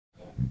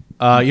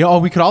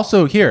We could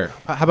also here.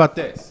 How about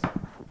this?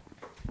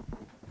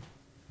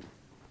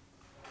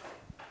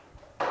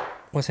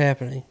 What's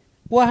happening?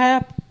 What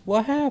happened?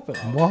 What happened?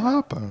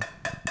 What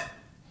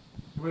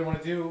do we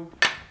want to do?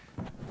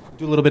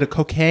 Do a little bit of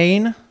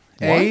cocaine.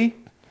 What?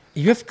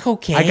 You have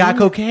cocaine? I got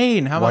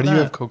cocaine. How about Why do that?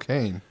 you have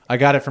cocaine? I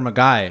got it from a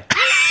guy.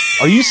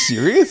 Are you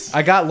serious?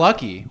 I got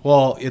lucky.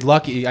 Well,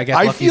 lucky. I guess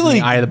I lucky is feel in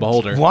like the eye of the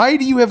beholder. Why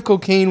do you have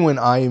cocaine when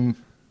I'm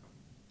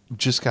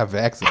just got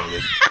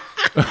vaccinated?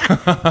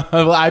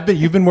 Well,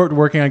 you've been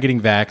working on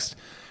getting vaxxed,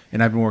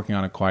 and I've been working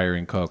on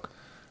acquiring coke.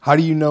 How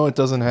do you know it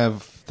doesn't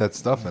have that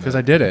stuff in it? Because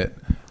I did it.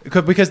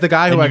 Because the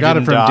guy who And I you got it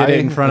didn't from did die, it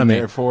in front of and me.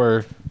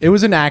 Therefore, It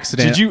was an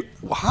accident. did you?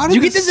 How Did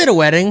you get this at a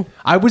wedding?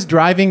 I was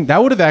driving.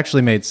 That would have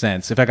actually made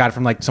sense if I got it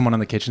from like someone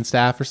on the kitchen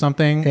staff or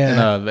something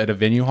Yeah. at a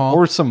venue hall.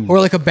 or some? Or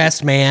like a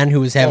best man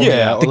who was having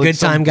Yeah, the or like good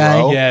time some guy?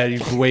 bro. yeah,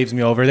 he waves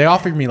me over. They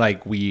offered me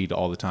like weed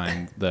all the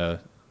time. Do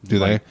like,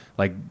 they?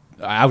 Like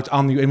out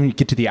on the when you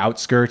get to the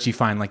outskirts, you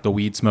find like the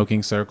weed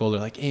smoking circle.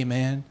 They're like, "Hey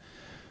man,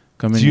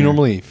 come in." Do you here."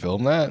 normally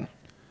film that?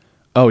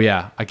 Oh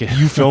yeah, I get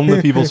You film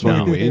the people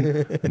smoking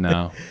weed?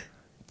 No.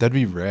 That'd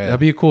be rad.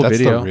 That'd be a cool that's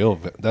video.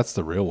 That's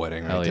the real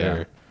wedding right Hell yeah.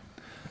 there.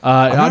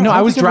 No,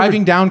 I was think I've ever-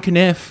 driving down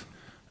Kniff,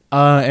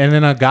 and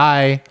then a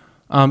guy,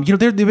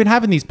 they've been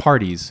having these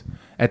parties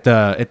at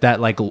that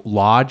like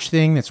lodge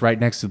thing that's right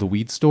next to the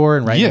weed store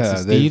and right next Yeah,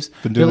 to they've Steve's.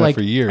 been doing They're that like,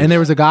 for years. And there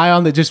was a guy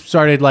on that just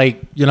started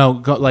like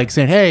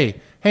saying,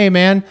 hey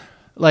man,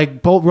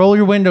 like roll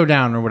your window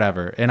down or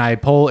whatever. And I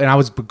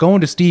was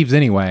going to Steve's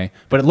anyway,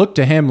 but it looked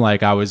to him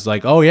like I was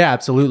like, oh yeah,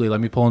 absolutely,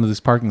 let me pull into this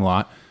parking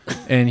lot.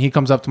 And he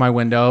comes up to my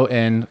window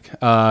and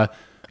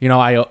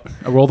I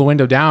roll the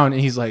window down and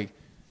he's like,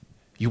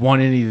 you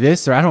want any of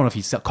this? Or I don't know if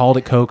he called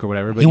it Coke or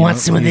whatever. But You want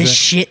some of this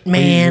shit,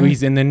 man?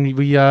 And then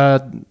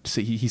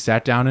he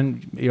sat down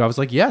and I was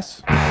like,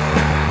 yes.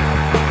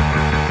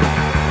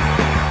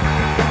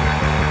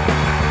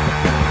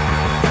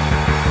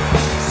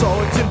 Saw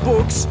it in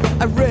books,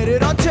 I read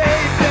it on tape.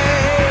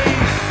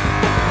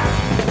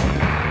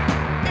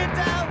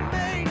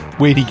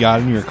 Wait, he got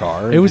in your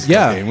car? It was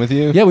Staying with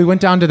you? Yeah, we went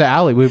down to the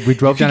alley. We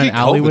drove You down could an get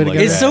alleyway COVID like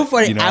together. It's that, so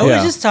funny. you know? I was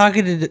Yeah. just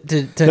talking to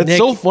That's Nick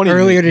so funny.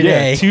 earlier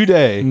today. Yeah,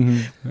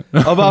 today.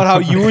 About how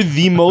you were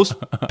the most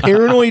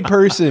paranoid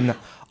person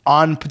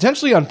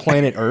potentially on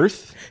planet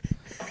Earth.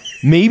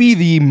 Maybe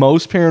the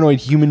most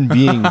paranoid human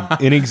being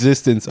in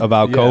existence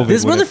about COVID.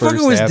 This when it motherfucker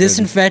first was happened.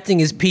 disinfecting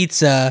his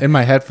pizza. in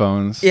my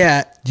headphones.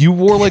 Yeah. You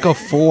wore like a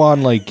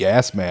full-on like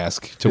gas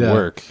mask to Yeah.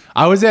 work.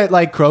 I was at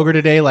like Kroger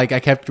today. Like I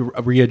kept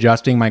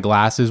readjusting my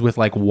glasses with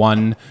like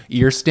one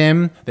ear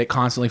stem that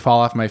constantly fall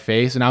off my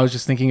face, and I was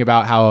just thinking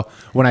about how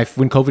when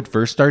COVID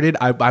first started,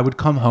 I would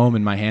come home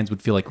and my hands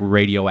would feel like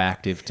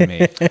radioactive to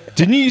me.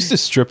 Didn't you used to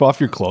strip off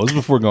your clothes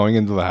before going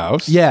into the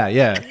house?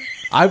 yeah.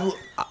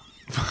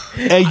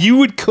 And you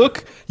would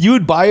cook. You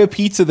would buy a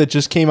pizza that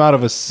just came out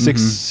of a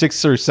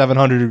six or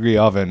 700 degree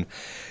oven,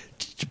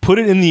 put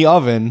it in the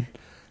oven,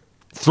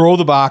 throw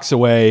the box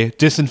away,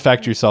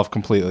 disinfect yourself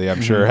completely. I'm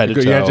sure head to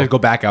toe. You had to go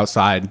back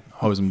outside,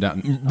 hose them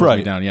down, hose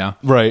me down. Yeah.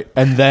 Right.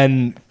 And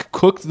then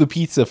cook the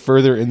pizza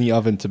further in the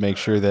oven to make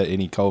sure that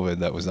any COVID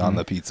that was on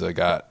the pizza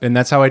got. And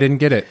that's how I didn't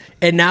get it.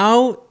 And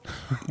now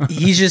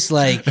he's just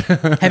like,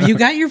 have you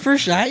got your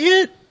first shot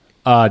yet?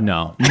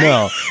 No.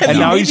 No. And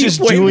now he's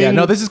just doing. Yeah,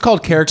 no, this is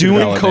called character doing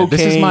development.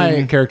 This is my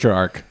cocaine. character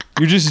arc.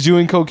 You're just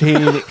doing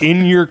cocaine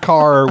in your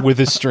car with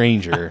a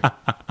stranger.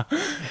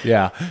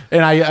 Yeah.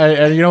 And I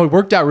it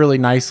worked out really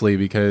nicely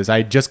because I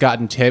had just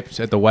gotten tipped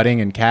at the wedding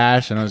in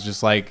cash, and I was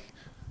just like,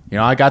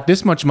 I got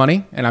this much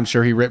money, and I'm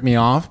sure he ripped me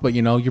off, but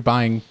you're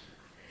buying,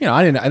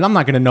 I'm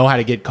not going to know how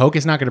to get Coke.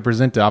 It's not going to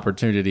present the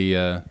opportunity.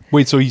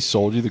 Wait, so he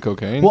sold you the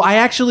cocaine? Well, I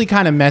actually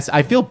kind of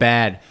I feel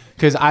bad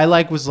because I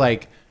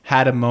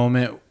had a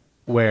moment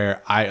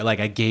where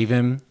I gave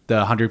him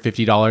the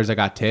 $150 I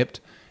got tipped.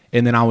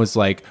 And then I was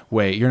like,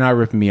 wait, you're not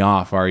ripping me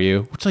off, are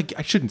you? Which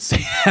I shouldn't say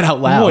that out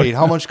loud. Wait,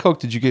 how much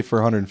Coke did you get for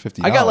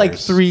 $150? I got like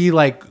 3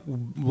 like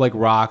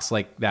rocks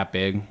like that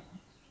big.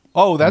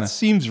 Oh, that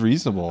seems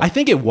reasonable. I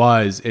think it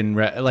was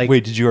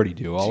Wait, did you already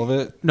do all of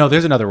it? No,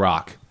 there's another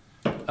rock.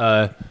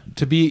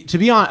 To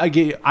be on,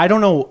 I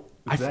don't know.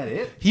 Is that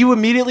it? He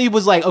immediately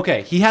was like,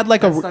 okay. He had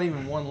like That's not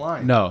even one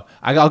line. No,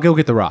 I'll go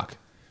get the rock.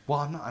 Well,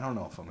 I don't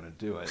know if I'm going to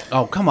do it.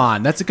 Oh, come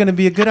on. That's going to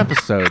be a good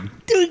episode.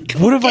 Dude,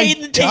 What if I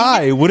cocaine and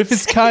die? What if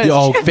it's got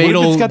Oh, what if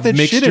fatal it's got that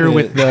shit mixture in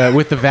with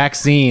it? the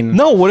vaccine.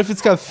 No, what if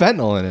it's got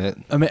fentanyl in it?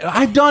 I mean,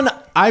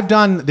 I've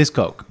done this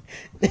Coke.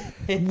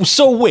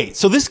 So wait,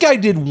 so this guy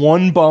did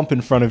one bump in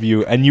front of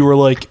you, and you were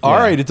like, "All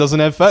right, it doesn't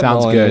have fentanyl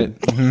Sounds in good.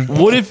 it."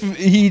 What if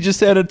he just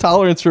had a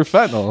tolerance for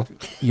fentanyl?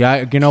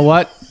 Yeah, you know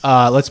what?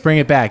 Let's bring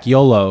it back.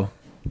 YOLO,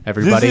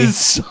 everybody.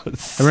 This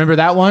is. Remember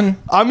that one?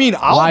 I mean,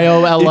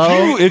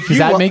 YOLO. If Does you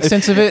that wa- make if-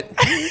 sense of it?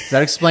 Does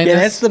that explain Yeah,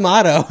 this? that's the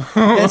motto.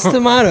 That's the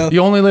motto.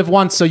 You only live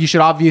once, so you should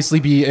obviously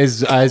be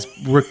as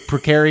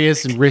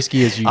precarious and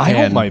risky as you I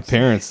can. hope my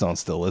parents don't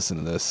still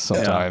listen to this.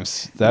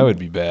 Sometimes that would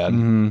be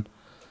bad.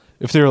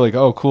 If they were like,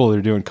 "Oh, cool,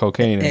 they're doing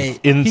cocaine," Hey,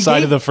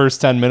 inside of the first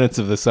 10 minutes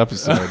of this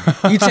episode,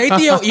 You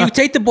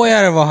take the boy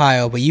out of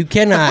Ohio, but you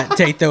cannot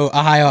take the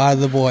Ohio out of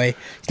the boy.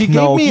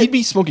 he'd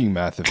be smoking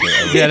meth if they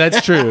ever. Yeah,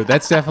 that's true.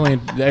 That's definitely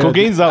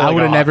Cocaine's not. I like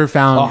would have a- never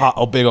found.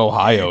 a big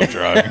Ohio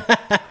drug.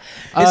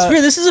 It's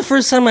weird. This is the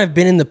first time I've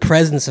been in the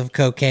presence of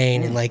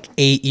cocaine in like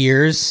 8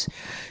 years,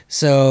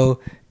 so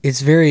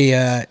it's very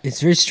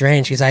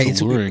strange because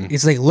alluring.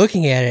 it's like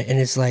looking at it and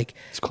it's like,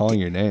 It's calling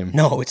your name.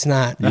 no, it's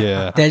not.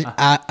 Yeah.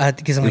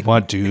 Because I'm They like,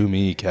 want do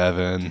me,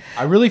 Kevin.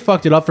 I really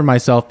fucked it up for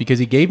myself because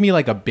he gave me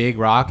like a big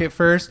rock at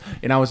first,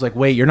 and I was like,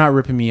 "Wait, you're not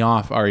ripping me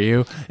off, are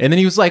you?" And then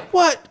he was like,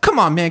 "What? Come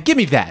on, man, give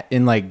me that!"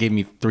 And like gave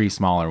me 3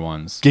 smaller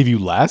ones. Gave you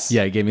less?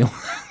 Yeah, he gave me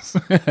less.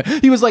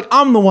 He was like,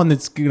 "I'm the one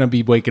that's gonna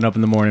be waking up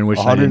in the morning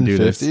wishing I didn't do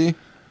this." 150?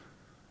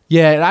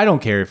 Yeah, and I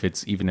don't care if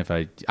it's even if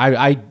I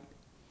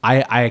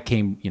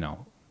came,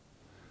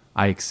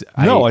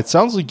 No, it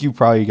sounds like you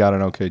probably got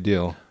an okay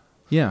deal.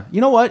 yeah.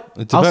 You know what?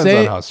 It depends I'll say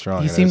on how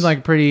strong he it seemed is.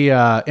 like pretty,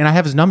 and I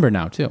have his number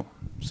now too.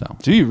 So,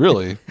 Do you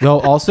really? though,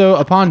 also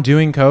upon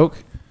doing coke,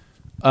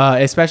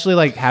 especially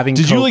like having,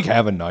 Did you coke- like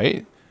have a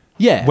night?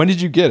 Yeah. When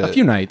did you get it? A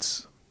few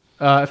nights,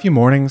 a few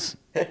mornings,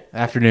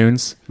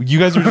 afternoons. You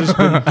guys are just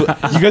been,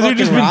 you guys are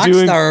just been rock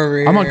doing. star over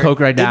here. I'm on coke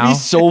right now. It'd be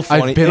so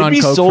funny. I've been It'd on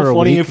be coke so for a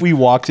funny week. if we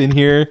walked in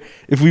here.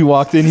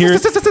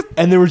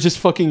 And there was just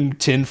fucking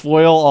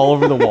tinfoil all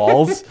over the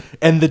walls,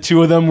 and the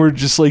two of them were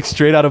just like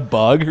straight out of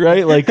Bug,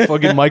 right? Like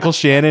fucking Michael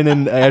Shannon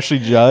and Ashley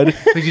Judd.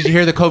 Like, did you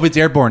hear the COVID's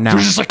airborne now?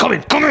 Just like, come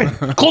in,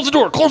 close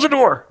the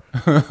door.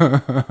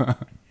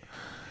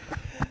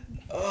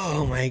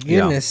 oh my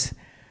goodness,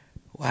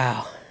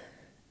 wow,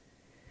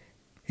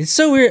 it's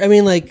so weird. I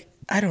mean, like,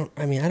 I don't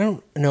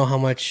know how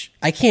much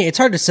I can't. It's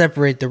hard to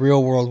separate the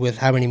real world with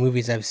how many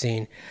movies I've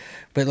seen,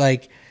 but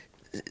like.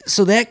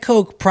 So that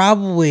coke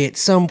probably at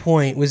some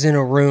point was in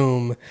a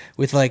room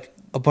with like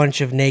a bunch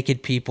of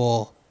naked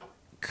people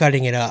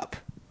cutting it up,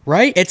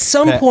 right? At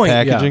some point,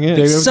 packaging it?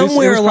 It was-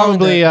 somewhere it was along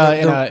probably,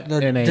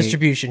 the in a-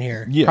 distribution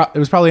here. Yeah, It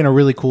was probably in a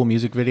really cool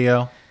music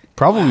video.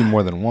 probably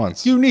more than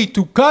once. You need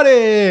to cut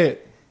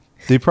it.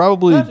 They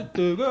probably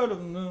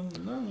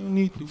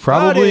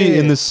Probably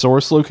in the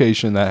source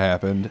location that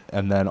happened,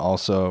 and then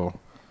also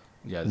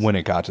Yes. when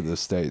it got to the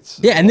States.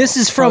 Yeah, and this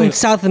is from Probably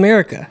South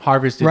America,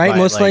 harvested right? by,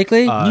 Most like,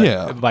 likely.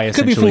 Yeah. by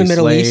Could be from the essentially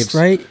Middle slaves. East,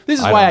 right? This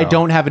is I why I don't know.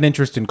 don't have an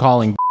interest in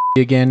calling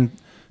again,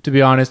 to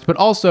be honest. But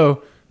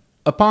also,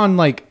 upon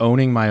like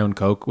owning my own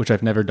coke, which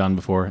I've never done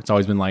before, it's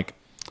always been like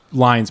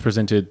lines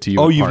presented to you.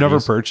 Oh, at you've never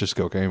parties. purchased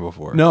cocaine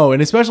before? No,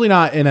 and especially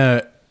not in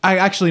a. I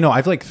actually no.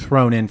 I've like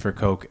thrown in for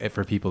coke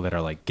for people that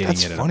are like getting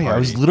That's it. funny. At a I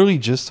was party. literally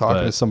just talking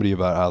But- to somebody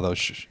about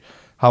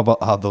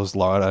how those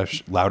loud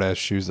ass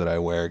shoes that I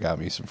wear got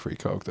me some free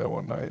coke that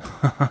one night.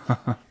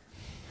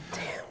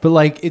 But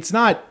like, it's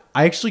not.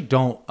 I actually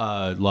don't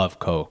love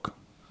coke.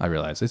 I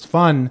realize it's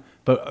fun,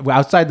 but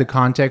outside the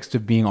context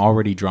of being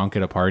already drunk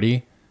at a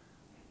party,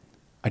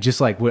 I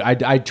just like.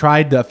 I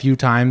tried a few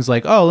times,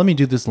 like, oh, let me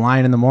do this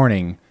line in the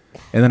morning,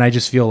 and then I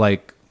just feel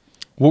like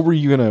What were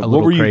you gonna? a What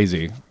little were you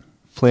crazy.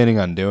 planning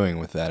on doing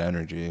with that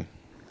energy?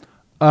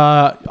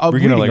 I'm Were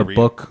you reading gonna, a read?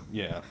 book.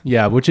 Yeah,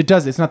 Yeah, which it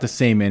does. It's not the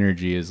same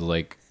energy as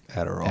like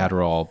Adderall.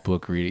 Adderall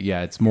book reading.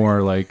 Yeah, it's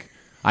more like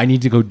I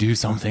need to go do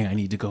something. I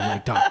need to go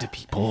like talk to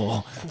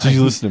people. Did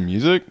you listen to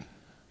music?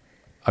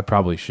 I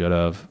probably should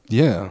have.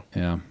 Yeah,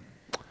 Yeah.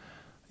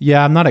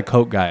 Yeah, I'm not a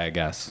coke guy, I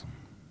guess.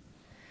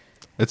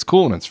 it's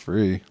cool and it's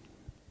free.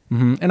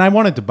 And I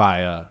wanted to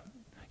buy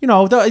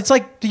it's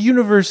like the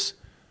universe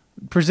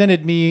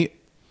presented me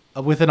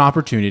with an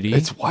opportunity.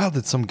 It's wild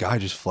that some guy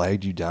just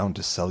flagged you down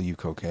to sell you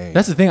cocaine.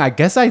 That's the thing. I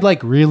guess I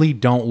like really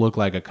don't look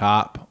like a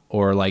cop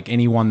or like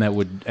anyone that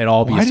would at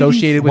all be Why did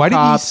associated with Why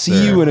cops. did he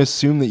see or- you and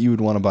assume that you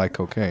would want to buy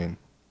cocaine?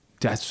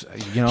 That's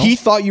you know. He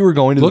thought you were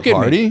going to Look the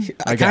at me. party,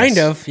 I Kind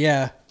guess. of,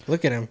 yeah.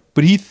 Look at him.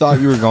 but he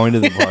thought you were going to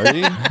the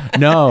party.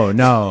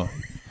 No.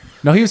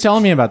 He was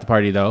telling me about the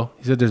party though.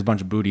 He said there's a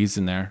bunch of booties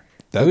in there.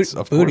 That's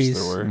of Booties.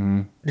 course there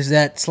were. Is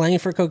that slang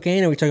for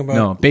cocaine? Or are we talking about?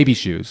 No, baby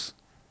shoes.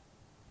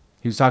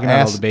 He was talking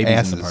about all the babies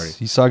asses. in the party.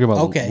 He's talking about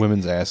Okay.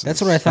 women's asses.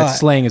 That's what I That thought.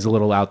 slang is a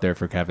little out there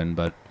for Kevin,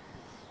 but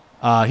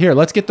here,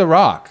 let's get the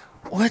rock.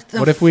 What the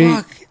What if fuck?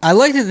 we- I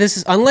like that this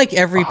is unlike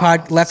every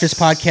leftist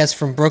podcast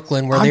from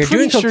Brooklyn where I'm they're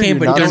doing pretty sure cocaine you're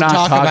but not- don't They're not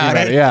talk talking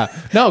about it. Yeah,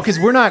 no, because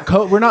we're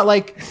not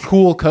like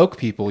cool coke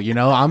people. You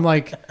know, I'm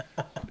like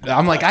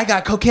I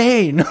got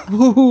cocaine.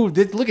 Woo-hoo,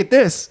 look at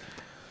this.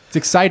 It's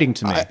exciting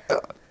to me.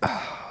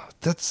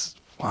 That's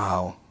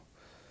wow.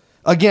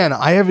 Again,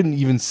 I haven't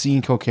even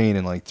seen cocaine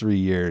in like 3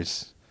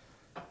 years,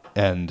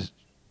 and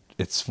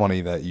it's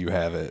funny that you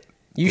have it.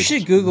 You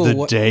should Google the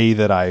what- day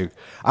that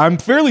I'm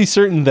fairly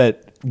certain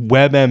that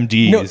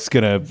WebMD No. is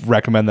gonna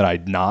recommend that I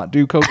not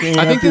do cocaine.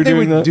 I think after that they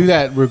doing would do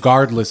that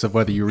regardless of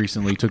whether you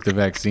recently took the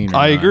vaccine. Or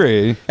I not.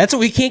 agree. That's what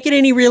we can't get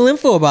any real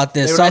info about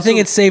this, They would so I think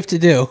also- it's safe to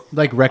do.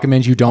 Like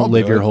recommend you don't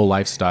live do your it. whole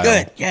lifestyle.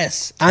 Good.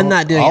 Yes. I'm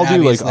not doing I'll it, do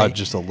obviously. like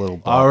just a little.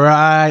 Bump. All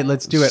right,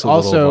 let's do Just it. a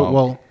little Also, bump.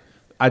 well,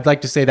 I'd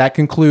like to say that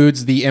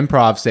concludes the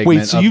improv segment.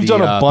 Wait, so of you've the,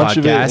 done a bunch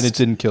of it and podcast. it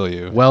didn't kill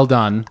you? Well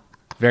done.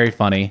 Very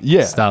funny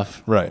Yeah.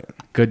 stuff. Right.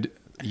 Good.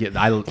 Yeah,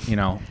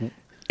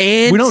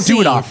 And we don't do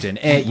it Steve. often.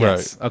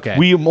 Yes. Okay.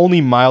 We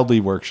only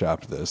mildly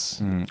workshopped this.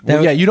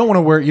 Well, yeah, you don't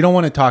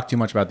want to talk too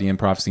much about the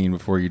improv scene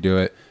before you do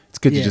it. It's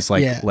good to Yeah, just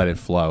like yeah. let it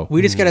flow.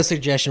 We just got a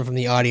suggestion from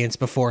the audience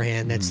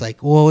beforehand that's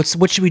like, well,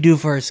 what should we do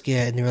for our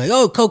skit? And they were like,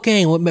 oh,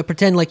 cocaine. Well,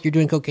 pretend like you're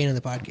doing cocaine on the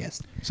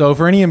podcast. So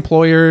for any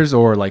employers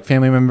or like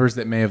family members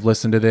that may have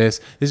listened to this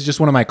is just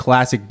one of my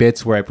classic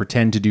bits where I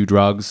pretend to do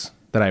drugs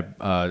that I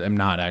am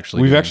not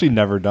actually. We've doing. actually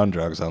never done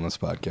drugs on this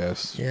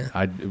podcast.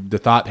 Yeah. The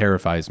thought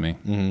terrifies me.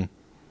 The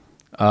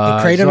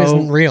kratom so-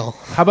 isn't real.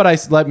 How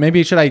about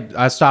maybe should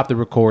I stop the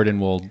record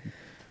and we'll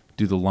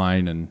do the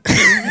line and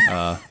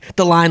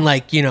The line,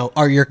 like,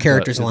 are your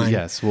character's line.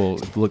 Yes, we'll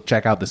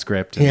check out the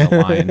script and the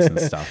lines and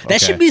stuff.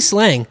 That should be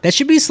slang. That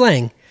should be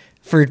slang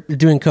for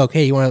doing coke.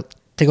 Hey, you want to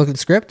take a look at the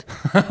script?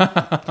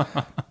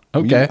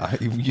 okay. I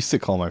used to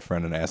call my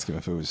friend and ask him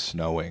if it was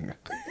snowing.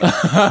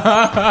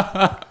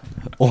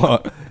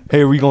 What?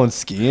 Hey, are we going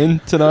skiing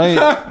tonight?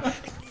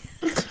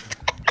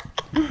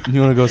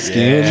 You want to go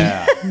skiing?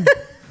 Yeah.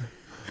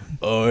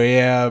 Oh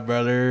yeah,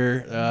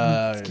 brother.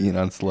 Skiing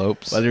on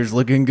slopes. Weather's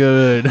looking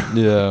good.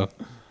 Yeah.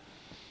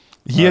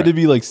 He had to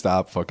be like,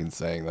 stop fucking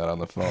saying that on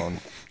the phone.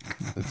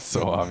 It's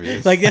so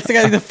obvious. Like, that's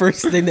like the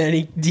first thing that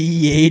any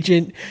DEA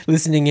agent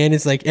listening in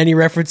is like, any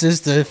references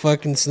to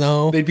fucking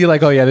snow. They'd be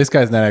like, "Oh yeah, this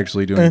guy's not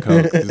actually doing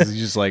coke. This is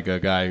just like a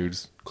guy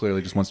who's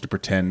clearly just wants to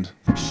pretend."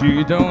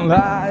 She don't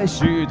lie,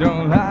 she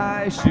don't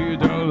lie, she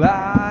don't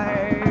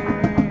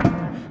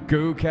lie.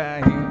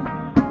 Cocaine.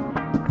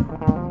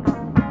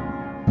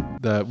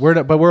 But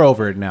we're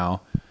over it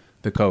now.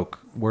 The coke,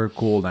 we're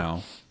cool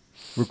now.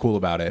 We're cool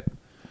about it.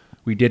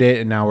 We did it,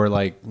 and now we're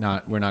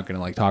not gonna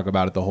like talk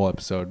about it the whole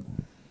episode.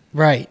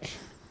 Right.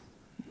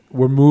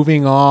 We're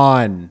moving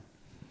on.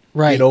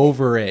 Right. Get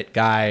over it,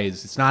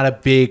 guys. It's not a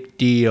big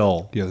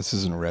deal. Yeah, this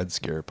isn't Red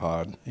Scare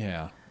Pod.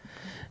 Yeah.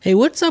 Hey,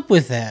 what's up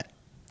with that?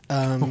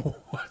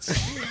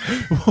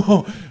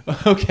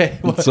 Okay.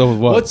 What's up with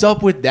what? What's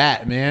up with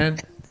that, man?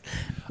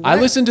 I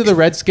listened to the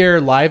Red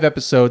Scare live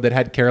episode that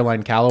had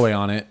Caroline Calloway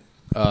on it.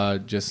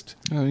 Just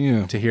Oh,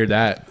 yeah. to hear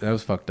that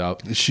was fucked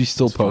up. Is she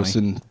still It's funny.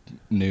 posting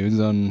nudes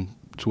on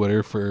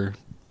Twitter for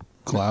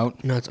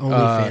clout? No, it's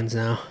OnlyFans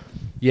now.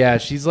 Yeah,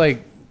 she's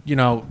like,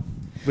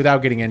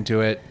 without getting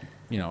into it,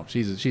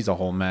 she's a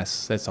whole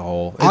mess. That's a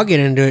whole. I'll get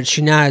into it.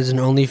 She now has an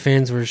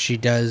OnlyFans where she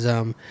does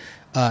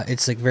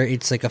it's like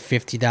a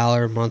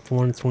 $50 a month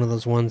one. It's one of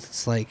those ones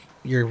that's like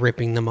you're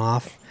ripping them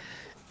off,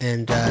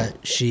 and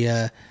she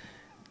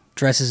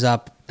dresses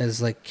up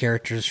as like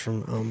characters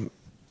from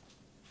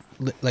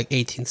like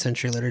 18th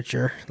century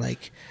literature,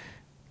 like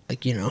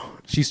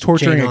She's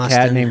torturing Jane a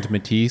cat Austen. named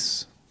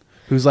Matisse,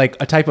 who's like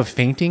a type of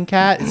fainting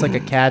cat. It's like a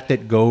cat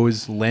that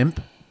goes limp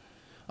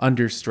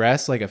under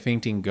stress, like a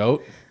fainting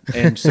goat.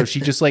 And so she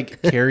just like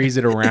carries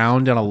it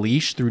around on a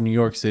leash through New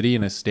York City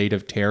in a state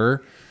of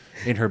terror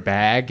in her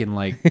bag and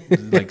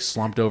like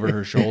slumped over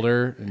her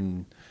shoulder.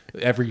 And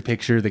every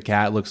picture, the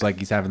cat looks like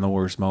he's having the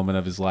worst moment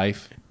of his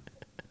life.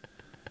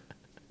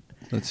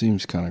 That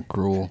seems kind of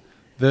cruel.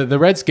 The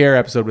Red Scare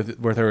episode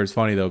with her is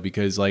funny though,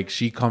 because like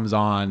she comes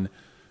on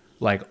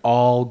like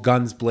all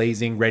guns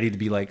blazing, ready to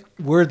be like,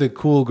 we're the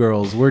cool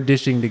girls, we're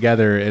dishing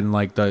together, and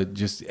like the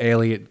just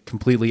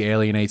completely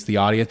alienates the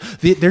audience.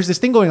 There's this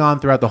thing going on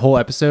throughout the whole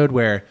episode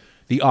where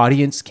the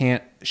audience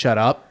can't shut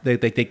up. They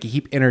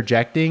keep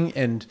interjecting,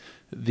 and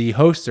the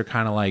hosts are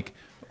kind of like,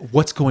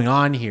 what's going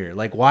on here?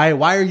 Like, why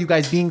are you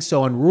guys being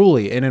so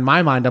unruly? And in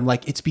my mind, I'm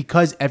like, it's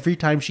because every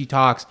time she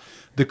talks,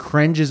 the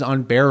cringe is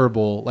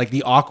unbearable. Like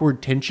the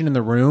awkward tension in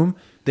the room,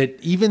 that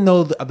even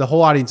though the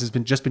whole audience has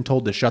just been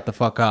told to shut the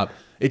fuck up,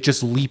 it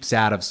just leaps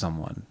out of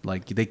someone.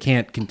 Like they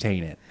can't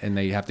contain it, and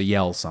they have to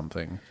yell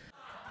something.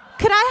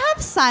 Could I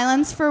have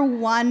silence for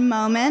one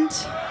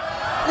moment?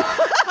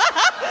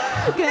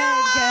 Good.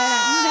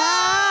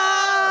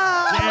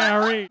 No.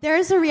 Jerry.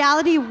 There's a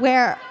reality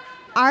where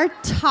our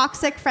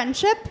toxic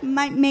friendship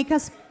might make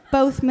us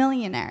both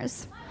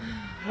millionaires.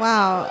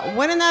 Wow,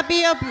 wouldn't that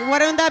be a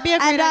great end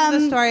to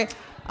the story?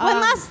 One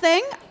last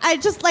thing, I'm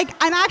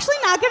actually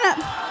not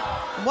gonna.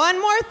 One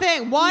more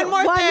thing. Literally I'm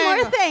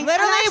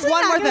actually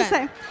one not more gonna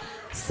thing. say.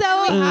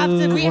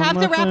 So We have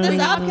to wrap this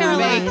up,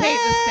 Caroline. Vacate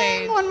the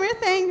stage. One more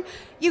thing.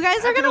 You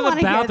guys are gonna want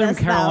to hear bathroom, this,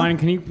 Caroline. though.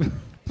 Can you?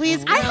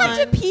 Please, I have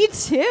to pee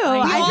too. You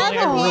all I have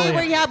don't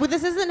know. to pee. But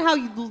this isn't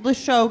how the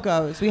show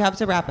goes. We have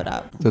to wrap it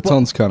up. That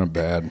sounds kind of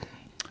bad.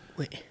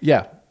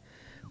 Yeah,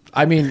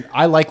 I mean,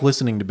 I like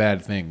listening to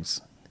bad things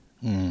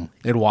and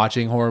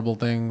watching horrible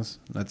things.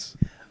 That's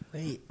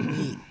Wait.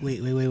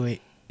 You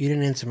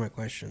didn't answer my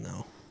question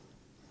though.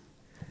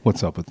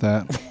 What's up with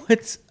that?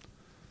 What's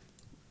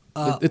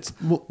it's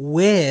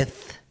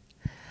with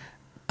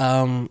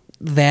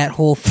that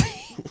whole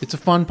thing? it's a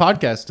fun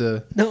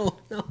podcast No.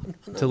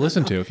 to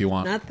listen to if you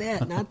want. Not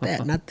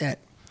that.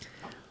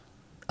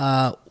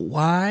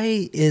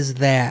 Why is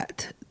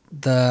that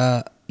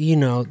the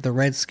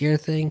Red Scare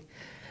thing?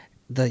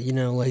 The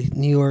like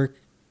New York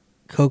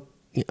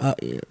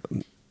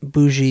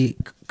bougie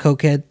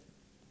cokehead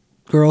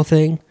girl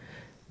thing.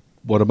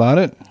 What about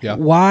it? Yeah.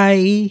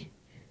 Why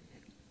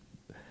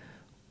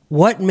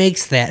What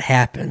makes that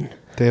happen?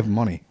 They have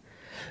money.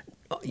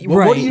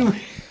 Right. What do you?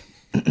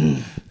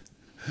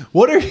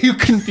 What are you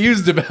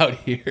confused about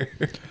here?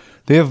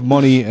 They have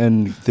money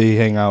and they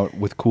hang out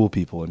with cool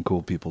people, and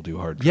cool people do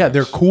hard drugs. Yeah,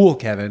 they're cool,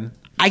 Kevin.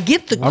 I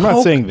get the I'm coke.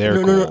 not saying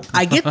they're no. cool.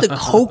 I get the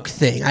coke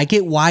thing. I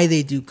get why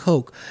they do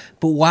coke.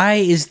 But why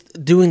is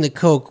doing the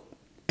coke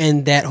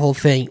and that whole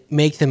thing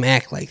make them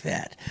act like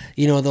that?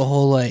 You know, the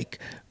whole like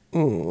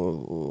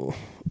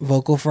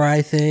vocal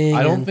fry thing.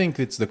 I don't think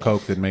it's the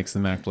coke that makes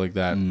them act like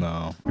that.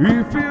 No.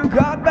 If you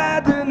got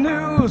bad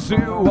news, you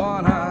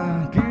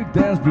wanna kick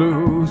dance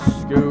blues,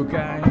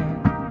 cocaine.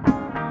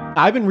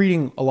 I've been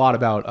reading a lot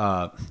about,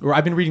 or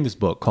I've been reading this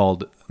book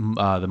called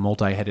The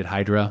Multi-Headed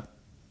Hydra.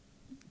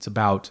 It's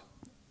about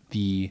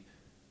the,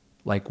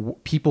 like,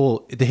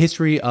 people, the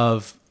history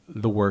of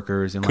the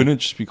workers and Couldn't like,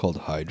 it just be called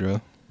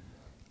Hydra?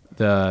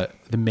 the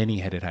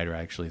many-headed Hydra,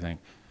 I actually think.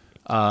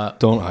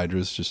 Don't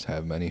Hydras just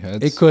have many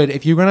heads? It could,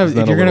 if you're gonna Isn't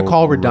that a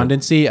call little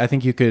redundancy, I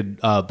think you could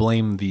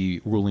blame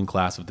the ruling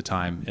class of the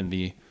time and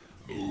the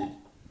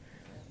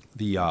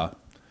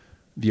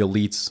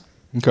elites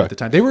Okay. at the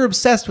time. They were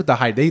obsessed with the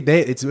Hydra.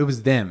 It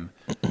was them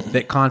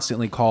that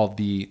constantly called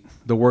the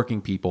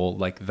working people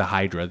like the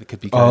Hydra, because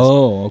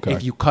okay.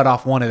 if you cut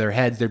off one of their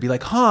heads, they'd be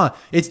like,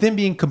 it's them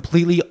being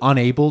completely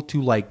unable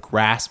to like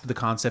grasp the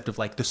concept of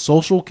like the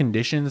social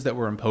conditions that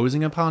we're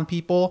imposing upon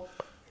people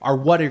are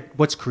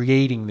what's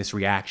creating this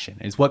reaction.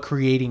 It's what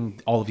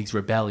creating all of these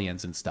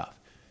rebellions and stuff.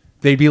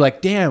 They'd be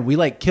like, damn, we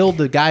like killed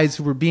the guys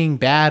who were being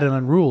bad and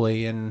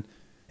unruly, and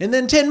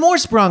then 10 more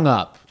sprung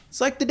up.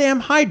 It's like the damn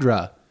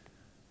Hydra.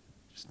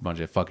 Just a bunch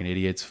of fucking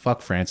idiots.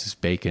 Fuck Francis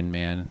Bacon,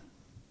 man.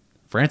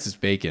 Francis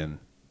Bacon,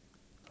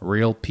 a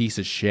real piece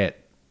of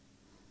shit.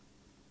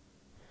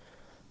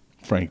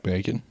 Frank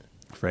Bacon.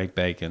 Frank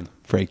Bacon.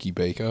 Frankie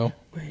Bacon.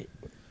 Wait.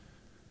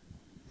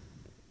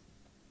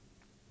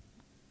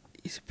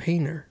 He's a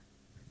painter.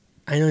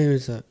 I know he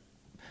was a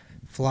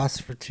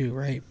philosopher too,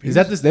 right? Is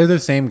that this? They're the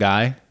same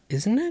guy?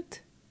 Isn't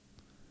it?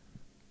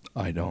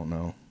 I don't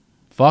know.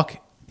 Fuck,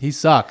 he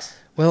sucks.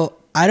 Well,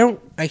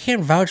 I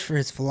can't vouch for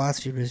his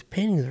philosophy, but his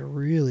paintings are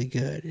really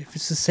good. If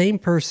it's the same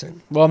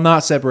person. Well, I'm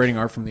not separating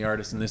art from the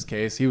artist in this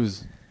case. He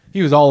was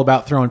all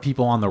about throwing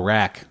people on the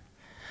rack.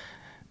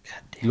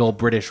 The old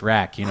British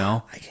rack, you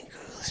know? I can Google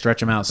it.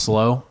 Stretch them out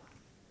slow.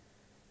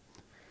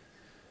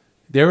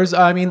 There was,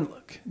 I mean,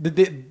 look,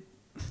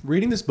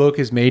 reading this book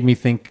has made me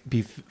think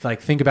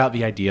about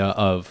the idea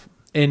of,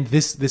 and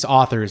this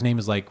author, his name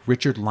is like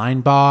Richard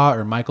Linebaugh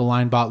or Michael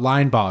Linebaugh.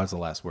 Linebaugh is the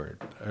last word,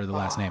 or the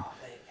last name.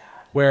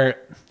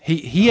 Where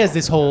he has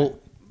this whole...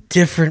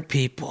 Different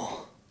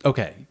people.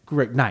 Okay,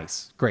 great,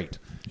 nice, great.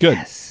 Good.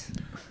 Yes.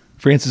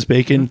 Francis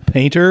Bacon,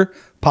 painter,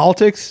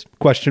 politics, ?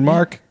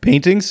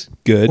 Paintings,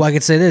 good. Well, I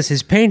could say this.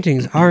 His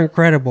paintings are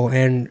incredible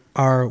and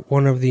are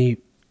one of the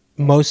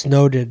most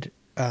noted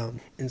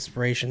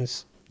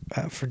inspirations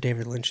for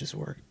David Lynch's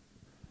work.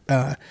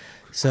 It'd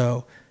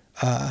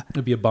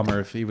be a bummer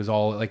if he was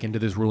all like into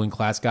this ruling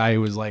class guy who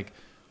was like,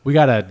 we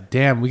gotta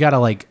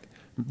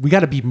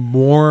be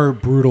more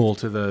brutal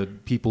to the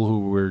people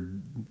who were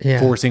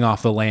forcing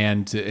off the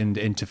land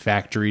into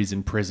factories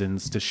and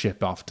prisons to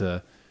ship off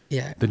to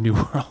the New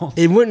World.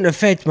 It wouldn't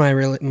affect my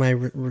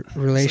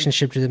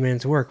relationship to the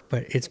man's work,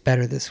 but it's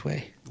better this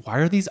way. Why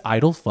are these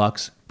idle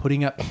fucks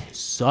putting up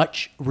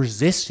such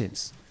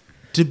resistance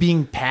to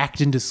being packed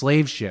into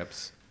slave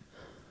ships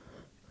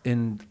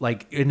and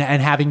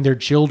having their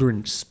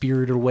children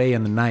spirited away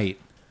in the night?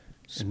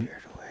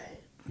 Spirited away.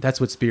 That's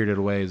what Spirited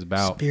Away is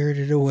about.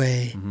 Spirited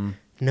Away. Mm-hmm.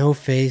 No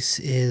Face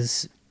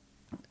is...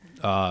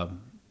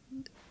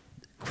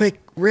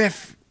 Quick,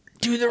 riff.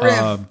 Do the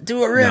riff.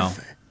 Do a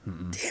riff. No.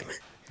 Damn it.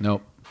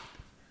 Nope.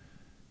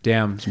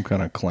 Damn. Some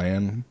kind of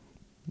clan.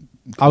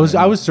 I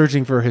was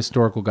searching for a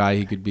historical guy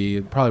he could be.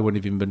 It probably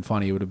wouldn't have even been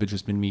funny. It would have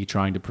just been me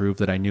trying to prove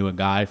that I knew a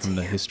guy from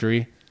the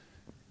history.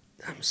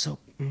 I'm so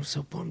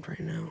bummed right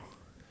now.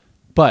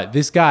 But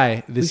this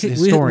guy,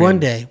 historian...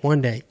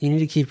 One day. You need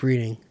to keep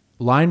reading.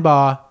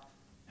 Linebaugh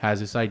has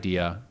this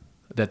idea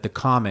that the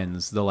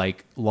commons, the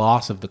like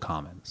loss of the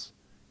commons,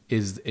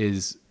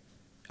 is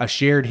a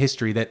shared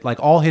history that like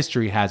all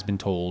history has been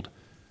told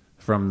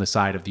from the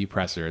side of the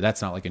oppressor.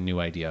 That's not like a new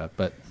idea,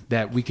 but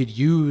that we could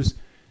use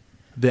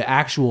the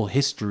actual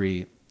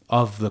history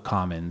of the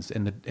commons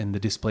and the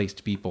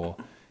displaced people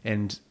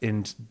and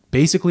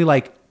basically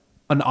like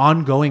an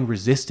ongoing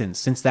resistance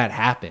since that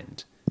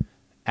happened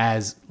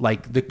as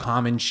like the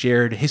common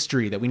shared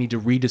history that we need to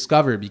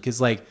rediscover, because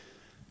like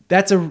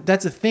that's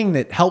a thing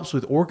that helps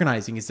with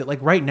organizing, is that like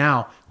right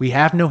now we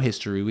have no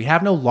history, we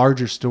have no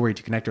larger story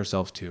to connect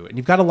ourselves to, and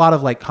you've got a lot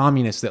of like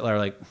communists that are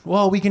like,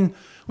 well, we can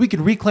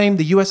reclaim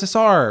the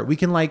USSR, we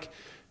can like,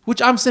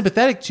 which I'm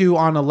sympathetic to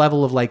on a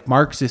level of like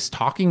Marxists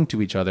talking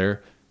to each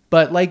other,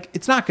 but like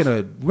we're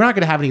not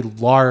gonna have any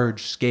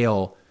large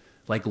scale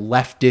like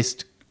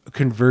leftist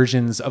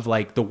conversions of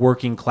like the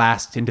working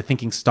class into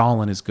thinking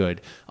Stalin is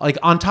good, like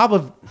on top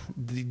of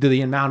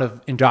the amount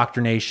of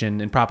indoctrination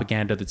and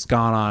propaganda that's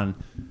gone on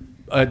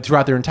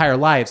throughout their entire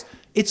lives.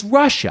 It's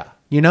Russia.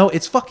 You know,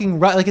 it's fucking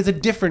right. Like, it's a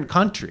different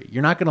country.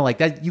 You're not gonna like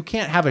that. You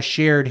can't have a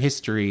shared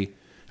history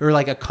or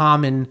like a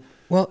common.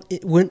 Well,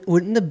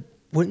 wouldn't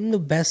the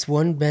best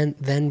one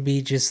then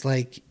be just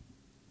like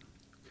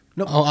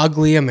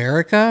ugly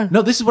America?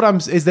 No, this is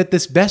what is that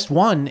this best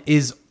one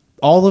is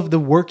all of the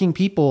working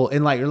people,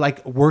 and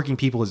like working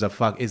people is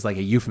like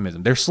a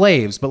euphemism. They're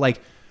slaves, but like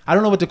I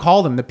don't know what to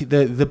call them.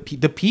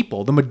 The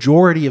people, the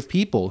majority of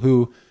people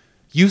who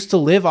used to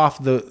live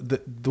off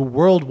the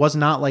world was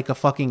not like a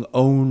fucking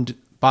owned,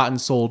 bought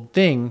and sold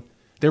thing.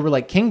 There were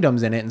like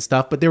kingdoms in it and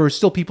stuff, but there were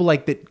still people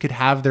like that could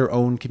have their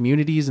own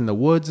communities in the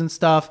woods and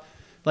stuff.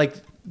 Like,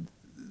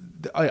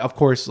 of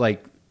course,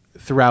 like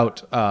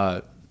throughout,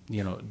 the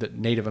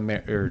Native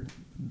America, or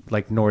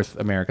like North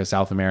America,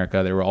 South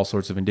America, there were all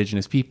sorts of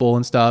indigenous people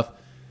and stuff.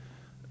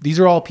 These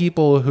are all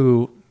people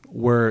who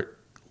were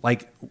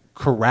like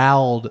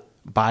corralled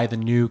by the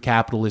new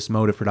capitalist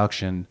mode of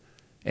production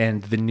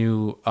and the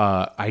new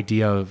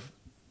idea of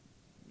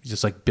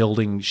just like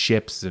building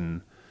ships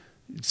and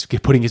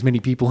putting as many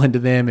people into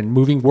them and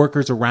moving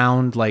workers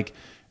around. Like,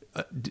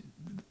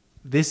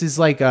 this is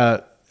like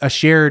a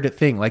shared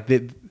thing. Like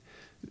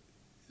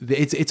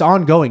it's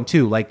ongoing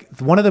too. Like,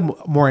 one of the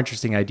more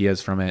interesting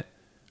ideas from it,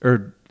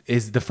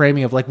 is the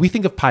framing of like, we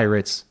think of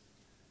pirates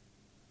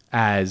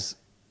as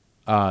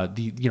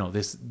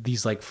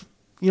these like,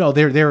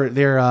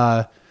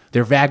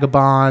 they're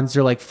vagabonds.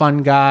 They're like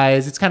fun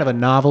guys. It's kind of a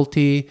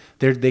novelty.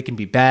 They can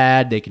be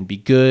bad. They can be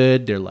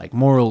good. They're like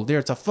moral.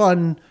 It's a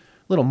fun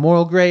little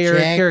moral gray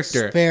area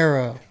character.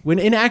 Sparrow. When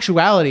in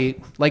actuality,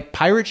 like,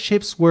 pirate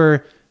ships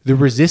were the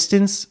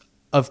resistance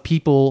of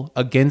people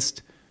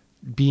against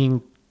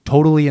being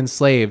totally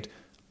enslaved,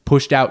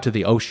 pushed out to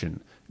the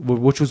ocean,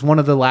 which was one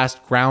of the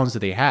last grounds that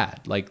they had.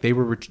 Like,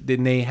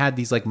 they had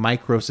these like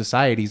micro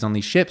societies on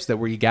these ships that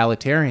were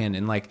egalitarian,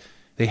 and like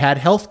they had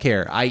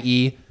healthcare,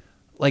 i.e.,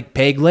 like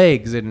peg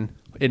legs and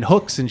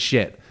hooks and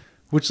shit,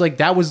 which like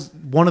that was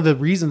one of the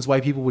reasons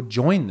why people would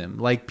join them.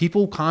 Like,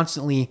 people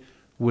constantly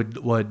would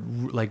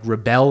like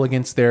rebel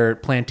against their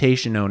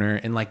plantation owner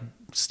and like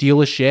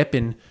steal a ship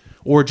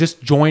or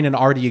just join an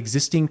already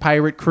existing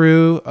pirate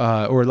crew,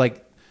 or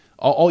like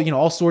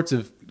all sorts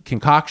of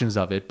concoctions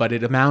of it. But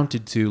it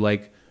amounted to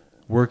like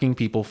working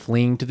people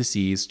fleeing to the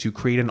seas to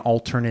create an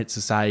alternate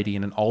society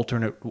and an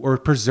alternate, or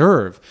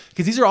preserve,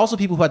 because these are also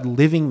people who had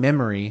living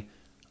memory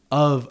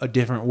of a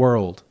different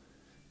world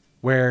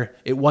where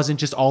it wasn't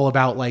just all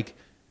about like,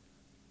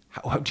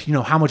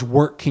 how much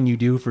work can you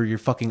do for your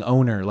fucking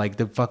owner? Like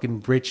the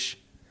fucking rich,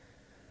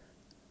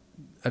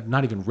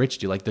 not even rich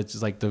dude, like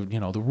that's like the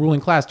ruling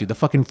class dude, the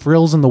fucking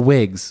frills and the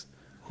wigs.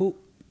 Who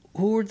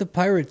are the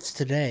pirates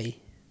today?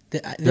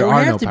 There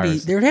are no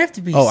pirates. There would have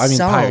to be. Oh, I mean,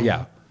 some.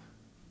 yeah.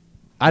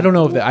 I don't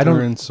know if I don't.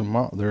 They're in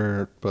Somalia.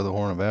 They're by the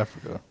Horn of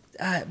Africa.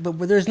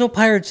 But there's no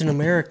pirates in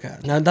America.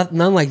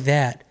 None like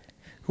that.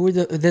 Who are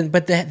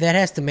but that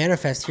has to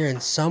manifest here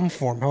in some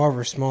form,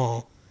 however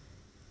small.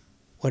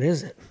 What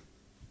is it?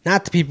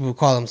 Not the people who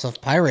call themselves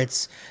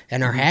pirates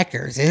and are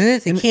hackers,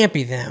 is it? It can't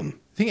be them.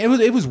 I think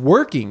it was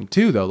working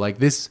too, though. Like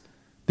this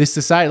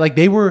society, like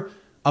they were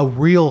a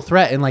real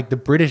threat, and like the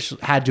British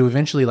had to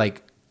eventually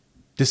like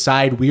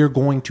decide, we are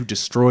going to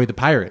destroy the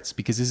pirates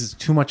because this is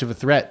too much of a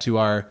threat to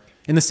our.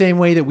 In the same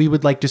way that we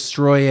would like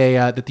destroy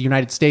that the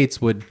United States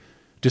would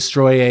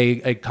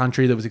destroy a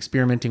country that was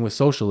experimenting with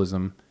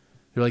socialism.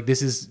 They're like,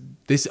 this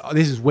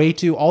is way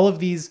too. All of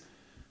these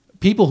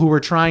people who were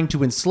trying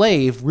to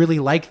enslave really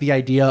like the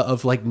idea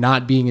of like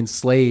not being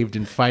enslaved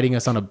and fighting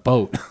us on a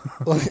boat.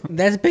 Well,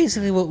 that's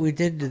basically what we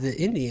did to the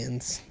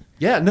Indians.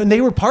 Yeah, no,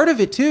 they were part of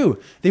it too.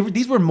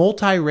 These were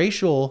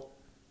multiracial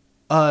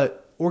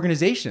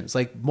organizations,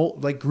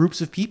 like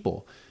groups of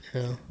people.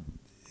 Yeah.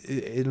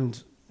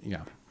 And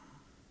yeah.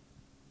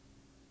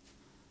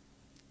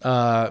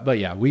 But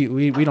yeah,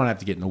 we don't have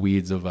to get in the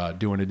weeds of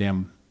doing a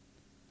damn.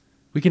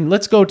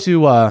 Let's go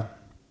to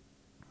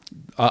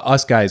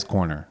us guys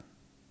corner.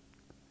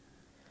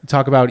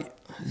 Talk about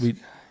we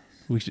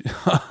should.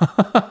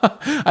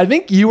 I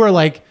think you were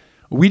like,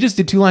 we just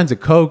did 2 lines of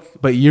coke,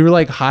 but you're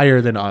like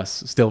higher than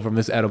us still from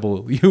this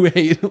edible you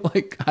ate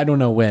like I don't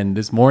know when,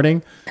 this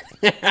morning.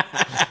 Right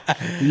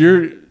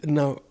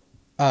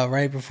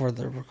before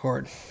the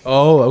record.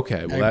 Oh,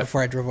 okay. Well,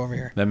 before I drove over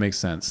here. That makes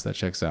sense. That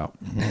checks out.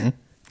 Mm-hmm.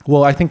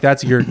 Well, I think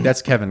that's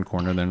Kevin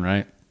corner then,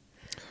 right?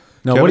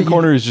 No, Kevin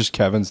corner is just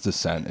Kevin's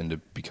descent into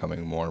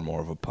becoming more and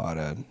more of a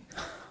pothead.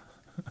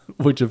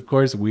 Which, of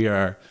course, we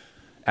are,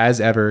 as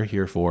ever,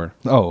 here for.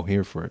 Oh,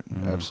 here for it.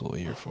 Mm.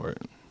 Absolutely here for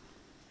it.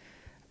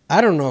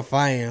 I don't know if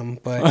I am,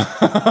 but...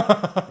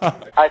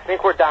 I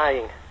think we're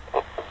dying.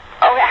 Oh,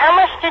 how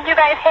much did you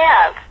guys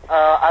have?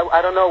 I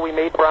don't know. We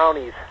made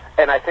brownies,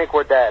 and I think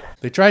we're dead.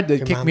 They tried to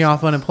kick me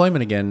off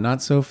unemployment again.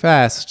 Not so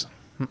fast.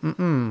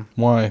 Mm-mm.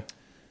 Why?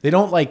 They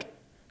don't, like,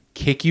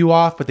 kick you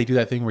off, but they do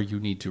that thing where you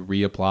need to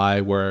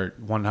reapply, where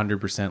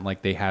 100%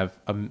 like they have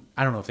I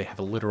don't know if they have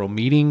a literal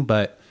meeting,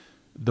 but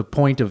the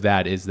point of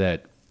that is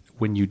that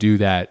when you do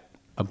that,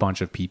 a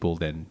bunch of people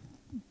then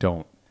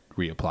don't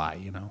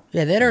reapply, you know?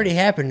 Yeah, that already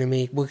happened to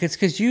me. Well, it's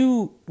because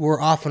you were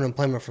off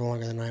unemployment for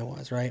longer than I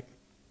was, right?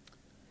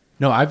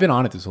 No, I've been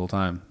on it this whole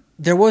time.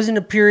 There wasn't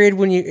a period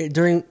when you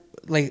during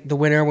like the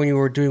winter when you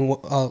were doing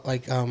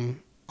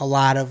a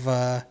lot of.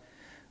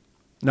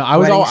 No, I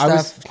was wedding all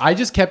stuff. I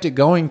just kept it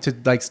going to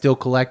like still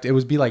collect. It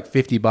would be like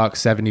 $50,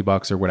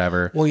 $70 or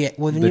whatever. Well, yeah.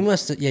 Well, then you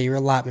must. Yeah, your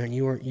allotment.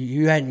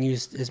 You hadn't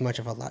used as much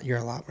of your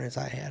allotment as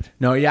I had.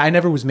 No, yeah, I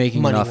never was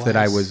making enough that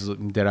I Money-wise.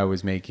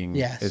 was making.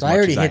 Yeah, as so much I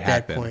already as hit had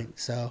that been. point.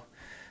 So,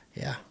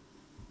 yeah,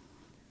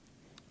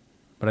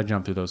 But I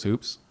jumped through those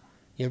hoops.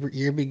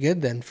 you'll be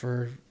good then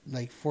for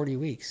like 40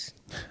 weeks.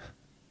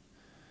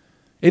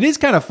 It is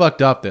kind of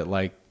fucked up that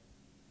like,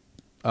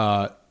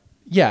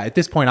 yeah, at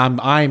this point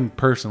I'm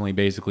personally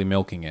basically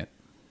milking it.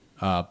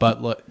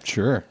 But look,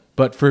 Sure.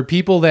 but for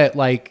people that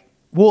like,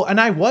 well, and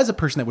I was a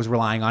person that was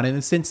relying on it in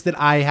the sense that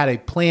I had a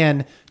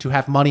plan to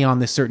have money on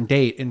this certain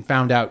date and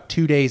found out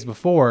 2 days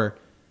before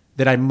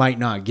that I might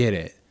not get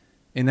it.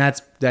 And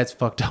that's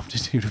fucked up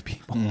to do to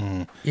people.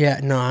 Yeah,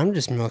 no, I'm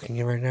just milking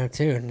it right now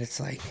too, and it's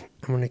like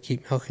I'm gonna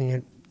keep milking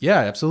it Yeah,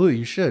 absolutely.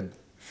 You should.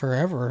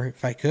 forever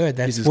if I could.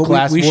 That's This is what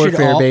class we should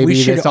warfare, all, baby. We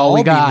should That's all we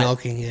all got. be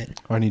milking it.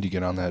 I need to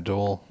get on that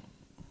dole.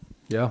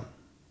 Yeah.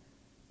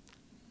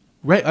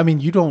 Right. I mean,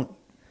 you don't.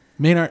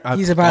 Maynard.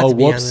 He's about to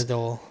be on the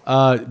dole.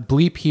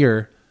 Bleep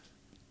here.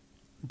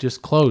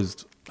 Just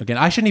closed again.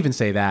 I shouldn't even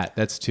say that.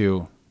 That's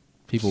too.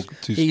 People.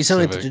 Too You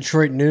sound like the specific.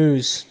 Detroit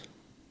News.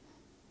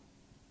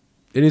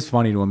 It is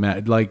funny to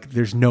imagine. Like,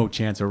 there's no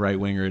chance a right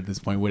winger at this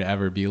point would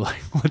ever be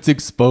like, let's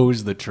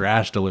expose the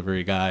trash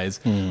delivery guys.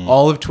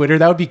 All of Twitter.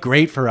 That would be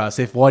great for us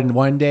if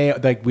one day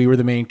like we were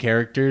the main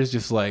characters.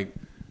 Just like,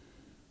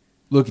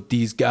 look at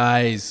these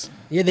guys.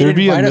 Yeah, they There'd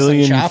be a invite us on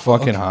million Chapo.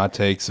 fucking hot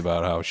takes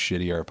about how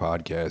shitty our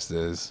podcast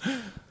is.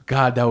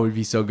 God, that would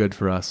be so good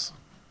for us.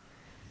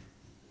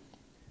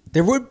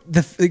 There would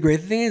the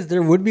great thing is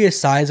there would be a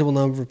sizable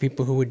number of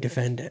people who would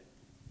defend it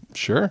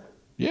Sure.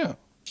 Yeah.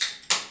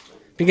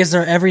 because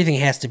everything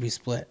has to be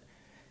split.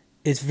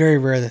 It's very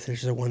rare that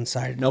there's a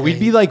one-sided. No, we'd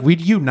be like,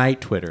 we'd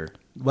unite Twitter.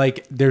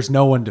 Like, there's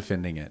no one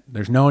defending it.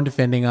 There's no one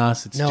defending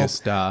us. It's No,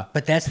 just,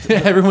 but that's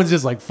everyone's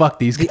just like, fuck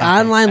these the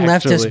guys. online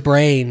actually. leftist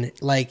brain.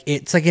 Like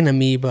it's like an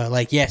amoeba.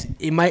 Like yes,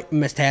 it might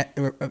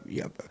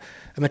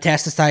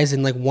metastasize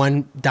in like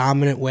one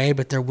dominant way,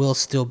 but there will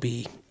still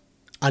be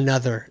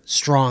another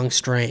strong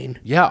strain.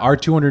 Yeah, our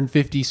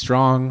 250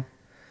 strong,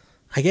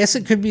 I guess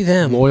it could be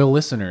them. loyal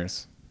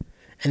listeners.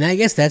 And I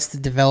guess that's the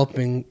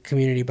developing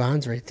community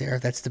bonds right there.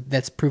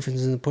 That's proof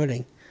is in the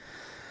pudding.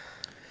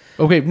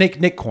 Okay,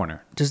 Nick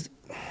Corner. Just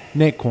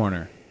Nick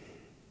Corner.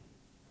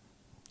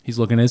 He's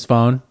looking at his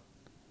phone.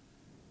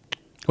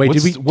 Wait,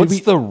 What's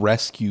the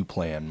rescue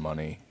plan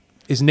money?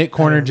 Is Nick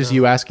Corner just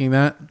you asking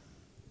that?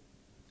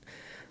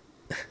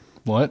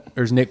 What?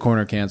 Or is Nick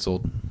Corner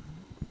canceled?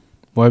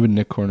 Why would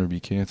Nick Corner be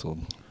canceled?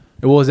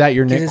 Well, is that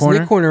your Nick it's Corner?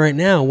 Nick Corner right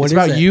now. What It's is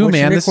about that? you, What's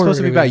your man. Nick This is supposed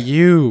to be Corner about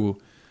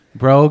you,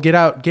 bro. Get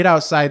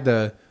outside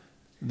the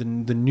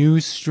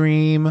news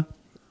stream.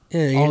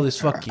 Yeah, All this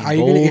fucking are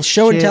you gonna? It's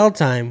show and bullshit. tell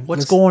time.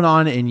 What's Let's going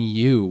on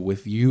in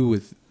with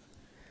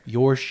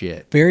your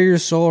shit? Bury your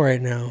soul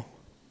right now.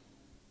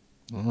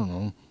 I don't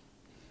know.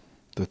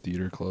 The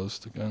theater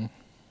closed again.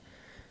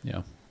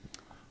 Yeah.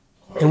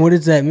 And what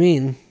does that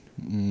mean?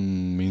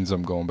 Means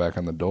I'm going back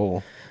on the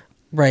dole.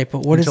 Right, but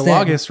what is Until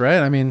that? August, right?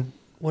 I mean,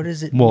 What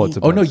does it? Well, mean? it's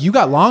a- oh no, you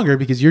got longer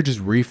because you're just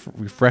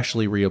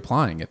freshly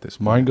reapplying at this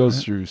point. Mine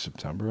goes through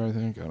September, I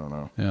think. I don't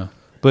know. Yeah.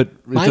 But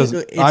it Mine- doesn't.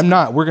 it's- I'm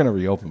not. We're gonna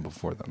reopen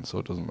before then, so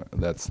it doesn't matter.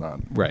 That's not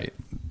Right.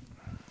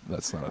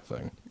 a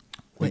thing.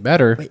 We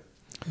better.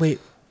 Wait,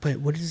 but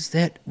what is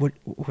that? What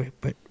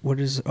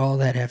does all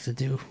that have to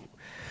do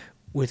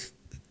with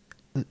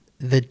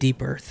the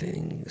deeper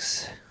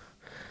things?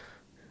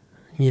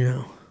 You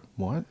know.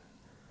 What?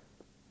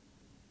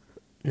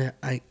 No,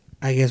 I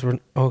guess we're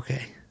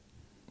okay.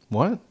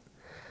 What?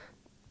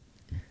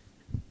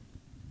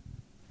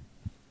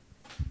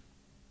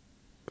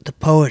 The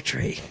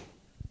poetry,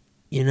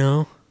 you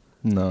know.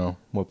 No.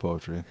 What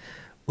poetry?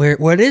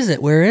 What is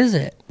it? Where is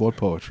it? What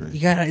poetry?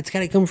 It's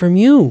gotta come from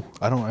you.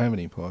 I don't have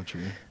any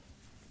poetry.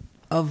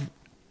 Of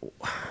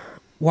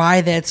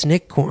why that's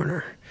Nick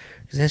Corner,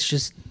 'cause that's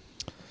just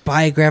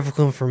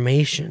biographical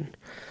information.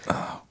 You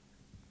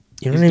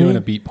know He's what I doing mean?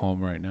 a beat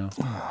poem right now.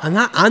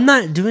 I'm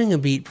not doing a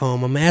beat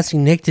poem. I'm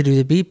asking Nick to do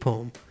the beat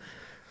poem.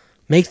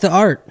 Make the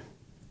art.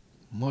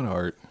 What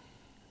art?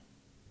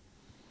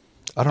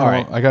 I don't All know.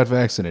 right. I got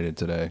vaccinated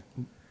today.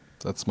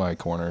 That's my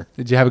corner.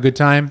 Did you have a good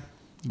time?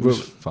 It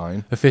was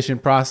fine.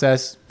 Efficient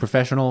process.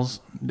 Professionals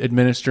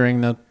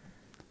administering the.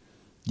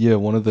 Yeah,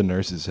 one of the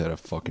nurses had a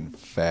fucking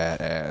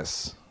fat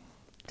ass.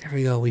 There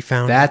we go. We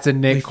found That's it. a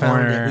Nick We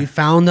found Corner. it. We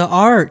found the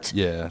art.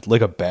 Yeah,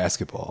 like a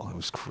basketball. It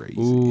was crazy.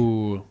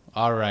 Ooh,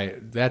 all right.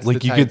 That's Like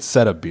the you type could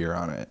set a beer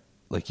on it.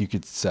 Like you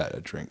could set a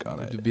drink on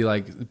to it. be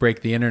like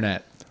break the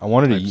internet. I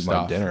wanted to type eat my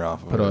stuff. dinner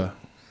off of Put it. a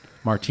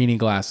martini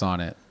glass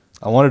on it.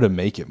 I wanted to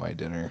make it my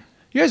dinner.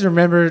 You guys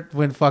remember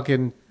when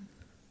fucking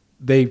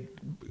they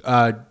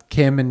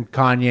Kim and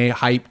Kanye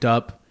hyped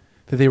up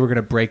that they were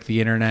gonna break the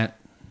internet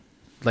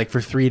like for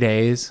 3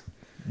 days?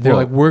 They're What?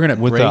 like, we're gonna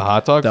With the break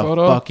hot dog the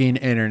photo? fucking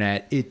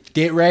internet.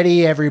 Get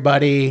ready,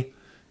 everybody.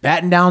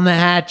 batten down the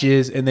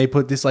hatches, and they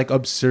put this like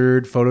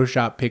absurd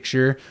Photoshop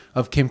picture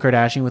of Kim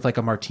Kardashian with like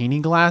a martini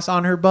glass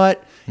on her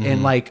butt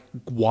and like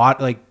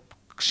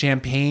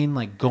champagne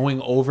like going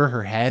over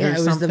her head or it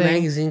was something. the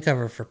magazine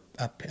cover for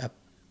a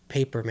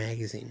paper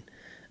magazine.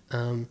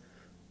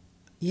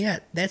 Yeah,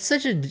 that's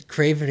such a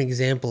craven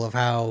example of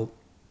how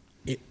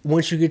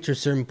once you get to a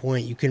certain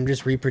point, you can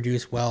just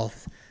reproduce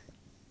wealth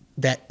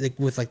that like,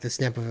 with like the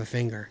snap of a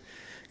finger,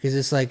 because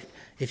it's like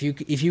if you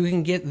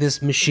can get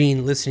this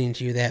machine listening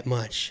to you that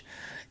much,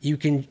 you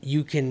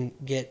can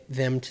get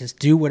them to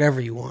do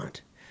whatever you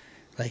want.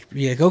 Like,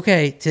 be like,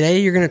 okay, today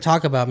you're going to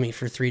talk about me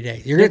for 3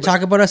 days. You're going to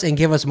talk about us and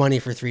give us money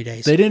for 3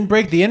 days. They didn't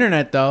break the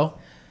internet though.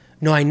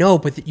 No, I know,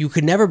 but you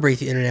could never break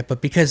the internet.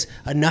 But because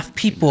enough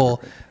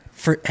people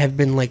have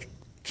been like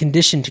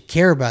conditioned to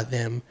care about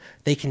them,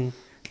 they can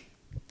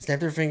snap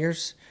their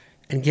fingers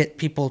and get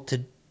people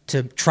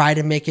to try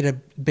to make it a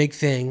big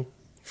thing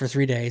for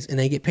 3 days, and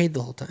they get paid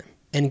the whole time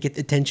and get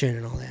attention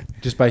and all that.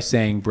 Just by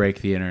saying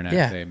break the internet.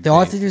 Yeah, they all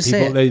have to just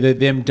say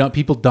it.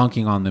 People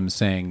dunking on them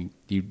saying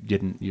you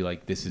didn't. You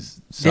like this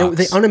is sucks.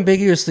 They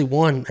unambiguously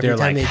won every They're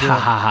time like, they do ha it.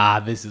 ha ha!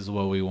 This is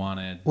what we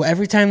wanted. Well,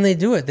 every time they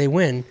do it, they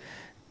win.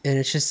 And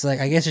it's just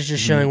like, I guess it's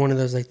just showing one of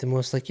those like the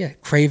most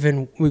like,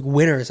 craven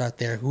winners out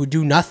there who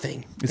do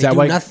nothing. Is they that do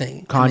why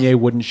nothing. Kanye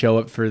wouldn't show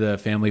up for the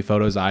family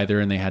photos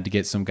either, and they had to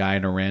get some guy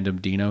in a random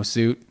Dino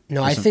suit?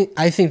 No, I think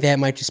that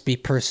might just be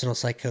personal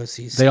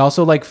psychoses. They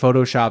also like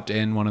photoshopped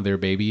in one of their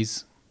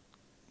babies.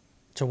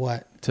 To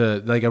what?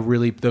 To like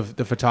the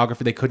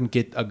photographer. They couldn't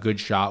get a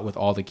good shot with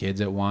all the kids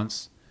at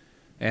once,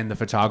 and the I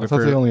photographer.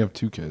 thought they only have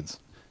 2 kids.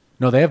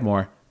 No, they have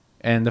more.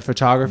 And the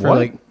photographer What?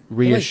 like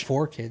They're like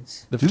 4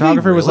 kids. The Do they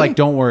photographer was really? like,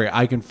 "Don't worry,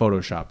 I can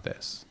Photoshop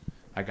this.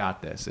 I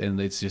got this." And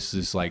it's just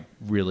this like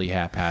really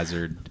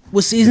haphazard.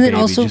 Well, see, isn't it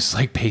baby also just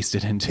like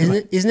pasted into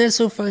it? Isn't that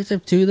so fucked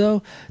up too,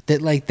 though?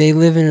 That like they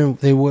live in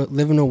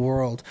a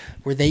world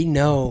where they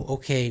know,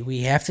 okay,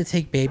 we have to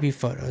take baby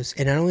photos,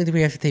 and not only do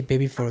we have to take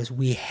baby photos,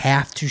 we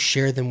have to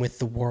share them with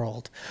the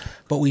world.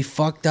 But we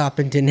fucked up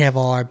and didn't have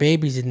all our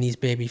babies in these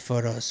baby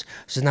photos,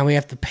 so now we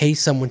have to pay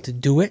someone to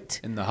do it.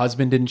 And the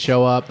husband didn't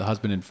show up. The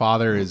husband and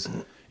father is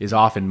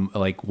off in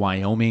like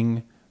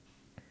Wyoming,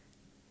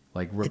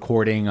 like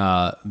recording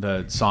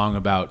the song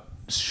about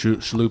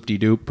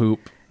shloop-de-doop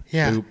poop.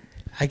 Yeah. Poop.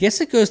 I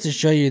guess it goes to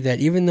show you that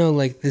even though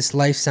like this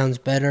life sounds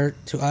better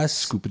to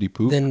us Scoopity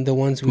poop. than the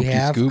ones we Poopy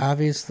have, scoop.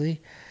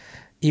 obviously,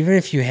 even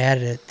if you had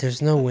it,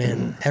 there's no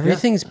win.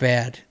 Everything's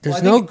bad. There's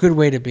I no think good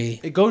way to be.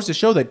 It goes to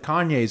show that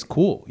Kanye's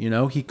cool. You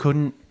know, he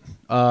couldn't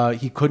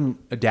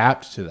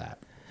adapt to that.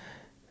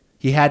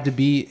 He had to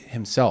be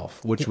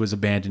himself, which was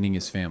abandoning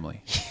his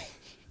family.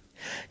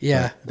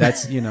 Yeah. But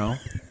that's, you know.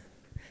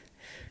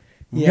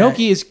 Yeah.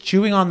 Noki is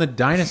chewing on the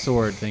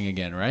dinosaur thing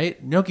again,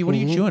 right? Noki, what are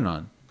you chewing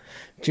on?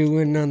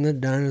 Chewing on the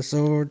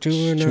dinosaur,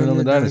 chewing on on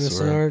the the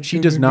dinosaur. dinosaur. She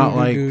does not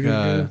like,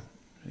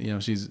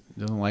 Do-do-do-do-do-do. she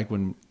doesn't like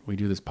when we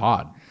do this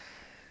pod.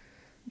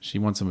 She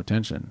wants some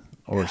attention,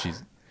 or she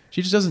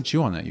just doesn't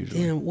chew on that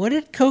usually. Damn, what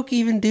did Coke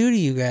even do to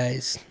you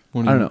guys?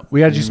 I don't know. We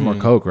got to do some more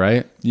Coke,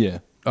 right? Yeah.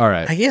 All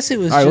right. I guess it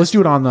was All right, let's just-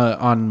 do it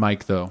on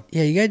mic though.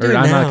 Yeah, you gotta do Or it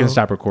I'm not now. going to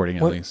stop recording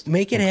at What- least.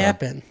 Make it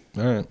happen.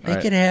 All right. All Make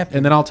right. it happen.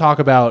 And then I'll talk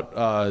about.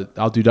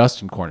 I'll do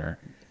Dustin Corner.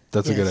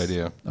 That's a good Yes.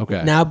 idea.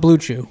 Okay. Now Blue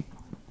Chew.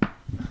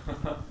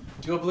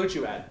 do a Blue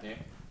Chew ad, Nick.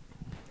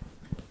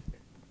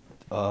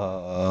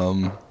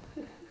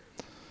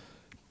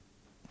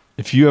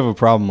 If you have a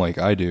problem like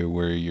I do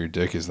where your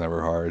dick is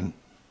never hard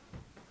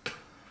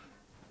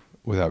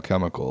without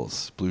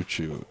chemicals, Blue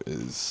Chew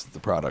is the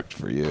product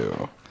for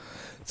you.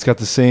 It's got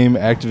the same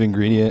active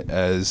ingredient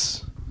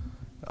as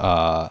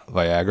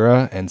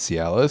Viagra and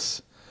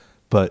Cialis,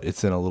 but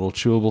it's in a little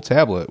chewable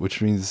tablet,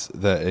 which means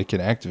that it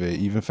can activate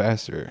even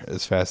faster,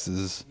 as fast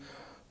as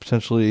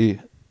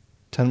potentially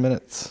 10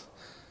 minutes.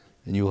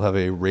 And you will have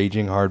a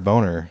raging hard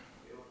boner.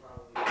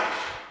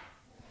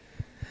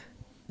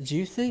 Do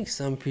you think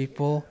some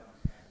people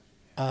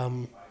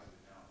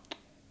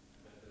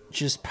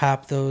just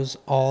pop those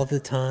all the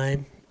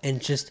time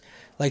and just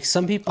like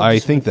some people? I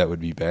just, think that would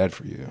be bad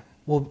for you.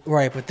 Well,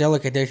 right, but they're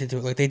like addicted to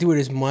it. Like they do it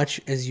as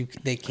much as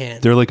they can.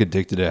 They're like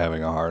addicted to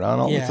having a hard on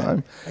all Yeah. the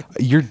time.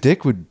 Your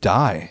dick would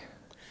die.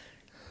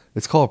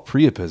 It's called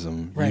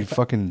priapism. Right, You but-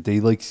 fucking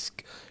they like,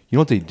 you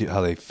know what they do?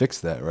 How they fix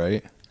that,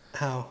 right?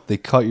 How? They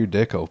cut your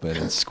dick open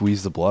and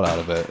squeeze the blood out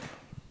of it.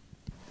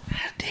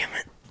 Damn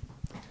it.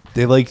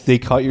 They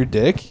cut your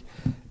dick,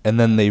 and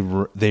then they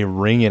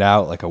wring it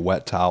out like a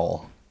wet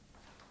towel.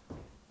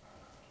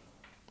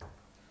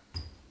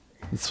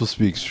 It's supposed to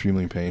be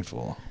extremely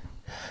painful.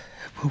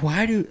 But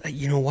why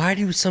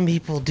do some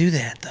people do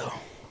that though?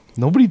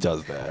 Nobody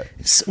does that.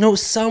 No,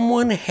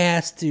 someone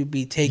has to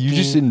be taking. You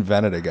just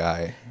invented a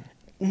guy.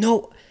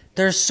 No,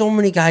 there's so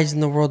many guys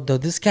in the world though.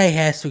 This guy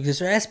has to exist.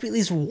 There has to be at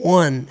least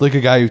one. Like a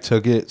guy who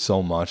took it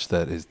so much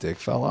that his dick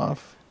fell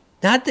off.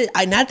 Not that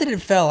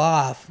it fell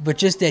off, but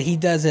just that he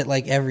does it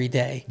like every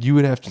day. You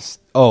would have to.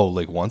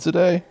 Like once a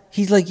day.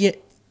 He's like,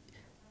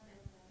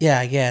 yeah,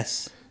 I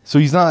guess. So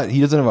he doesn't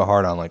have a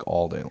hard on like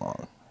all day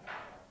long.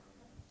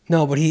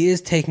 No, but he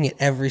is taking it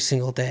every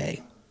single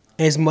day.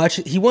 As much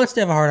he wants to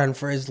have a hard on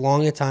for as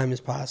long a time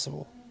as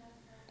possible.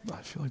 I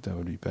feel like that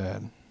would be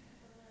bad.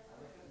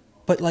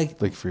 But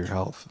like for your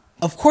health.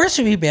 Of course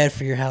it would be bad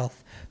for your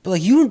health. But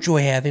like you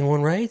enjoy having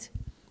one, right?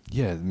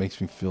 Yeah, it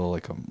makes me feel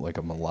like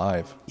I'm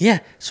alive. Yeah.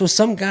 So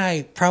some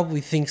guy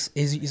probably thinks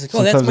he's like,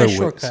 oh, that's my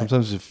shortcut.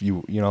 Sometimes if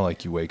you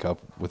like you wake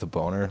up with a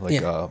boner,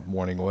 like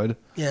morning wood.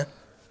 Yeah.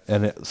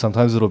 And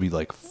sometimes it'll be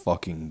like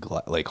fucking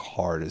like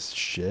hard as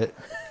shit.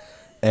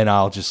 And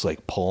I'll just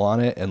like pull on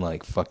it and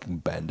like fucking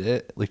bend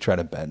it, like try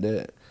to bend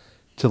it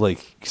to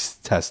like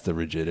test the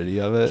rigidity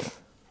of it.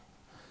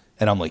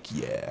 And I'm like,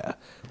 yeah,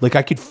 like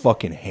I could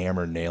fucking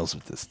hammer nails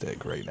with this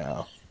stick right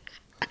now.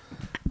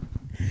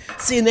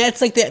 See, and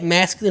that's like that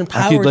masculine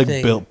power I could like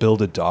thing.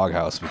 build a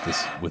doghouse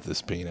with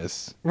this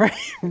penis,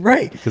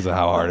 right, because of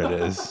how hard it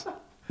is.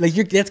 Like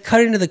that's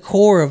cut into the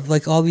core of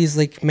like all these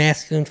like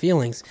masculine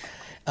feelings.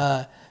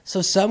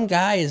 So some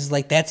guy is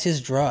like, that's his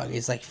drug.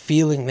 Is like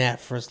feeling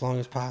that for as long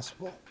as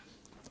possible.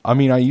 I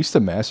mean, I used to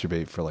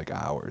masturbate for like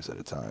hours at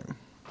a time.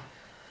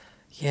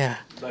 Yeah.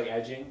 Like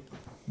edging?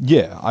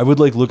 Yeah, I would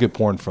like look at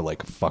porn for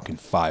like fucking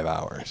 5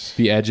 hours.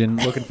 Be edging,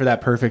 looking for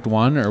that perfect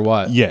one or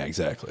what? Yeah,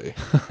 exactly.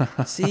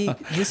 See,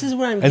 this is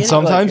what I'm getting. And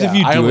sometimes if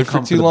you do it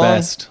for too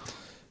long,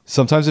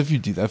 sometimes if you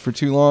do that for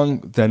too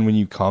long, then when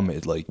you come,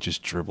 it like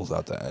just dribbles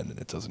out the end and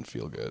it doesn't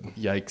feel good.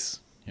 Yikes.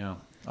 Yeah.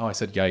 Oh, I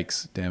said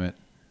yikes. Damn it.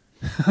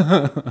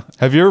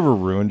 Have you ever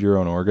ruined your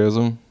own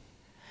orgasm?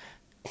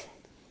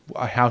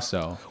 How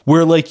so?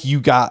 Where like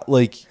you're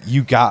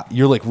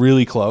like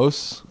really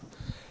close,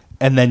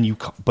 and then you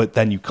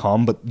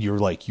come, but you're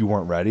like you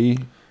weren't ready,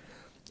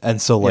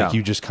 and so like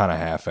you just kind of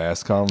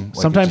half-ass come. Like,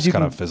 sometimes it just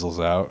kind of fizzles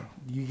out.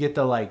 You get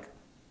the like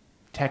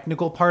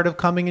technical part of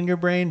coming in your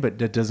brain, but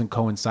that doesn't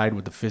coincide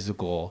with the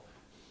physical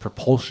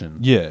propulsion.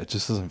 Yeah, it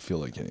just doesn't feel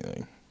like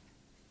anything.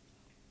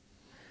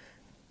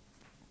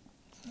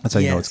 That's how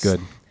you know it's good.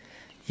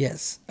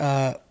 Yes.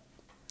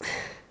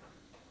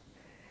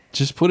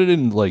 Just put it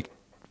in like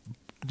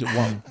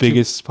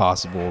biggest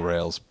possible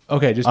rails.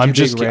 Okay, just I'm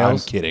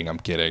rails.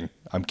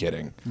 I'm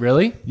kidding.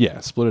 Really?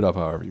 Yeah, split it up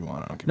however you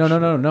want. I don't give No, a no,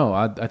 shit. no, no.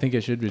 I think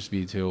it should just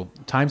be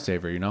time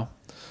saver. You know.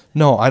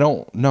 No, I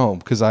don't. No,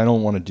 because I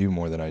don't want to do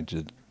more than I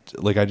did.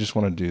 Like I just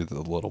want to do the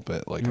little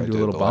bit like I did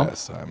the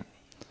last time.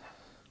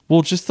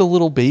 Well, just the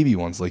little baby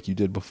ones like you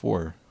did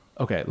before.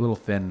 Okay, little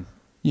thin.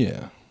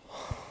 Yeah.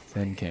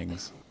 Thin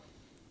kings.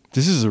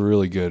 This is a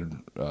really good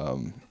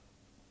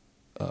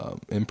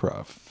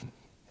improv.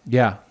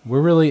 Yeah,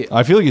 we're really.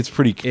 I feel like it's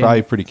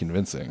probably pretty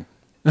convincing.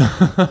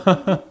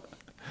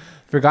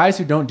 For guys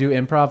who don't do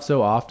improv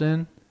so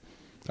often,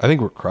 I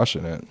think we're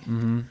crushing it.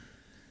 Mm-hmm.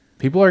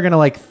 People are gonna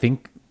like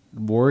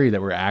worry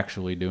that we're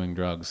actually doing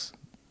drugs.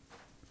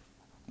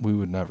 We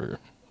would never.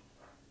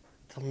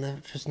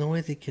 There's no way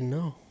they can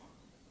know.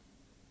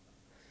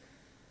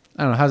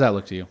 I don't know. How's that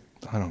look to you?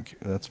 I don't care.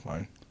 That's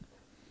fine.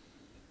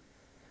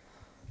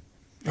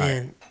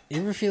 Man,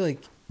 you ever feel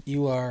like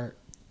you are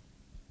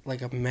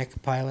like a mech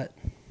pilot?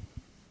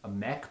 A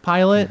mech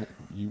pilot?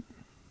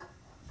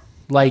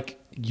 Like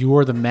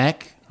you're the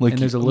mech, like,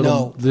 and there's a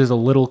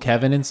little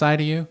Kevin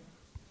inside of you.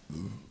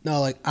 No,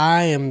 like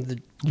I am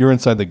the. You're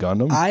inside the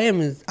Gundam.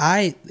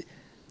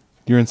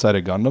 You're inside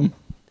a Gundam.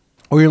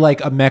 Or you're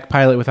like a mech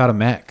pilot without a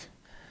mech.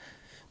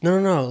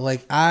 No.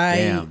 Like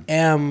I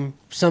am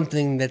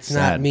something that's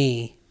not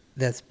me.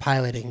 That's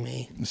piloting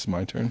me. This is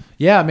my turn.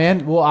 Yeah,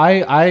 man. Well,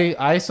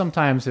 I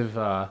sometimes have.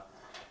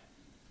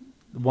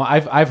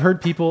 I've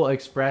heard people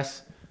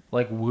express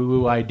like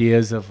woo-woo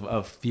ideas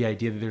of the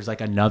idea that there's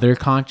like another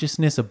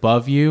consciousness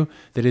above you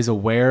that is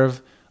aware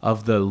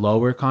of the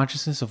lower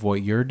consciousness of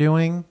what you're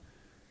doing.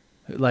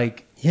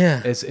 Like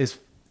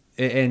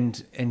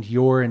and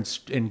you're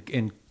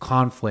in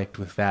conflict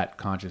with that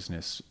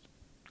consciousness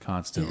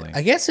constantly. Yeah,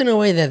 I guess in a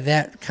way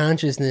that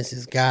consciousness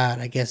is God.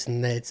 I guess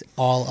and that it's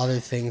all other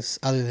things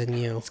other than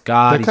you. It's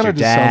God. That kind of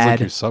just sounds like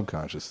your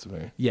subconscious to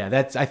me.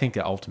 Yeah, I think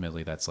that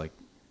ultimately that's like.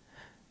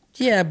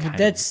 Yeah, but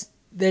that's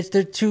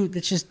they're two.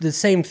 It's just the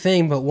same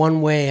thing, but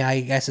one way I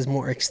guess is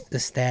more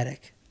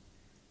ecstatic.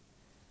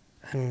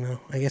 I don't know.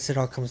 I guess it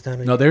all comes down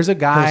to no. There's a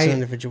guy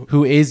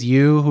who is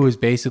you, who is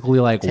basically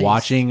like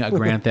watching a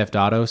Grand Theft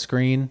Auto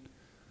screen,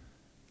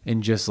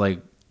 and just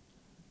like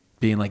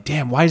being like,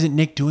 "Damn, why isn't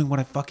Nick doing what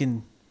I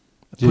fucking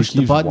push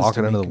the buttons?"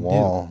 Walking into the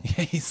wall.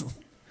 Yeah,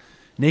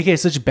 Nick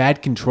has such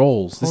bad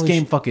controls. This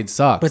game fucking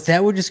sucks. But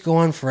that would just go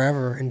on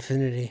forever,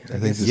 infinity. I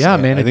think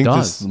it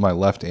does. This my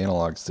left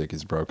analog stick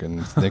is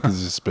broken. Nick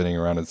is just spinning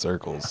around in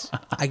circles.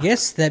 I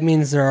guess that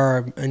means there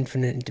are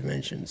infinite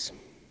dimensions.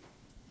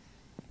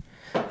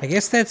 I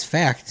guess that's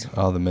fact.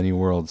 Oh, the many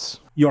worlds.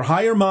 Your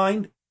higher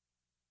mind,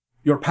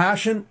 your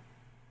passion,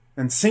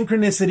 and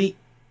synchronicity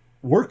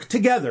work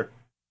together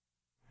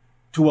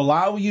to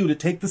allow you to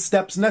take the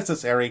steps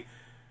necessary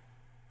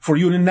for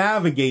you to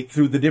navigate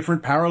through the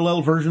different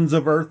parallel versions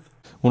of Earth.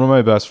 One of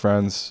my best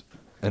friends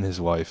and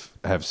his wife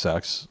have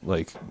sex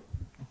like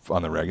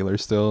on the regular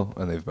still,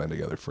 and they've been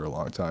together for a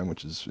long time,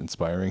 which is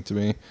inspiring to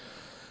me.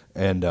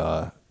 And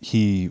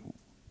he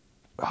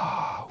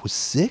was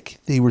sick.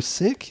 They were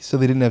sick, so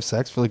they didn't have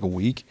sex for like a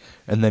week,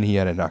 and then he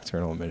had a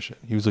nocturnal emission.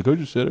 He was like, I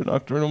just had a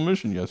nocturnal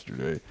emission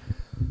yesterday.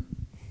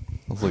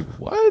 I was like,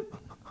 what?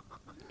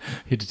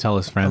 He had to tell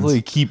his I friends. was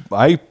like,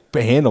 I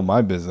handle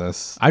my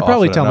business. I'd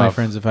probably often tell my enough.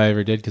 friends if I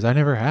ever did, because I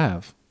never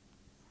have.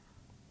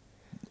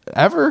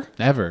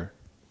 Ever.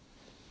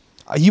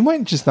 You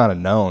might just not have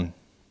known.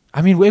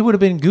 I mean, it would have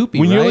been goopy,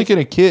 When you're right? like in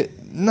a kit,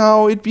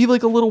 no, it'd be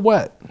like a little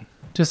wet.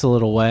 Just a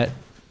little wet.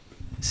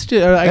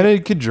 Still, And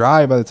it could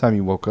dry by the time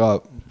you woke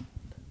up.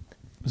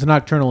 it's a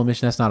nocturnal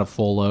emission. That's not a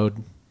full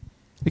load.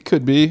 It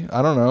could be.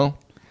 I don't know.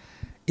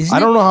 Isn't I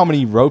don't know how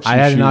many ropes I you're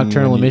had a shooting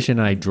nocturnal when you- emission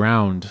and I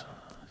drowned.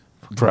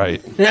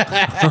 Right.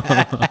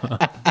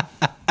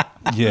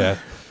 Yeah.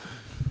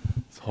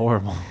 It's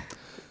horrible.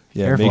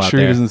 Yeah. Careful Make out sure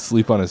he there. doesn't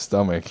sleep on his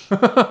stomach.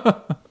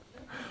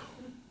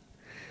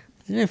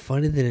 Isn't it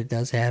funny that it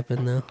does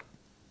happen though?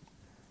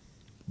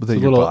 But then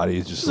It's a your little- body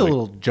is just it's a like,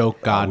 little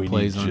joke God we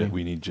plays need on you.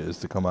 We need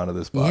jizz to come out of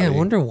this body. Yeah, I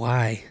wonder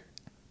why.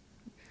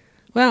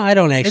 Well, I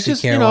don't It's actually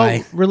just, care you know,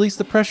 why. release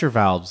the pressure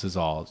valves is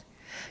all.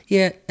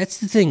 Yeah, that's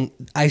the thing.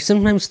 I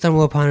sometimes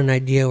stumble upon an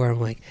idea where I'm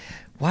like,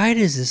 why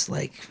does this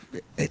like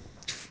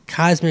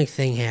cosmic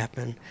thing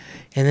happen?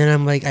 And then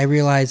I'm like, I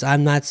realize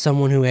I'm not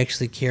someone who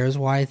actually cares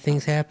why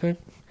things happen.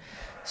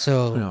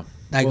 So Yeah.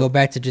 I go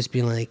back to just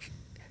being like,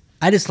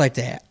 I just like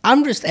to.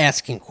 I'm just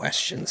asking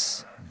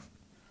questions.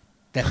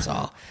 That's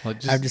all. Well,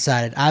 just- I've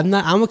decided I'm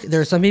not.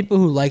 There are some people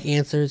who like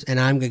answers, and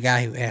I'm the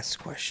guy who asks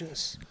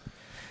questions.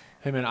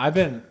 Hey man, I've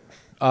been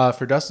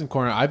for Dustin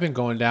Corner. I've been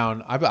going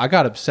down. I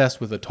got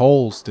obsessed with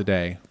atolls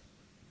today.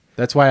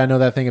 That's why I know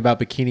that thing about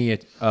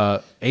Bikini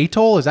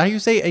Atoll. Is that how you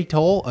say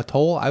atoll?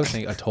 Atoll? I was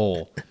saying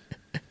atoll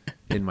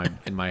in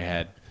my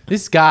head.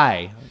 This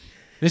guy,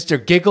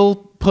 Mr. Giggle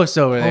Puss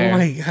over there. Oh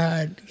my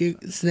god!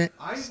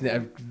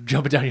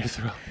 Jumping down your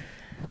throat.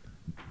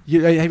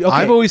 Okay.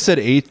 I've always said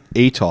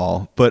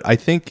atoll, but I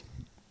think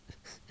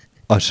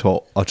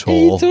atoll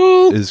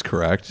is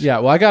correct. Yeah,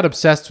 well, I got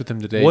obsessed with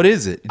him today. What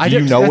is it? Do you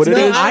didn't- know what that's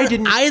it the- is? I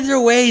didn't. Either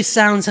way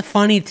sounds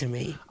funny to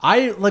me.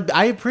 I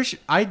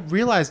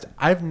realized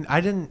I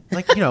didn't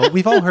like, you know,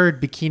 we've all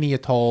heard Bikini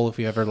Atoll if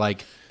you ever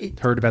like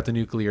heard about the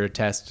nuclear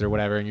tests or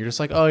whatever, and you're just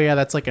like, oh yeah,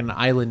 that's like an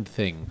island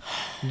thing.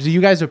 Do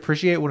you guys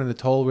appreciate what an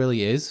atoll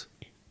really is?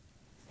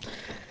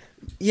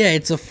 Yeah,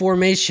 it's a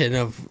formation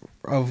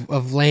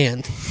of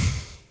land.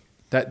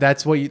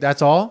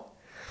 That's all?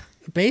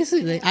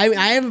 Basically, I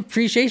have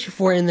appreciation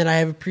for it, in that I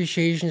have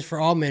appreciations for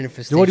all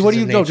manifestations. What do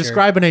you of know? nature.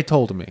 Describe an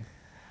atoll to me.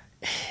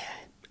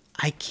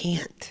 I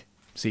can't.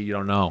 See, you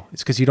don't know.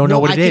 It's because you don't know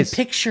what it I is.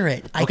 can picture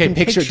it. I Okay, can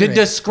picture. it.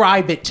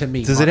 Describe it to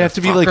me. Does it have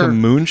to be like a motherfucker.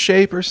 moon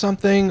shape or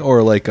something,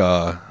 or like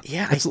a?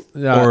 Yeah,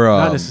 No, or,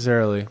 not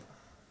necessarily.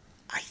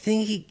 I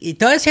think it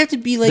does have to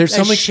be like There's a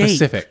something shape.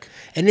 specific.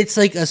 And it's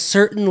like a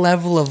certain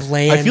level of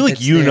land. I feel like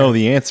that's you there. know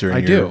the answer. And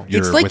I do.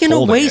 You're It's like an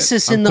withholding it.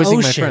 oasis I'm in the quizzing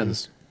my ocean.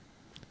 friends.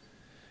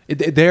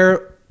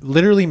 They're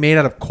literally made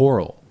out of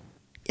coral.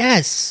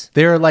 Yes.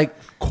 They're like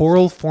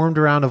coral formed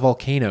around a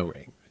volcano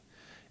ring,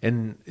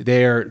 and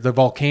the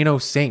volcano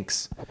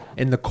sinks,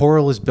 and the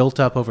coral is built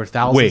up over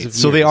thousands of Wait, years.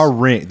 so they are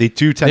ring. They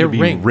do tend They're to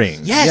be rings.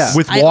 rings. Yes. Yeah.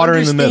 With I water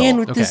in the middle. understand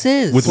what this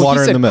is. With Well, he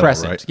water in said the middle,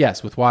 crescent. right?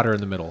 Yes, with water in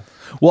the middle.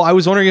 Well, I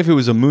was wondering if it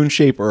was a moon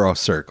shape or a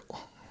circle.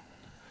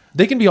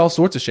 They can be all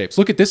sorts of shapes.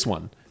 Look at this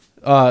one.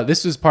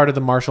 This is part of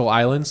the Marshall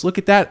Islands. Look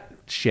at that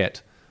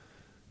shit.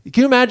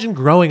 Can you imagine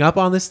growing up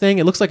on this thing?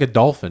 It looks like a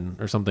dolphin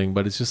or something,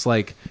 but it's just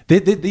like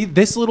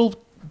this little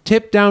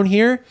tip down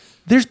here.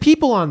 There's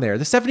people on there.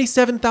 The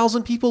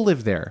 77,000 people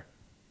live there.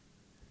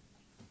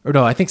 Or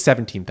no, I think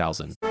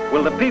 17,000.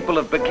 Will the people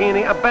of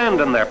Bikini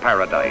abandon their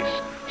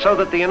paradise so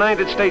that the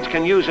United States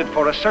can use it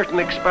for a certain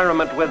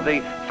experiment with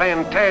the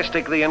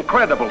fantastic, the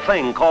incredible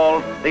thing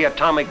called the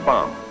atomic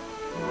bomb?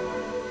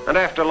 And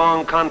after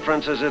long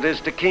conferences, it is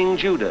to King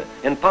Judah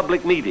in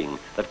public meeting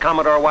that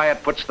Commodore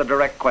Wyatt puts the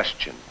direct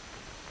question.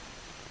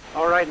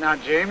 All right now,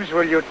 James,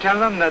 will you tell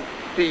them that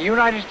the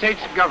United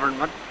States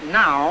government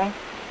now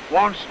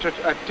wants to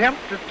attempt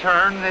to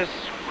turn this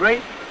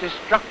great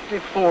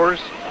destructive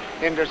force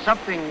into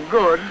something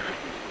good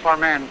for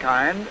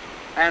mankind,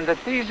 and that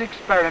these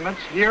experiments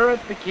here at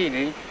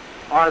Bikini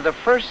are the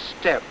first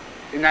step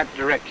in that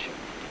direction?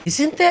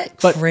 Isn't that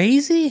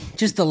crazy?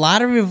 Just the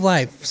lottery of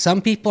life.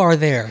 Some people are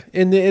there,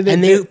 and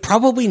they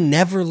probably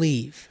never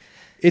leave.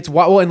 It's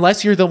well,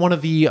 unless you're one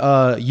of the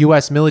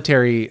U.S.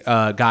 military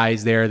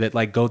guys there that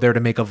like go there to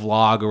make a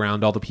vlog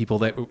around all the people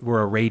that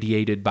were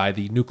irradiated by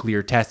the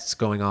nuclear tests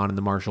going on in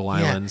the Marshall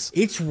Islands.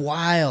 Yeah, it's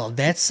wild.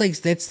 That's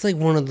like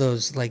one of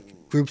those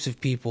like groups of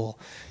people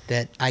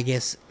that I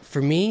guess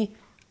for me,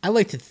 I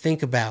like to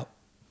think about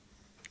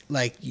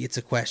like it's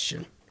a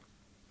question.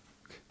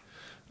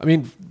 I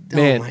mean,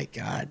 man. Oh my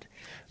god,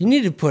 you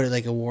need to put it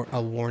like a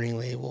warning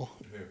label.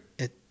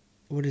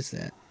 What is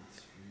that?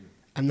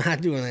 I'm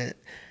not doing that.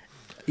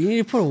 You need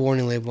to put a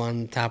warning label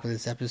on the top of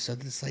this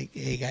episode that's like,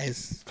 hey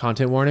guys.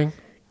 Content warning?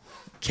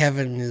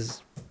 Kevin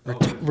is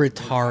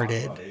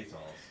retarded.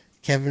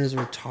 Kevin is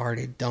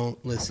retarded.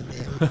 Don't listen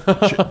to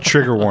him.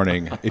 Trigger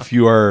warning. If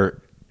you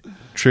are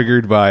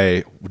triggered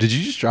by... Did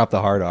you just drop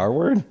the hard R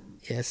word?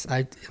 Yes,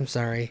 I'm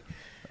sorry.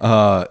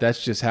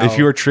 That's just how... If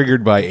you are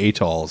triggered by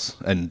atolls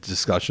and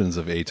discussions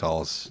of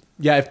atolls...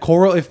 Yeah,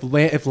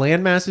 if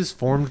land masses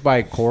formed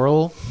by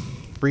coral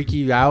freak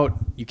you out,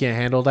 you can't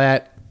handle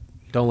that,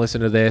 don't listen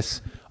to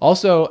this.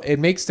 Also, it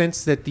makes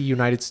sense that the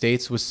United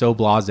States was so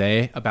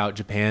blasé about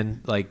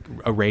Japan like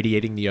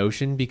irradiating the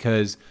ocean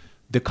because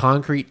the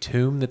concrete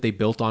tomb that they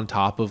built on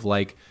top of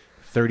like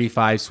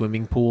 35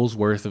 swimming pools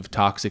worth of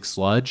toxic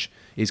sludge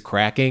is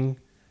cracking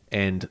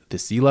and the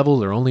sea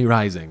levels are only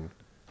rising.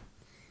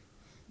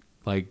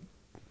 Like,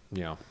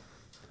 yeah.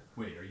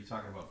 Wait, are you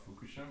talking about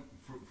Fukushima?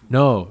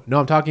 No,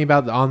 I'm talking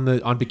about on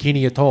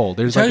Bikini Atoll.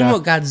 There's You're like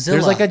talking about Godzilla.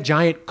 There's like a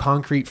giant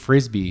concrete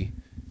frisbee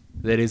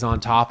that is on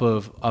top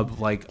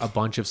of like a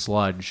bunch of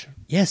sludge.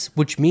 Yes,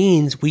 which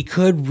means we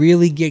could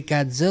really get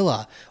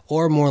Godzilla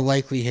or more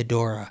likely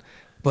Hedorah.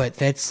 But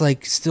that's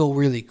like still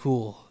really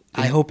cool.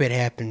 I hope it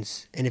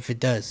happens. And if it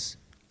does,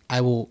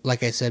 I will,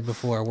 like I said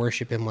before,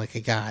 worship him like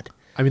a god.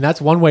 I mean,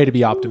 that's one way to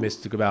be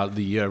optimistic about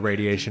the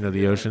radiation of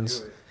the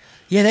oceans.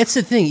 Yeah, that's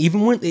the thing.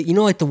 Even when, you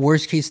know, like the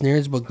worst case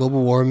scenarios about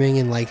global warming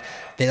and like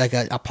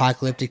an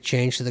apocalyptic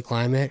change to the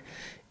climate,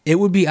 it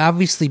would be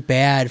obviously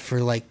bad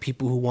for like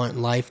people who want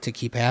life to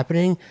keep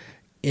happening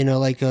in a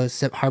like a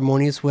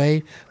harmonious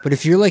way. But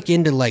if you're like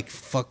into like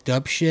fucked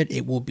up shit,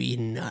 it will be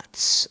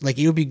nuts. Like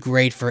it would be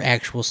great for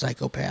actual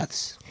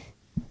psychopaths.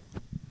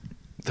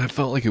 That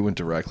felt like it went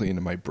directly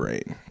into my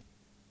brain.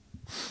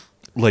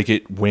 Like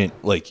it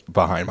went like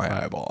behind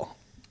my eyeball.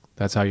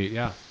 That's how you,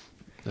 yeah.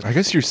 I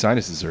guess your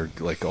sinuses are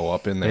like go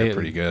up in there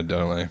pretty good,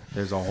 don't they?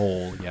 There's a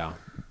whole, yeah.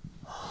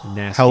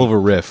 Nasty. Hell of a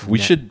riff. We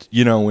should,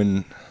 you know,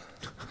 when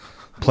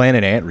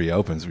Planet Ant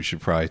reopens, we should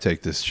probably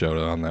take this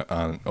show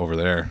on over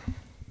there.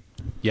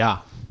 Yeah.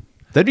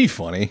 That'd be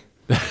funny.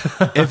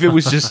 If it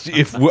was just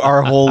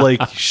our whole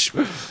like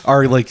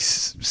our like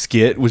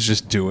skit was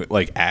just doing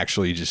like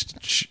actually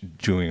just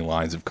doing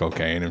lines of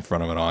cocaine in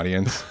front of an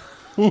audience.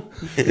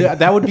 Yeah,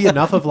 that would be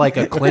enough of like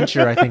a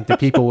clincher. I think that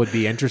people would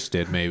be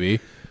interested. Maybe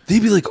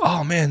they'd be like,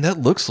 "Oh man, that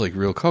looks like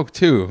real coke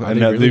too," and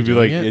really they'd be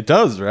like, it? "It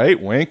does,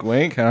 right? Wink,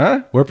 wink,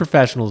 huh?" We're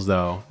professionals,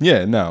 though.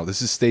 Yeah, no,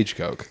 this is stage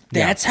coke.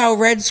 That's how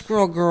Red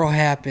Squirrel Girl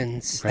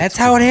happens. That's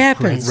how it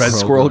happens. Red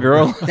Squirrel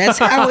Girl. That's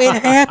how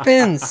it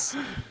happens.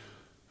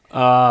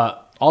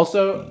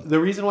 Also, the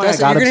reason why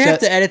Dustin, I got you're upset... gonna have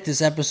to edit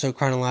this episode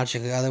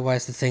chronologically,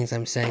 otherwise the things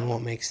I'm saying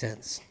won't make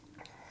sense.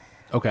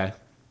 Okay,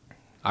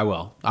 I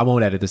will. I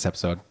won't edit this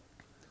episode.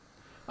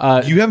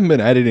 You haven't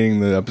been editing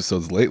the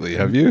episodes lately,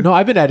 have you? No,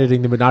 I've been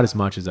editing them, but not as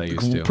much as I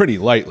used to. Pretty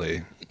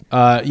lightly.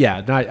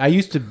 Yeah, no, I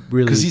used to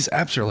really... Because these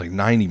apps are like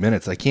 90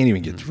 minutes. I can't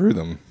even get through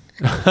them.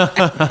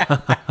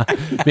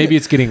 Maybe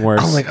it's getting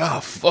worse. I'm like, oh,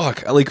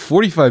 fuck. Like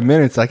 45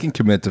 minutes, I can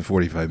commit to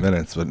 45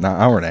 minutes, but not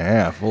an hour and a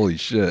half. Holy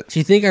shit. Do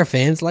you think our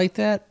fans like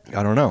that?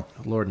 I don't know.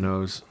 Lord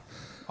knows.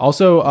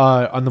 Also,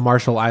 on the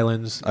Marshall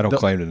Islands... I don't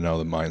claim to know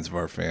the minds of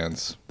our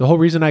fans. The whole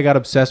reason I got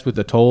obsessed with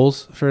the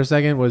tolls for a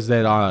second was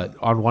that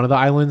on one of the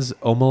islands,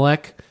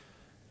 Omelek,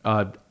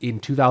 in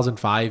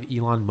 2005,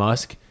 Elon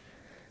Musk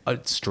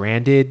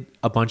stranded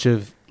a bunch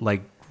of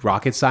like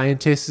rocket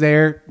scientists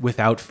there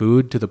without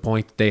food to the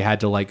point that they had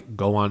to like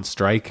go on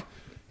strike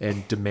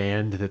and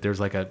demand that there's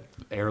like a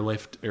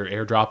airlift or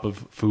airdrop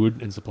of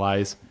food and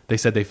supplies. They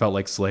said they felt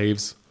like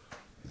slaves.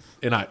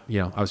 And I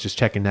was just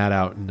checking that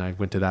out, and I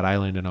went to that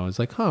island, and I was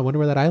like, I wonder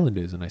where that island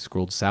is. And I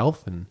scrolled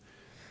south, and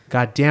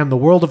god damn, the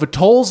world of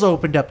atolls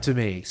opened up to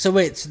me. So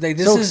wait, so like,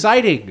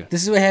 exciting.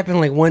 This is what happened.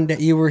 Like one day,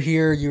 you were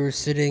here, you were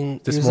sitting.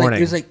 This morning.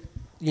 It was like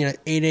 8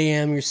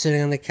 a.m. You're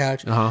sitting on the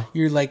couch.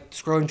 You're like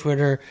scrolling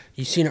Twitter.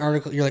 You see an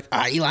article. You're like,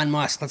 Elon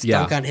Musk. Let's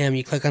dunk on him.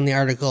 You click on the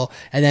article,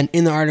 and then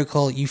in the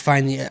article you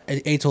find the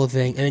atoll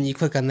thing, and then you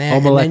click on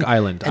that. Omelek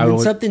Island. And then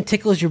something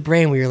tickles your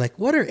brain where you're like,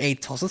 "What are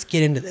atolls? Let's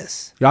get into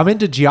this." I'm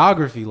into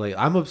geography lately.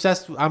 I'm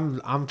obsessed.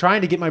 I'm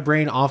trying to get my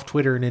brain off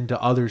Twitter and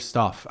into other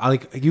stuff.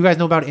 You guys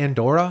know about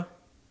Andorra?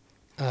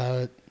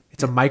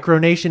 It's a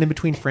micronation in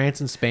between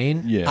France and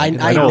Spain. Yeah, I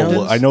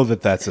know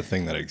that that's a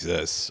thing that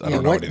exists. I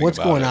don't know anything what's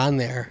about going it. on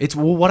there. It's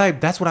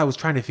that's what I was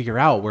trying to figure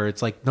out. Where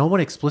it's like no one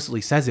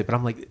explicitly says it, but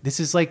I'm like, this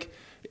is like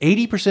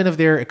 80% of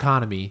their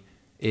economy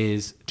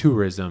is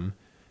tourism.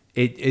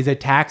 It is a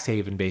tax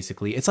haven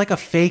basically. It's like a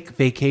fake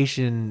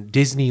vacation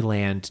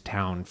Disneyland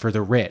town for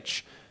the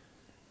rich.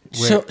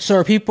 So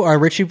are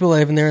rich people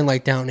living there in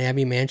like Downton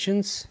Abbey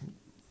mansions?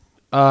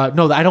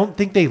 No, I don't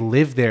think they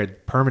live there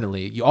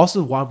permanently. You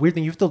also, weird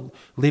thing, you have to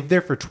live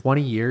there for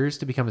 20 years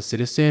to become a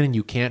citizen, and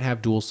you can't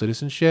have dual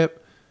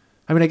citizenship.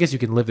 I mean, I guess you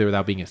can live there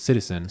without being a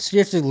citizen. So you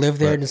have to live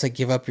there and just like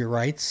give up your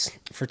rights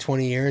for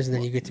 20 years, and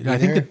then you get to be there? I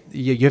think that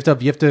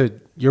you have to.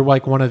 You're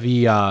like one of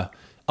the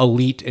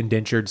elite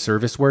indentured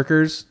service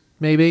workers,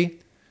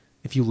 maybe,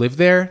 if you live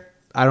there.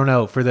 I don't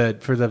know. For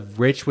the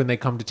rich, when they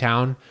come to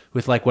town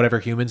with like whatever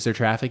humans they're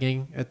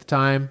trafficking at the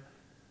time.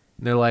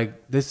 They're like,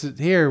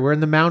 we're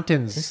in the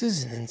mountains. This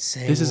is an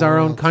insane This is our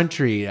own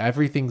country.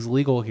 Everything's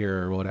legal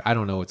here or whatever. I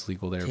don't know what's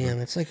legal there. Damn,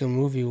 it's like a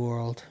movie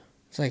world.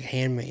 It's like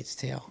Handmaid's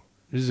Tale.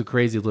 This is a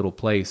crazy little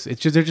place. They're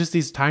just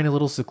these tiny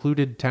little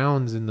secluded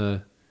towns in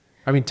the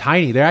I mean,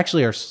 tiny. They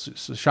actually are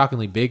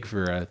shockingly big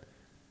for a.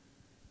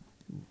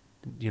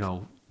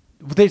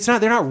 It's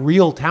not. They're not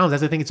real towns.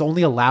 That's the thing. It's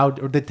only allowed,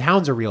 or the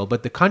towns are real,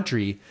 but the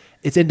country,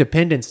 its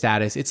independent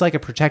status, it's like a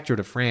protectorate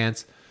of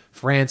France.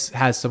 France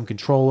has some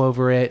control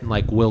over it and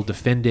like will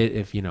defend it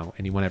if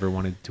anyone ever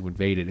wanted to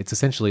invade it. It's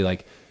essentially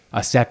like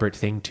a separate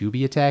thing to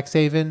be a tax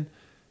haven,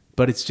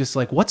 but it's just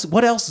like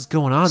what else is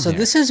going on? So there?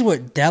 this is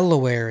what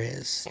Delaware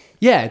is.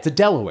 Yeah, it's a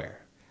Delaware.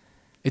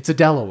 It's a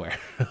Delaware.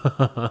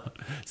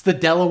 It's the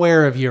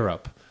Delaware of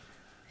Europe.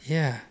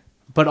 Yeah,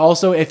 but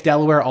also if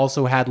Delaware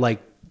also had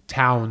like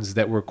towns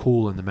that were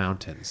cool in the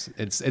mountains,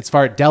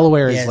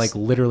 Delaware is like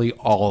literally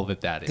all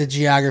that is. The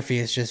geography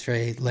is just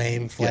very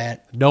lame,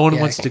 flat. Yeah. No one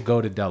wants to go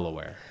to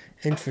Delaware.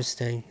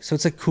 Interesting. So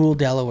it's a cool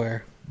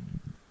Delaware.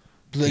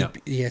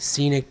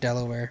 Scenic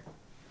Delaware.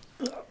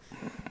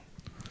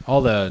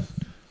 All the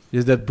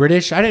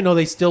British. I didn't know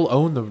they still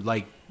own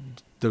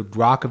the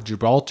Rock of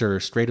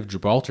Gibraltar, Strait of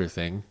Gibraltar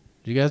thing.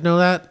 Do you guys know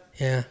that?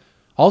 Yeah.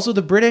 Also,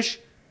 the British,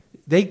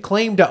 they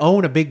claim to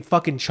own a big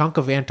fucking chunk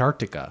of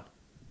Antarctica.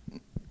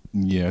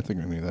 Yeah, I think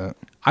I knew that.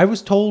 I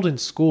was told in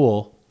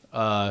school,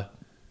 as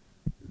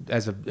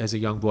a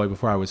young boy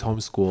before I was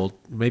homeschooled,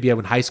 maybe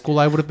in high school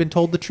I would have been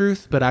told the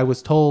truth, but I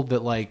was told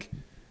that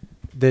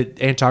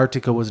that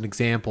Antarctica was an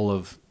example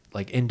of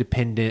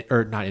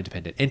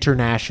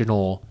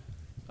international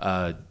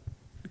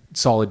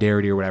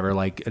solidarity or whatever,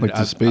 like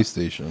the space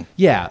station.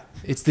 Yeah,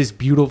 it's this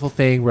beautiful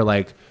thing where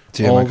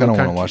damn, I kind of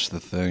want to watch the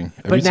thing.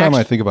 Every time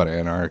I think about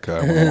Antarctica, I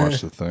want to watch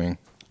the thing.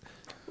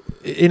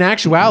 In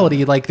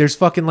actuality, there's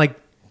fucking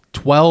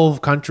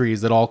 12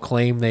 countries that all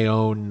claim they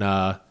own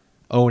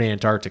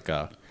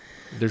Antarctica.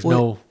 There's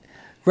no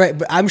right,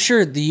 but I'm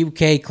sure the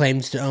UK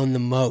claims to own the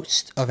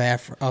most of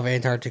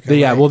Antarctica.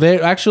 Yeah, right? well, they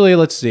actually,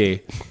 let's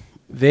see,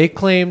 they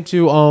claim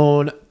to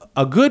own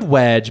a good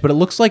wedge, but it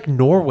looks like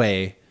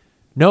Norway.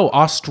 No,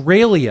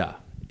 Australia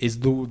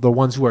is the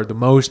ones who are the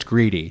most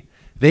greedy.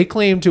 They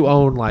claim to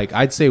own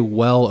I'd say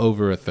well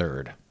over a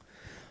third.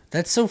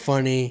 That's so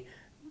funny.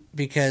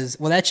 Because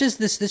that's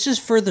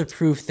just further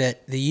proof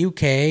that the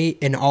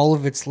UK and all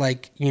of its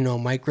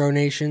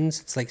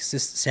micronations,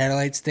 it's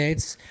satellite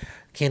states,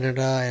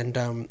 Canada and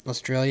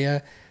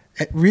Australia,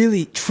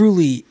 really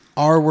truly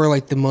are where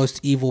the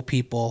most evil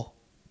people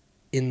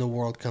in the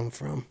world come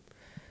from.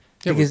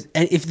 Yeah, because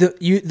if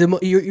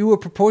you were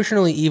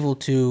proportionally evil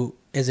to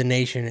as a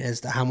nation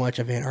as to how much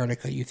of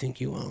Antarctica you think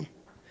you own,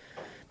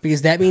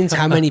 because that means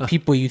how many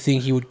people you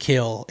think you would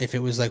kill if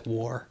it was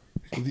war.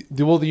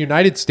 Well, the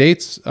United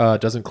States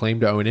doesn't claim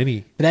to own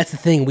any. But that's the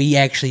thing. We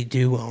actually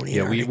do own it.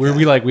 Yeah,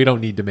 we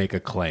don't need to make a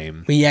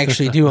claim. We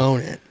actually do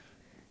own it.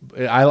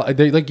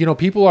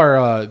 People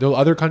are though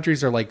other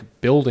countries are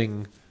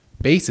building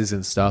bases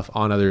and stuff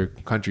on other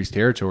countries'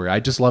 territory. I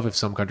just love if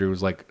some country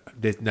was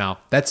no,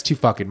 that's too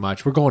fucking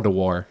much. We're going to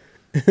war.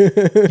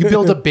 You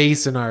build a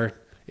base in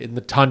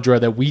the tundra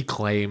that we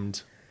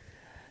claimed.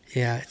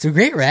 Yeah, it's a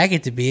great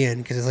racket to be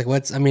in because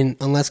it's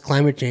unless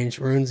climate change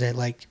ruins it,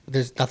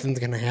 there's nothing's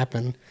gonna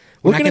happen.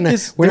 We're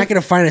not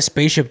gonna find a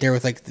spaceship there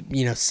with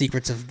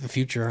secrets of the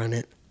future on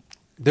it.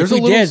 There's if we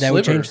a little did, sliver. that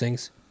would change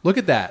things. Look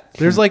at that.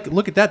 There's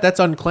look at that. That's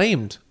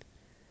unclaimed.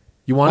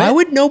 You want Why it?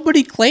 would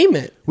nobody claim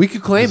it? We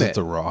could claim it. It's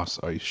a Ross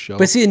ice shelf.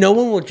 But see, no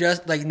one will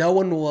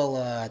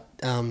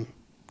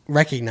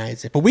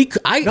recognize it. But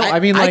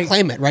I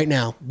claim it right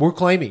now. We're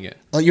claiming it.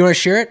 Oh, you want to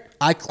share it?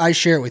 I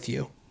share it with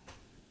you.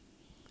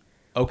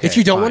 Okay. If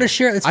you don't want to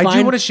share it, it's fine. I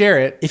do want to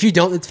share it. If you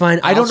don't, it's fine.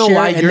 I don't know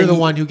why you're the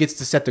one who gets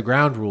to set the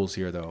ground rules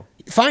here, though.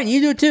 Fine,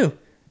 you do it too.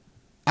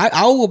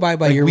 I will abide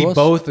by your rules. We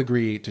both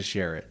agree to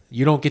share it.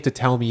 You don't get to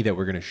tell me that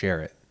we're going to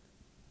share it.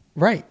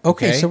 Right.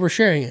 Okay, so we're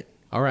sharing it.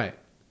 All right.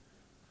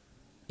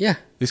 Yeah.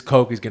 This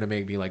Coke is going to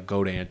make me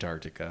go to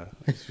Antarctica.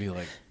 Just be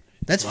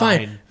that's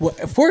fine. Well,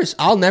 of course,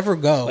 I'll never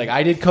go.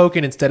 I did Coke,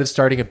 and instead of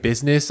starting a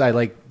business,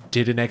 I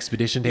did an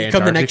expedition to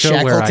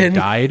Antarctica where I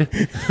died.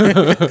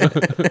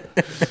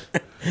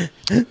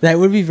 That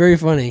would be very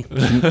funny.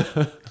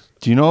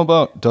 Do you know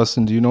about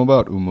Dustin? Do you know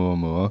about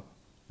Oumuamua?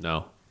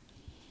 No.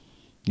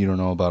 You don't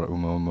know about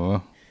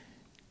Oumuamua?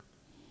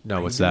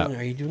 No, what's that?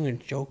 Are you doing a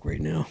joke right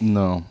now?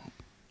 No.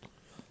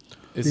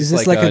 Is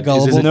this a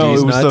gullible? No,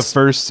 it was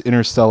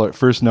the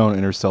first known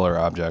interstellar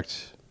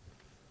object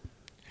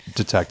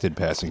detected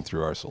passing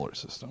through our solar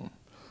system.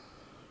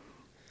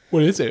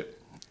 What is it?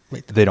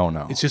 They don't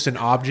know. It's just an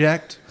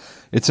object?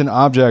 It's an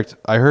object.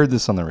 I heard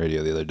this on the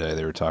radio the other day.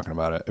 They were talking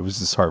about it. It was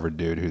this Harvard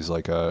dude who's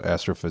an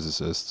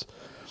astrophysicist.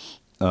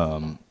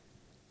 And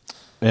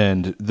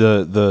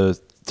the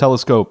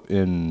telescope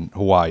in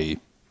Hawaii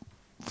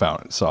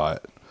saw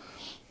it.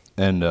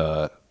 And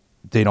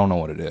they don't know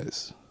what it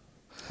is.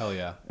 Hell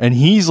yeah. And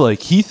he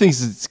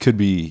thinks it could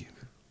be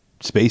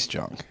space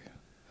junk.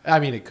 I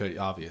mean, it could,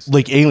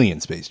 obviously. Alien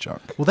space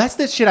junk. Well, that's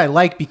the shit I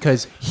like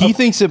because... He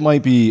thinks it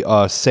might be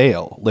a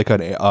sail,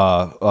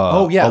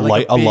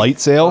 a light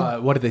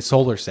sail. What are they,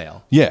 solar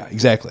sail? Yeah,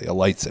 exactly, a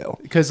light sail.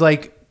 Because, I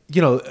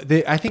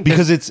think...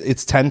 Because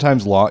it's 10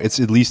 times long,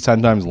 it's at least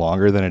 10 times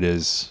longer than it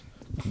is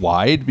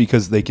wide,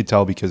 because they could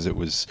tell because it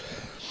was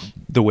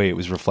the way it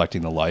was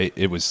reflecting the light,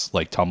 it was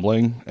like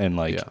tumbling and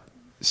like,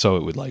 so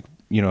it would like,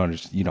 you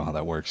know how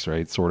that works,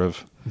 right? Sort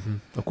of. Mm-hmm.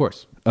 Of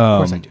course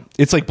I do.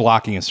 It's like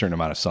blocking a certain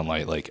amount of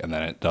sunlight, like, and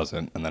then it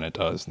doesn't, and then it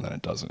does, and then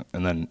it doesn't,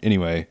 and then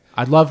anyway.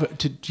 I'd love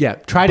to,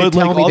 try to But,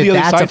 tell like, me all the that other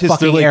that's a scientists, they're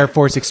fucking like- Air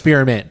Force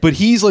experiment. But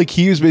he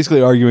was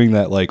basically arguing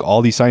that like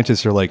all these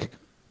scientists are like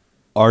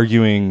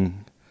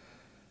arguing,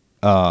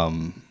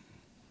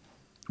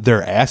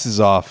 their asses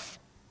off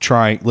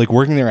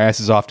working their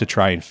asses off to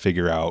try and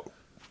figure out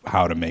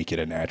how to make it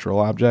a natural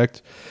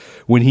object.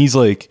 When he's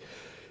like,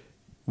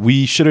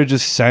 we should have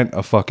just sent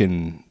a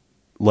fucking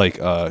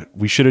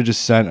we should have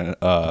just sent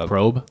a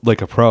probe,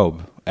 like a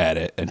probe at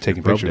it and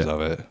taken probed pictures it.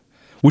 of it,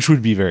 which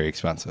would be very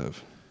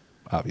expensive,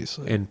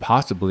 obviously, and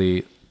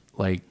possibly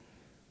like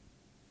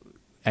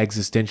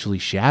existentially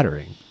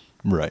shattering.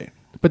 Right.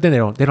 But then they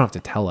don't have to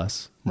tell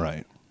us.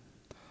 Right.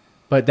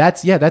 But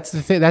that's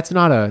the thing. That's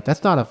not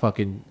a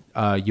fucking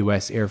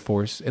U.S. Air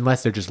Force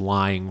unless they're just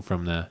lying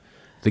from the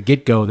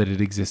get go that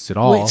it exists at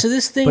all. Wait, so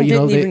this thing But,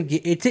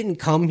 it didn't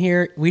come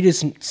here. We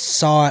just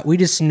saw it. We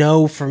just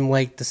know from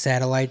like the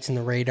satellites and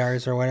the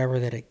radars or whatever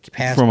that it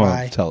passed from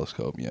by. a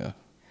telescope. Yeah.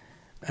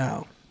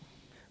 Oh.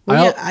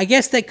 Well, yeah, I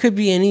guess that could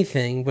be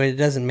anything, but it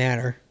doesn't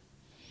matter.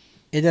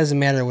 It doesn't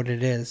matter what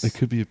it is. It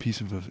could be a piece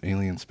of an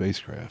alien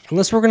spacecraft.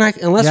 Unless we're gonna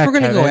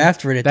go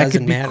after it, that doesn't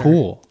could be matter.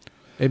 cool.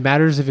 It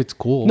matters if it's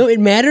cool. No, it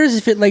matters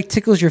if it like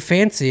tickles your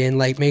fancy and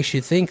like makes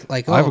you think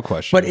like. Oh, I have a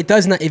question. But it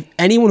does not. If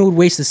anyone who would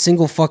waste a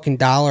single fucking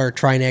dollar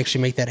trying to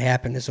actually make that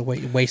happen is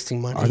wasting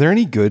money. Are there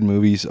any good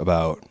movies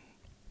about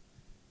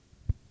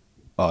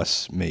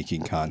us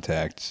making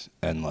contact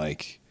and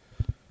like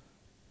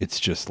it's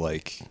just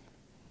like,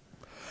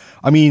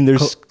 I mean,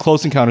 there's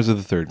Close Encounters of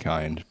the Third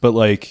Kind, but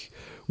like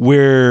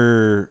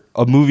where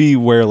a movie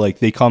where like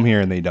they come here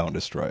and they don't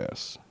destroy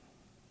us.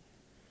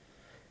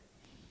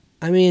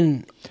 I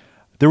mean,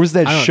 there was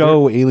that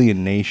show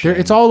Alien Nation.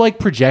 It's all like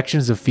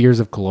projections of fears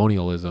of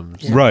colonialism.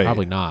 So Right.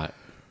 Probably not.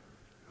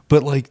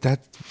 But like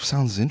that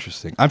sounds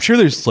interesting. I'm sure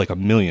there's like a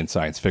million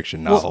science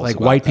fiction novels. like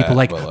about white people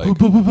that, like,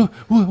 but,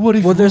 what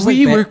if there's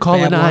we like were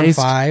Babylon colonized?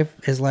 5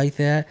 is like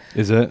that.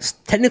 Is it?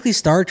 Technically,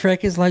 Star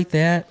Trek is like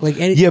that. Like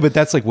Yeah, but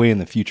that's like way in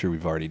the future.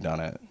 We've already done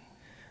it.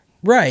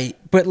 right,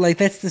 but like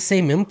that's the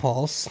same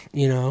impulse,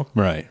 you know.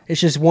 Right. It's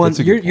just one. That's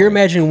a good You're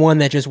imagining one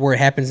that just where it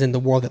happens in the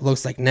world that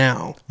looks like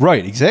now.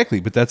 Right, exactly.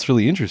 But that's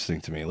really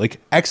interesting to me. Like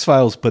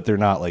X-Files, but they're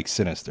not like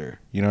sinister.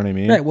 You know what I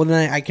mean? Right. Well,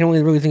 then I can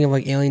only really think of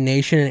like Alien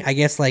Nation. And I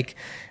guess like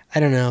I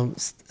don't know.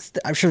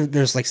 I'm sure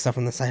there's like stuff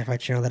on the Sci-Fi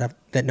Channel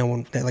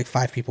that like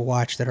 5 people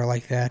watch that are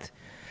like that.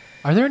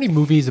 Are there any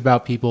movies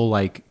about people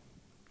like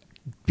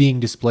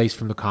being displaced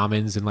from the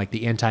commons and like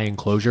the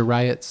anti-enclosure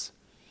riots?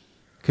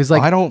 Because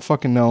like I don't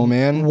fucking know,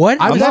 man. What?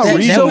 I'm That not was-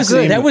 reading that the was-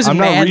 same. that was I'm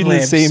not Mad reading the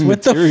Libs. same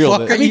What the material. fuck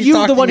that- are I mean, you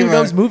you're the one who talking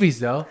knows about? movies,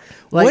 though.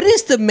 Like, What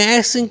is the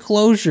mass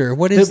enclosure?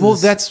 What is well,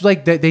 this? that's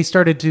like they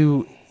started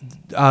to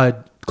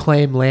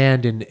claim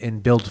land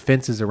and build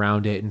fences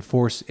around it and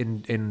force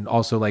and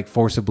also like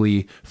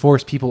forcibly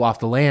force people off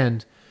the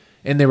land.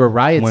 And there were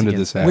riots. When did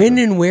against this that. When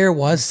and where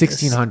was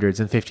this? 1600s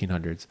and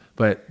 1500s,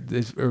 but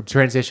this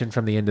transition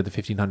from the end of the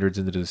 1500s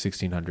into the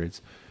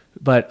 1600s.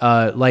 But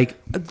like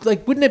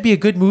wouldn't it be a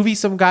good movie?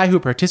 Some guy who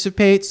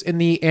participates in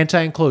the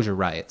anti-enclosure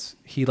riots.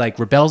 He like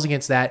rebels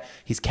against that.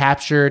 He's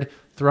captured,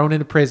 thrown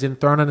into prison,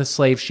 thrown on a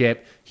slave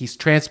ship. He's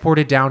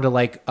transported down to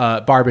like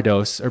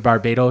Barbados,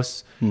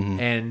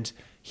 and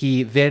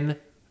he then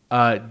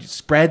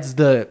spreads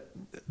the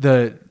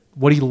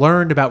what he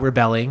learned about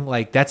rebelling.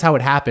 Like that's how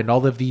it happened.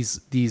 All of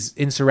these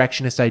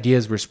insurrectionist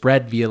ideas were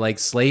spread via like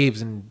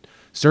slaves and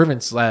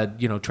servants.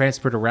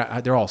 Transported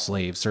around. They're all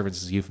slaves.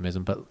 Servants is a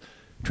euphemism, but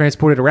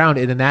transported around.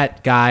 And then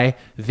that guy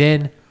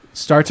then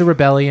starts a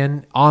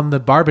rebellion on the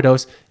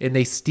Barbados, and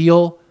they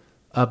steal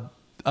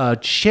a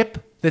ship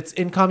that's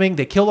incoming.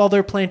 They kill all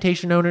their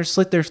plantation owners,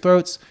 slit their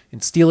throats,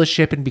 and steal a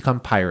ship and become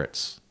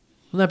pirates.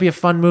 Wouldn't that be a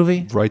fun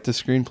movie? Write the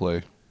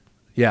screenplay.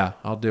 Yeah,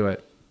 I'll do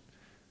it.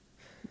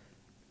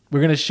 We're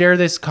going to share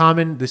this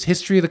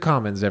history of the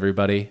commons,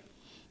 everybody.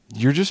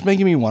 You're just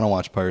making me want to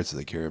watch Pirates of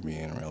the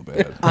Caribbean real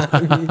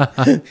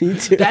bad. Me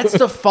too. That's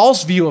the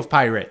false view of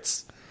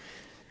pirates.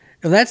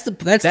 That's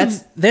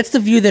the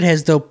view that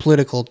has no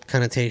political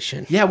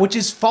connotation. Yeah, which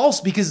is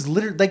false because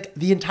literally, like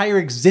the entire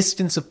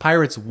existence of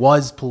pirates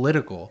was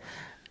political.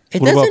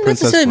 It What about doesn't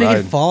Princess necessarily make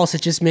it Bride? false.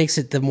 It just makes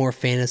it the more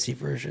fantasy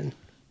version.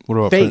 What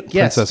about Fake,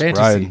 yes, Princess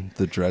fantasy. Bride,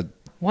 the Dread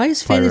Why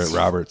is Pirate fantasy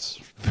Roberts?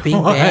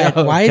 being bad?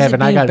 Why is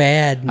Kevin, it being I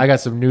bad? got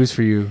some news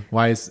for you.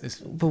 Why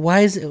is But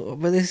why is it?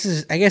 But this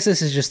is. I guess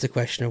this is just a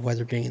question of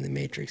whether being in the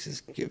Matrix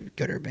is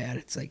good or bad.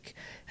 It's like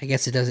I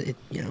guess it doesn't.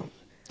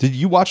 Did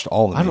you watched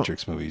all the I don't-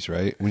 Matrix movies,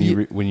 right? When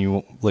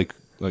you like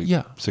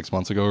Yeah. 6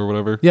 months ago or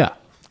whatever? Yeah,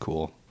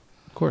 Cool.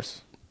 of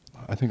course.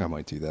 I think I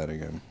might do that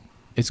again.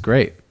 It's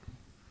great.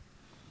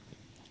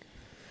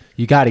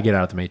 You got to get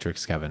out of the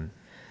Matrix, Kevin.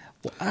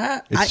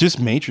 It's just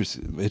Matrix.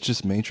 It's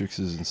just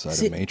matrices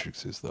inside of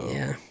matrices, though.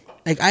 Yeah.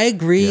 Like I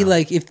agree.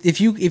 Like if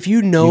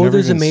you know never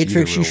there's a even see the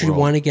Matrix, you real should world.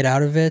 want to get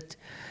out of it.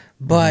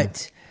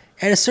 But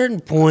At a certain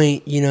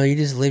point, you know, you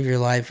just live your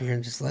life and you're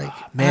just like,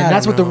 Man, I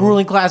that's don't what the know.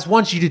 ruling class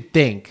wants you to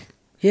think.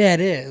 Yeah,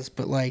 it is.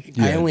 But like,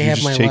 I only you have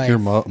just my take life. your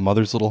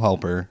mother's little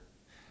helper,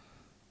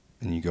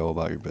 and you go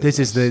about your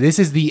business. This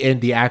is the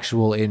end, the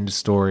actual end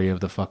story of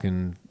the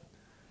fucking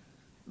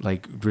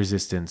like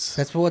resistance.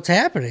 That's what's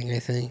happening. I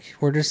think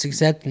we're just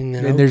accepting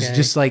that. And there's okay.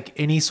 just like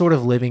any sort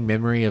of living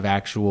memory of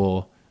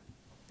actual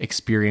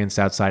experience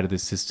outside of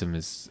this system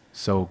is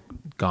so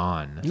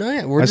gone. No,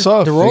 yeah, we're I just,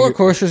 saw a the roller figure-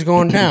 coaster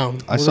going down.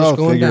 I We're saw just a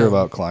going figure down.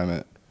 about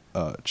climate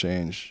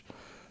change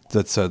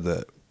that said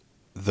that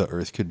the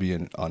Earth could be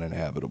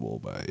uninhabitable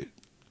by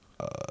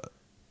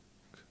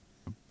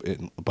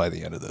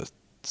the end of the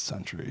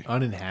century.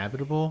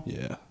 Uninhabitable?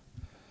 Yeah.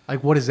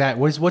 Like what is that?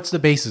 What's the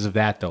basis of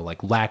that though?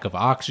 Like lack of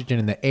oxygen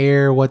in the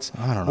air? I don't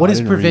know. What I is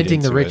didn't read preventing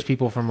the into rich it.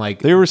 people from like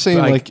They were saying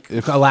like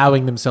if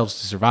allowing themselves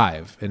to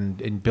survive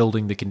and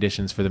building the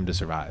conditions for them to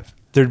survive?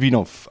 there'd be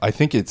no. I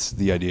think it's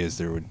the idea is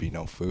there would be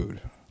no food.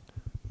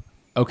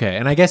 Okay,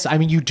 and I guess I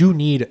mean you do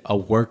need a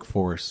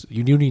workforce.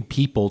 You do need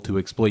people to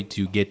exploit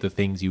to get the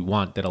things you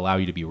want that allow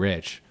you to be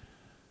rich.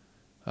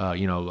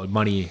 You know,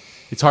 money.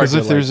 It's hard Because to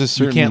if there's like, a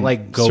certain you can't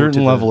like go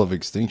certain to level of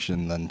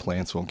extinction, then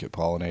plants won't get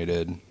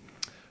pollinated.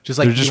 Just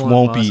like there just Elon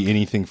won't Musk. be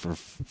anything for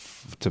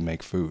to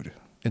make food.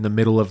 In the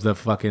middle of the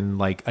fucking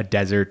like a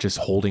desert, just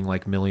holding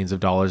like millions of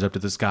dollars up to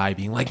the sky,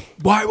 being like,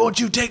 "Why won't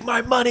you take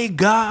my money,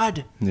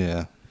 God?"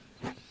 Yeah.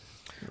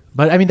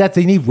 But I mean,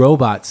 they need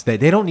robots. They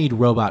don't need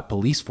robot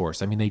police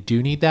force. I mean, they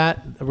do need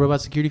that a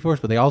robot security force,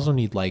 but they also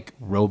need like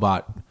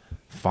robot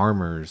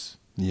farmers.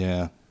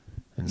 Yeah.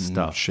 And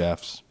stuff.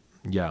 Chefs.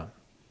 Yeah.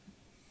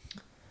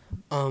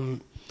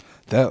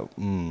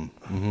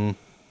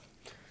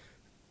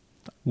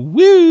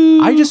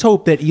 Woo! I just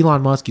hope that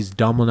Elon Musk is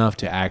dumb enough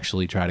to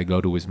actually try to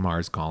go to his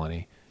Mars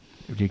colony.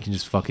 If you can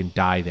just fucking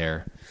die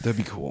there. That'd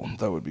be cool.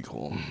 That would be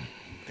cool.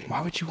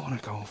 Why would you want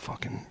to go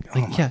fucking?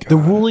 Like, yeah, the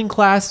ruling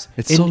class.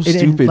 It's so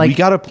stupid. We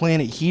got a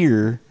planet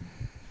here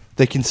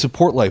that can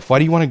support life. Why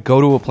do you want to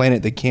go to a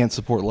planet that can't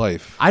support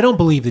life? I don't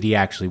believe that he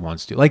actually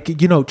wants to.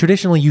 Like, you know,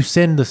 traditionally you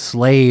send the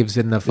slaves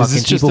and the fucking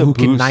this just people a who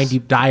can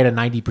boost? die at a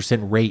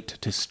 90% rate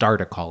to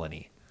start a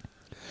colony.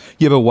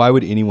 Yeah, but why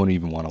would anyone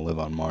even want to live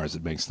on Mars?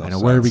 It makes no I know,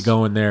 sense. where are we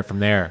going there from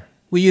there?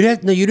 Well, you'd have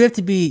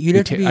to be.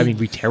 I mean,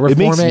 we terraform It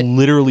makes it.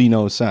 literally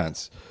no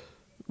sense.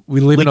 We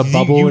live in a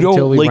bubble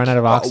until we run out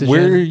of oxygen.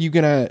 Where are you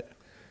gonna?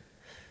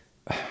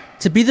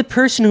 To be the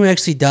person who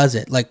actually does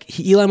it, like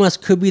Elon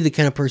Musk could be the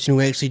kind of person who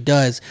actually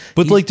does.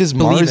 But like, does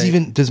believe Mars it.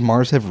 even? Does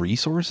Mars have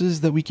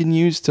resources that we can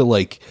use to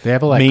like They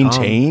have a, like,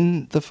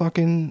 maintain the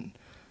fucking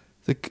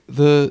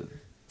the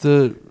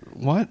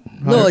what?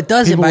 No, it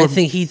doesn't. People But I were-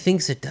 think he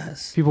thinks it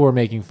does. People were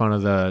making fun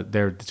of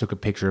they took a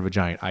picture of a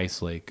giant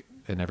ice lake,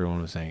 and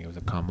everyone was saying it was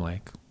a cum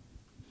lake.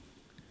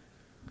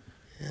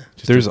 Yeah.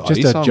 There's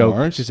ice a on joke,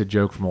 Mars? Just a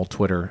joke from old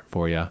Twitter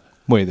for you.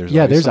 Wait, there's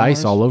there's on ice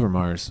Mars? all over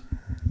Mars.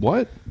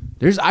 What?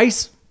 There's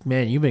ice,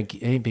 man. You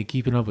ain't been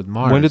keeping up with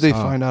Mars. When did they Oh.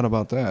 find out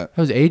about that?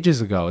 That was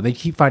ages ago. They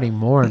keep finding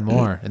more and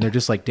more, and they're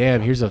just like,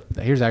 damn, here's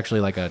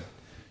actually like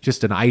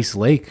just an ice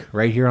lake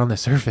right here on the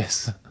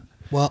surface.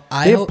 Well,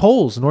 they have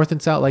poles north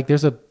and south. Like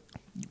there's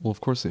well,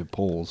 of course they have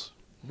poles.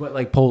 But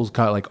like poles,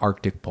 like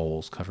Arctic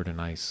poles covered in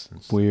ice.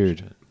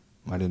 Weird.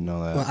 I didn't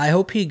know that. Well, I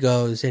hope he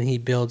goes and he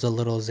builds a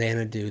little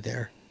Xanadu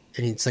there,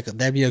 and it's like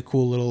that'd be a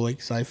cool little like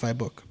sci-fi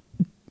book.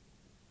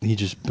 He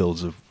just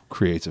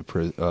creates a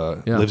prison,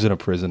 lives in a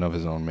prison of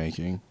his own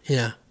making.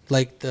 Yeah,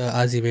 like the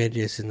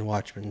Ozymandias in the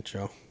Watchmen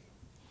show.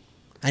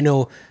 I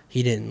know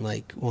he didn't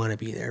like want to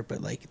be there,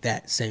 but like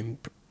that same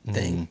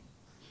thing.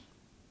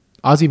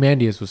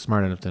 Ozymandias was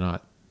smart enough to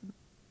not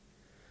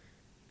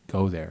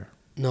go there.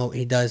 No,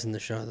 he does in the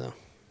show though.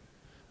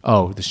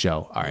 Oh, the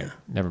show. All right,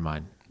 never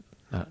mind.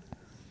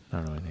 I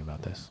don't know anything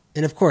about this.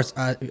 And of course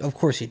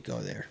he'd go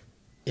there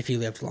if he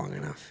lived long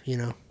enough. You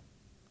know.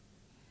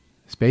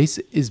 Space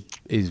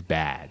is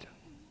bad.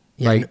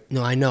 Yeah, Like,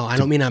 no, I know. I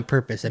don't mean on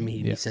purpose. I mean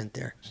he'd be sent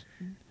there.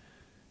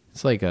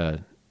 It's like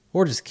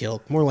or just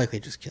killed. More likely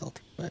just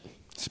killed. But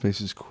Space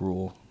is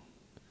cruel.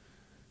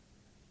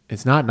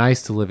 It's not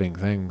nice to living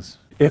things.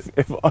 If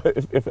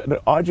an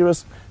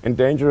arduous and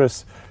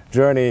dangerous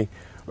journey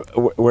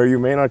where you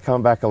may not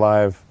come back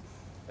alive,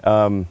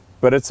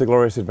 but it's a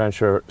glorious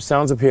adventure,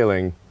 sounds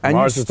appealing. And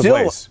Mars you is the still,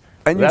 place.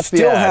 and you That's the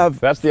still ad. have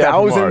That's the ad for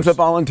thousands Mars. of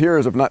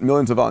volunteers, if not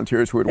millions of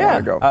volunteers, who would want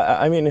to go.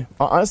 I mean,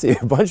 honestly,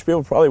 a bunch of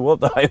people probably will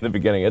die in the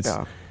beginning.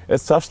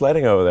 It's tough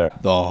sledding over there.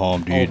 The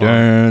Humpty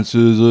Dance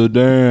is a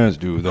dance.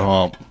 Do the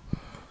hump.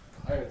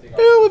 Do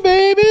it,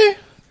 baby.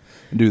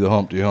 Do the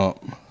Humpty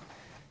Hump.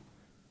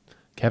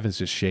 Kevin's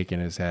just shaking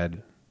his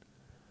head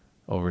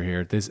over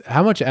here.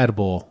 How much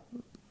edible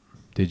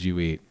did you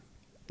eat?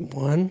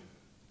 one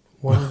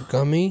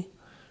gummy.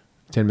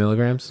 10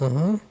 milligrams?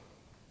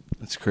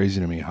 It's crazy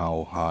to me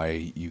how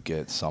high you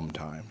get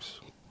sometimes,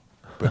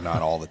 but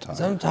not all the time. That's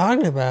what I'm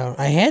talking about.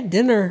 I had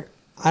dinner.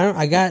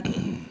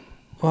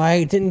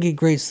 I didn't get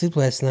great sleep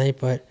last night,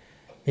 but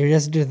maybe it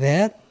has to do with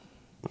that.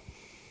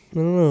 I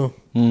don't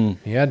know.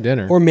 He had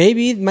dinner. Or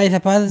maybe my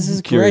hypothesis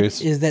is Curious.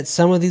 correct, is that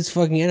some of these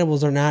fucking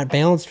edibles are not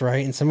balanced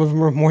right, and some of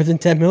them are more than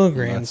 10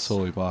 milligrams. That's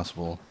totally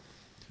possible.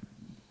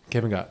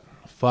 Kevin got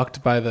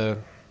fucked by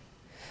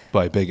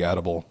big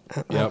edible.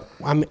 Yep.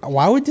 I mean,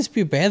 why would this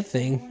be a bad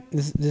thing?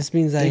 This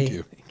means Thank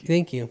you.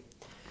 Thank you.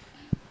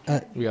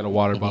 We got a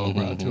water bottle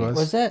brought to us.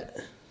 What's that?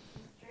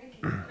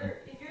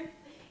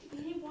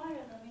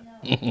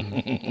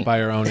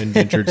 By our own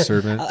indentured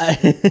servant.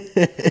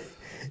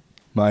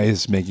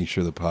 Maya's making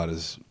sure the pot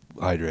is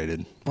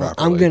hydrated Well,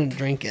 properly. I'm gonna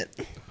drink it.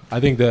 I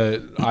think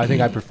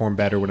I perform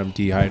better when I'm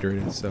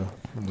dehydrated, so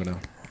I'm gonna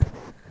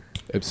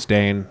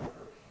abstain.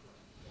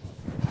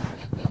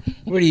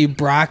 What are you,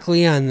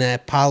 broccoli on the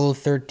Apollo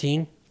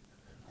 13?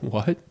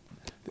 What?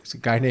 There's a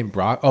guy named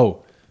Brock.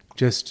 Oh,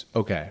 just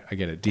okay. I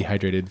get it.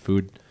 Dehydrated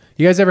food.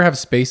 You guys ever have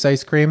space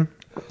ice cream?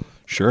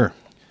 Sure.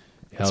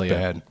 Hell It's yeah.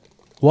 bad.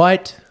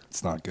 What?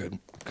 It's not good.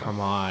 Come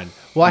on.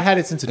 Well, I had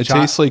it since a It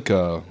child. tastes like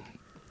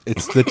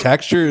it's the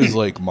texture is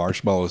like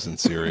marshmallows and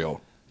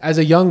cereal. As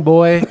a young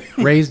boy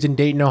raised in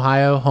Dayton,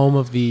 Ohio, home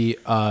of the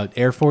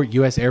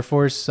U.S. Air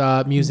Force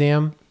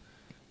Museum,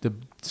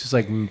 it's just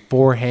like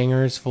 4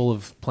 hangars full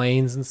of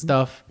planes and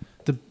stuff.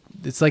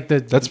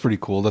 That's pretty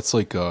cool. That's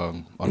like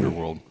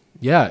Underworld.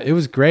 Yeah, it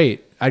was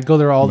great. I'd go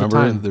there all the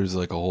Remember, time. there's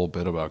like a whole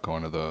bit about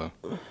going to the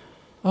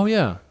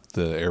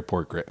the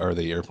airport or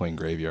the airplane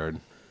graveyard.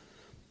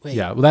 Wait.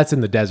 Yeah, well, that's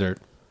in the desert.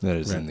 That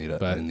is Right, in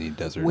but- the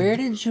desert. Where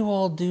did you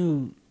all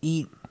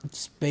eat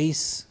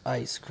space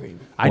ice cream?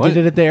 I did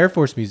it at the Air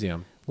Force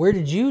Museum. Where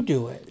did you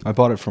do it? I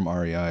bought it from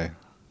REI.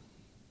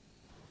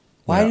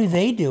 Why Yeah. do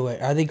they do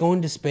it? Are they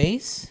going to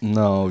space?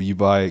 No, you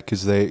buy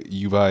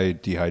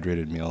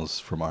dehydrated meals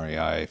from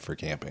REI for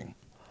camping.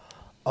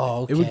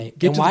 Oh, It would okay.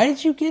 get And to why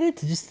did you get it?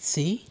 To just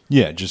see?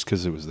 Yeah, just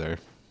because it was there.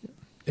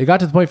 It got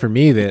to the point for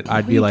me that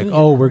I'd are be you like, doing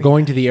 "Oh, at we're REI?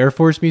 going to the Air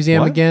Force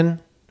Museum What?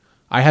 again."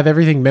 I have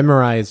everything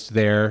memorized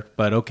there,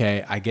 but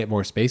okay, I get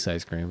more space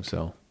ice cream,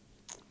 so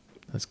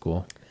that's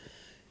cool.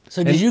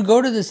 So did you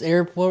go to this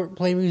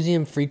airplane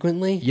museum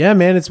frequently? Yeah,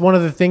 man, it's one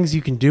of the things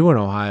you can do in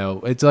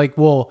Ohio. It's like,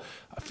 well,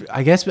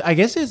 I guess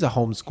it's a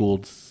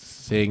homeschooled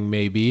thing,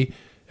 maybe.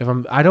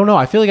 I don't know.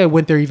 I feel like I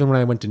went there even when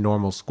I went to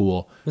normal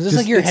school. Was this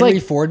like your Henry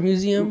Ford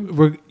museum?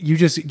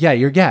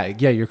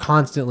 You're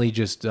constantly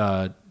just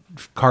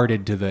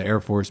carted to the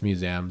Air Force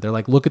Museum. They're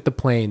like, look at the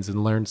planes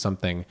and learn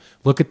something.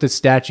 Look at the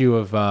statue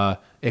of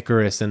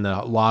Icarus in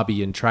the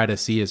lobby and try to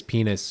see his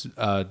penis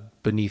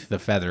beneath the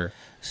feather.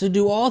 So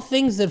do all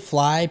things that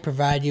fly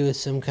provide you with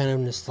some kind of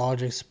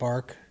nostalgic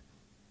spark?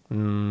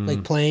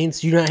 Like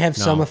planes? Do you not have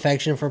some No.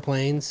 affection for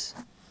planes?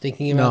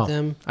 Thinking about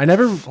them? I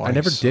never Flying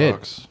did.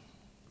 sucks.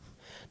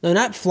 No,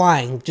 not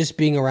flying, just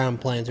being around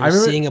planes or I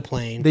remember seeing a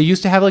plane. They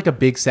used to have like a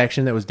big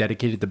section that was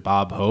dedicated to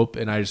Bob Hope,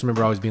 and I just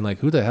remember always being like,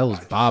 "Who the hell is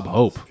Bob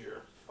Hope?"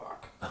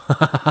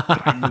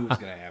 I knew it was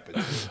gonna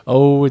happen.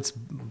 Oh, it's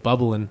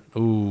bubbling.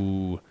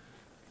 Ooh,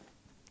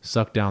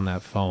 suck down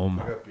that foam.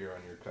 I got beer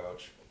on your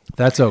couch.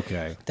 That's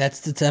okay.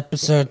 That's this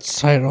episode's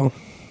title.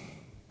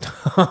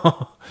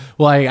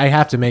 Well, I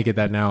have to make it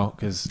that now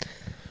because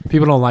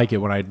people don't like it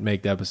when I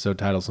make the episode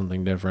title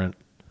something different.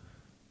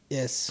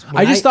 Yes.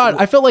 I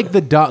felt like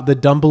the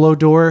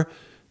Dumbledore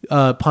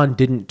pun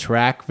didn't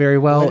track very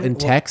well in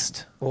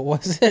text. What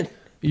was it?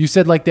 You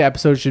said like the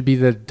episode should be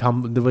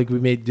like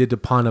we did the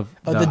pun of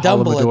Oh, the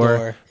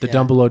Dumbledore. The Yeah.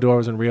 Dumbledore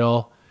wasn't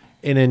real,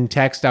 and in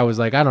text I was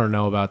like, I don't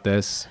know about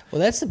this. Well,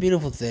 that's the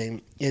beautiful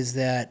thing is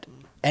that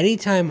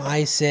anytime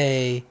I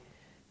say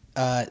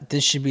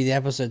this should be the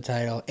episode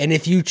title, and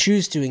if you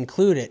choose to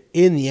include it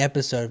in the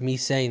episode of me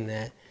saying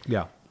that,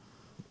 Yeah.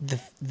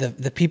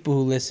 the people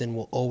who listen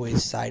will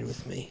always side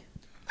with me.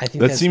 I think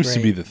That that's seems to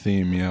great. be the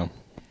theme. Yeah.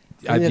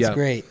 I think that's yeah.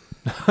 great.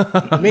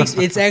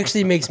 It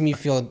actually makes me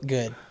feel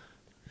good.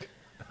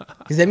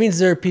 Because that means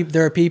there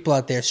are people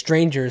out there,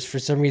 strangers for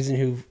some reason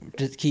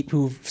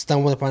who've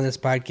stumbled upon this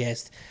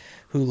podcast,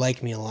 who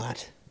like me a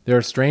lot. There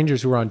are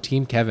strangers who are on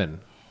Team Kevin.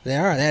 They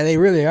are. They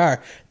really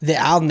are.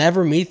 I'll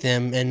never meet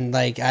them, and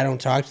like I don't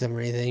talk to them or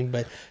anything.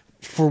 But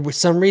for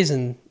some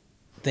reason,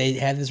 they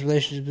have this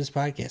relationship with this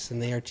podcast,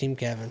 and they are Team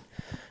Kevin.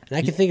 And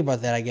I can think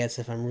about that, I guess,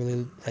 if I'm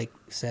really like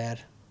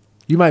sad.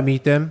 You might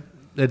meet them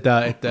at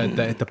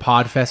the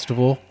Pod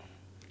Festival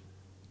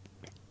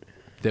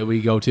that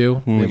we go to.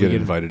 When we That get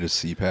invited to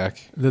CPAC.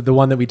 The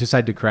one that we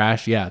decided to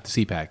crash. Yeah, the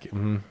CPAC.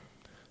 Mm-hmm.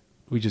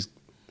 We just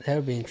That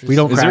would be interesting. we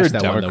don't Is crash there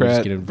a that one. Though. We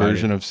just Democrat get invited.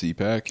 version of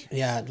CPAC?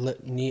 Yeah,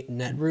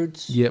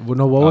 Netroots. Yeah. Well,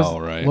 no. What was Oh,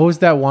 right. what was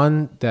that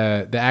one?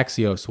 The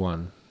Axios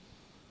one.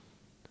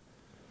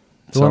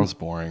 The Sounds one,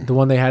 boring. The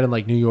one they had in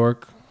like New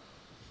York.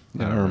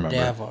 I don't remember.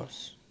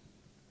 Davos.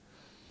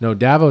 No,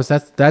 Davos.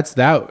 That's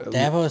that.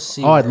 Davos.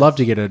 Oh, I'd love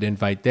to get an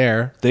invite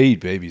there. They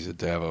eat babies at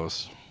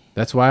Davos.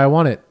 That's why I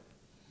want it.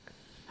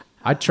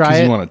 I'd try Because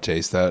it. you want to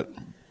taste that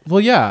Well,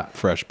 yeah.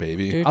 fresh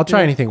baby. I'll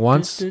try anything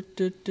once.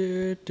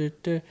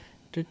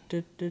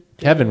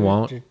 Kevin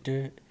won't.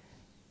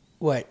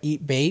 What?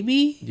 Eat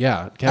baby?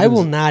 Yeah, I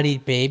will not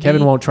eat baby.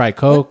 Kevin won't try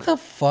Coke. What the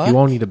fuck? He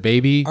won't eat a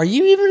baby. Are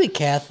you even a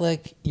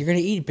Catholic? You're gonna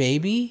eat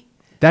baby?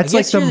 That's I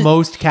like guess the you're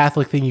most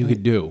Catholic thing you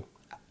could do,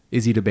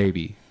 is eat a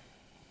baby.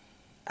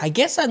 I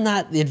guess I'm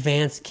not the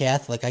advanced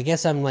Catholic. I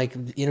guess I'm like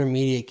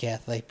intermediate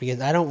Catholic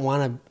because I don't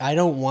want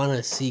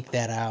to seek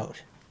that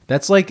out.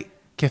 That's like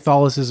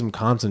Catholicism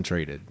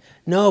concentrated.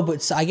 No,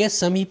 but I guess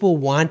some people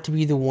want to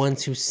be the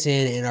ones who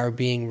sin and are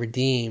being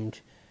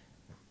redeemed,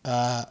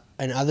 and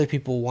other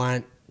people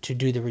want to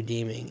do the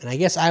redeeming. And I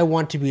guess I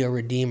want to be a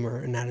redeemer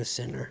and not a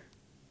sinner.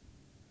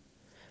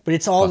 But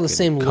it's all the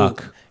same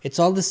loop. It's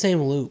all the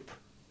same loop.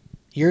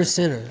 You're a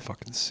sinner.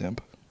 Fucking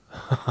simp.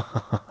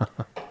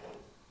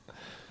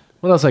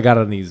 What else I got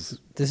on these?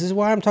 This is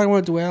why I'm talking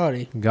about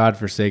duality.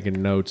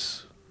 Godforsaken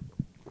notes.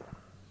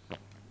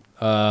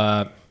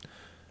 What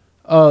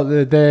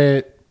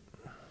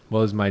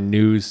was my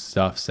news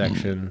stuff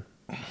section?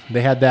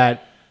 They had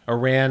that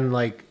Iran,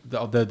 like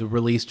the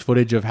released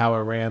footage of how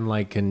Iran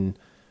like can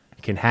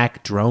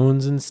hack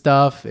drones and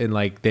stuff, and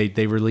like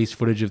they released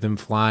footage of them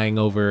flying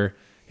over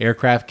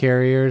aircraft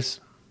carriers.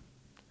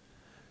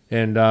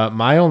 And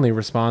my only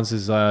response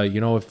is,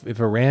 if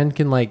Iran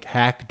can like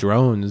hack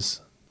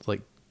drones,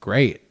 like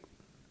great.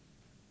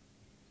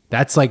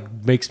 That's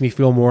like makes me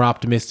feel more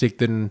optimistic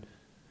than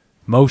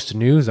most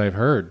news I've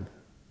heard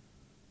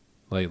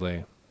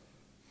lately.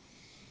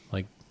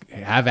 Like,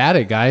 have at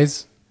it,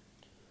 guys.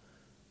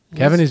 Yes.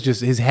 Kevin is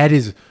just, his head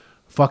is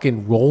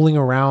fucking rolling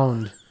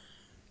around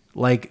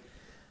like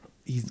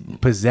he's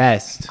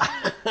possessed.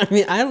 I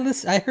mean, I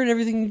heard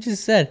everything you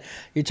just said.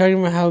 You're talking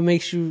about how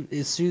it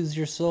soothes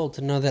your soul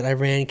to know that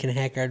Iran can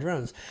hack our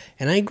drones.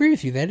 And I agree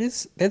with you.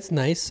 That's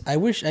nice. I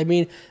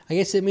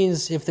guess it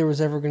means if there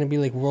was ever going to be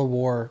like World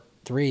War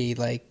III,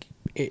 like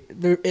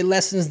it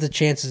lessens the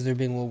chances there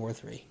being World War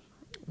III.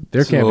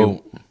 There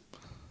can't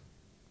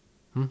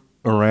be.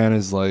 Iran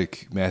is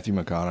like Matthew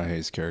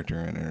McConaughey's character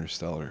in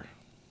Interstellar.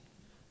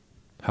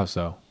 How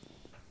so?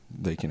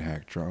 They can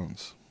hack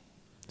drones.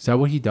 Is that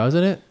what he does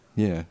in it?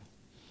 Yeah.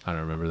 I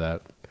don't remember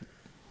that.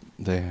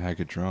 They hack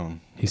a drone.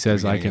 He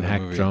says, I can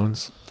hack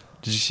drones.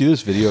 Did you see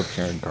this video of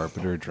Karen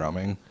Carpenter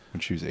drumming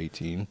when she was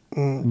 18?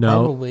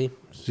 No. Probably.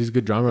 She's a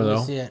good drummer,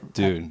 though. See it.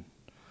 Dude.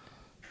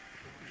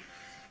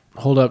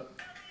 Hold up.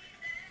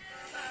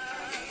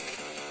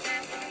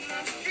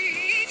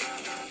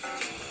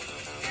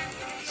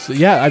 So,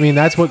 yeah, I mean,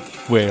 that's what...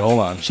 Wait, hold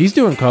on. She's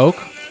doing coke.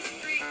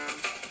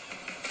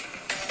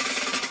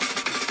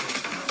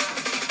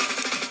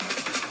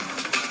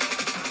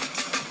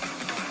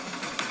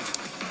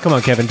 Come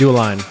on, Kevin, do a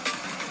line.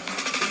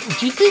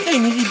 Do you think I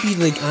need to be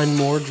like on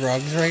more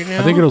drugs right now?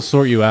 I think it'll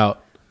sort you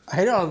out.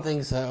 I don't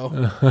think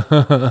so.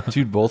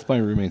 Dude, both my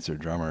roommates are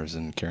drummers,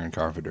 and Karen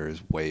Carpenter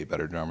is way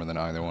better drummer than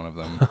either one of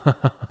them.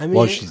 I mean,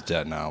 well, she's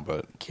dead now,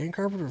 but... Karen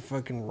Carpenter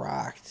fucking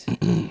rocked.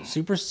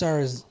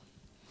 Superstar is,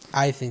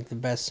 I think, the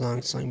best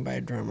song sung by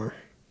a drummer.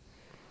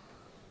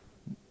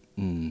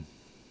 Have you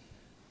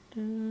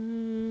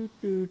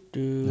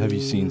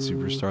seen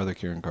Superstar, the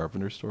Karen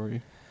Carpenter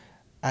story?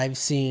 I've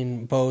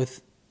seen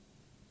both,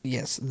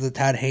 yes, the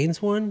Todd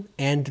Haynes one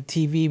and the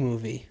TV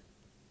movie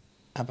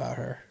about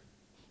her.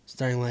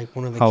 Starring like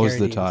one of the How was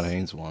the Carradines. Todd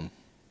Haynes one?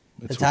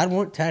 The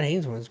Todd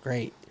Haynes one is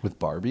great. With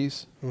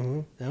Barbies?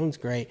 Mm-hmm. That one's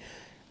great.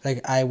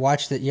 Like I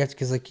watched it,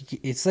 because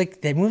like it's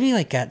like that movie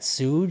like got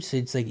sued, so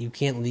it's like you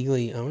can't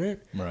legally own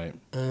it. Right.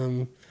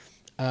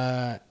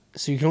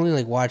 So you can only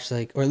like watch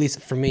like, or at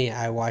least for me,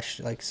 I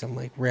watched like some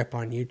like rip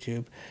on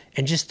YouTube,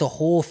 and just the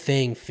whole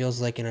thing feels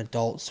like an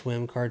Adult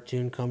Swim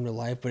cartoon come to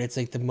life, but it's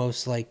like the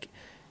most like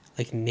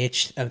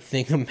niche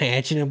thing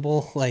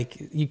imaginable. Like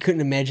you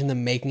couldn't imagine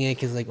them making it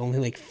because like only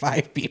like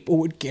 5 people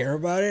would care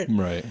about it.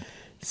 Right.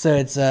 So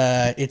it's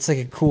like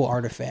a cool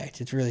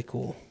artifact. It's really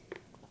cool.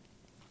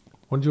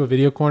 Want to do a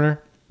video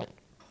corner?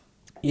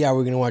 Yeah,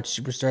 we're gonna watch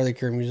Superstar, the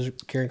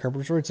Karen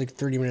Carpenter story. It's like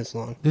 30 minutes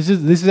long. This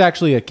is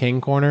actually a King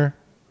corner.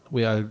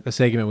 A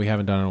segment we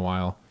haven't done in a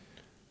while.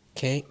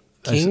 King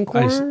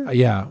corner?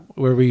 Yeah,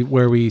 where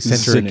we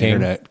center a king.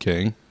 Internet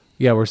king.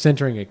 Yeah, we're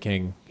centering a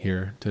king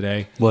here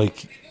today.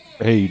 Like,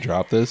 hey, you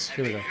dropped this?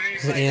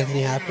 Is it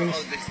Anthony Hopkins?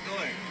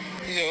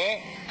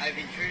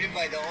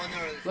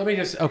 Let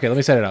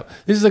me set it up.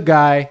 This is a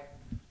guy.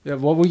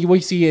 What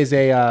we see is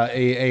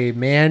a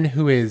man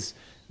who is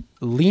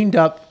leaned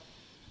up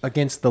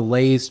against the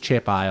Lay's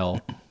chip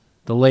aisle,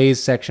 the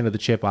Lay's section of the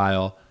chip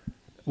aisle,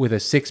 with a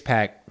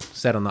 6-pack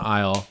set on the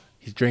aisle.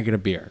 He's drinking a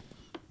beer,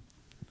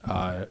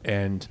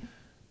 and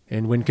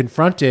when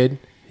confronted,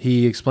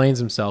 he explains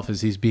himself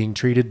as he's being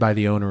treated by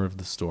the owner of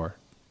the store.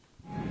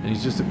 And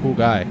he's just a cool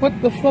guy.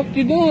 What the fuck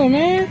you doing,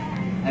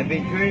 man? I've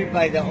been treated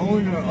by the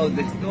owner of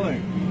the store.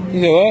 You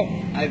know what?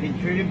 I've been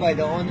treated by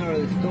the owner of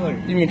the store.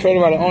 You've been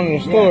treated by the owner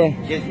of the store?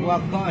 Yeah, just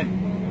walk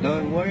on.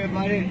 Don't worry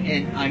about it.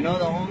 And I know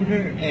the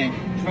owner, and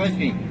trust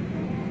me,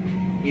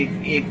 if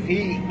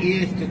he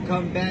is to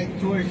come back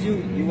towards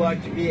you, you are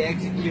to be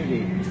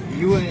executed.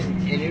 You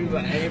and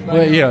everybody.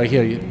 Well,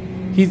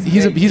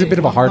 he's a bit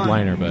of a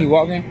hardliner, but he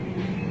walking.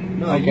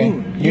 No, okay.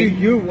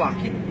 You're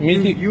walking.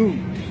 Me, you.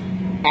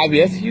 I'll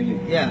be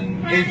executed. Yeah,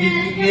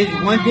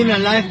 it's once in a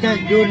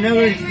lifetime. You'll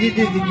never see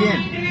this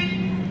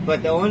again.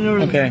 But the owner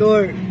of the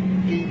store.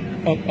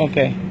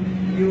 Okay.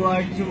 you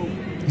are to.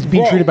 He's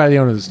being treated by the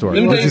owner of the store.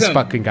 Let me What tell does you this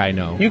something. fucking guy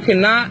know? You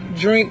cannot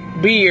drink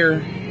beer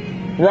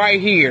right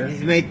here.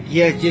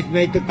 Just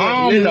make the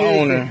call. I'm the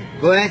owner.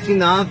 Go ask in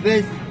the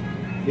office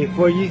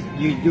before you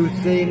do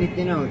say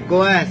anything else.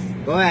 Go ask.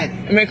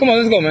 Hey, man, come on,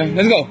 let's go, man.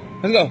 Let's go.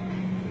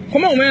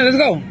 Come on, man, let's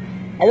go.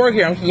 I work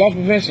here. I'm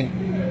lawful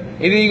profession.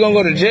 Either you gonna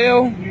go to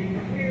jail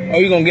or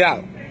you gonna get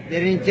out. They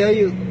didn't tell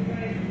you.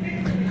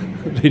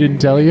 They didn't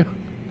tell you?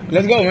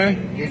 Let's go,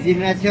 man. They did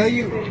not tell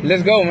you.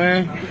 Let's go,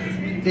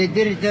 man. They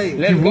didn't tell you.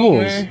 Let's He go,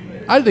 rules.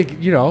 man. I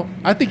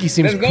think he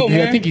seems. Let's go, I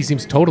man. think he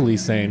seems totally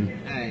sane.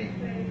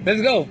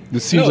 Let's go.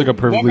 This seems No, like a walk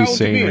perfectly out with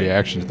the sane beer.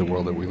 reaction to the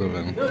world that we live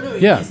in. No,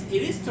 Yeah.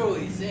 it is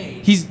totally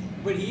insane.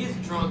 But he is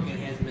drunk and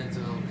has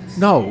mental illness.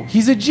 No,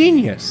 he's a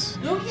genius.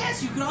 No,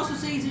 yes, you could also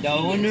say he's a The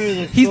owner of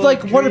the He's store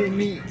like one of treated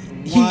me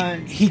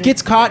he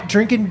gets caught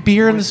drinking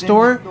beer in the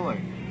store.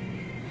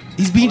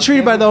 He's being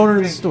treated by the owner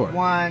of the store.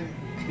 One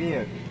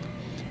beer.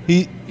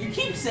 He. You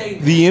keep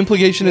saying The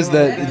implication is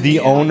that the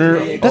owner.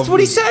 That's of what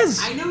he the- says.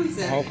 I know he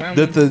said.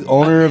 That the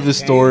owner of the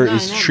store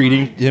is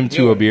treating him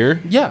to a beer.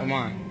 Yeah. Come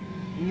on.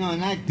 No,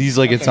 not. He's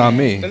like, it's on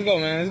me. Let's go,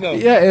 man. Let's go.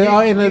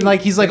 Yeah, and then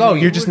like he's like, oh,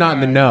 you're just not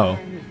in the know.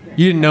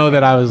 You didn't know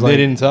that I was like. They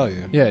didn't tell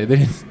you. Yeah, they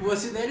didn't. Well,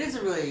 see, that is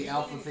a really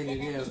alpha thing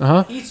to do.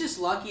 Uh-huh. He's just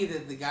lucky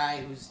that the guy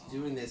who's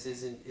doing this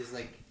is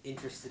like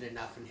interested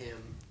enough in him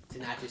to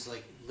not just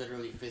like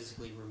literally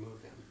physically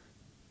remove him.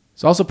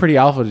 It's also pretty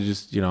alpha to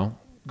just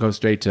go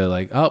straight to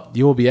like, oh,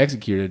 you will be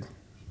executed.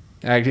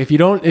 If you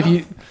don't,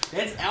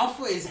 That's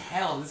alpha as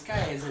hell. This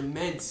guy is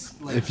immense.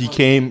 Like,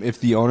 If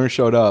the owner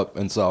showed up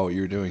and saw what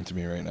you're doing to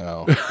me right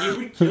now, he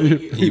would kill you.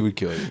 he would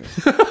kill you.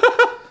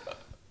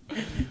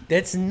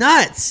 That's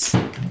nuts.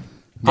 That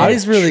That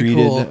is really treated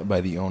cool.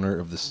 by the owner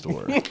of the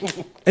store.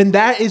 and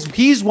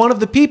he's one of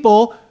the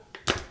people,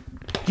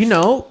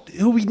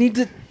 who we need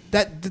to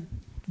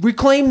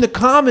reclaim the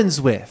commons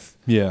with.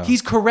 Yeah.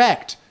 He's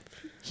correct.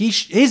 He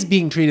is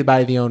being treated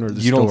by the owner of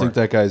the You store. don't think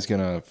that guy's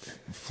gonna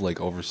like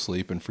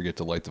oversleep and forget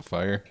to light the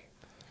fire?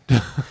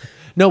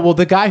 No, well,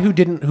 the guy who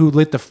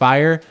lit the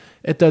fire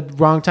at the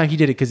wrong time, he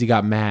did it because he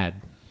got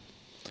mad.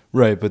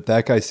 Right, but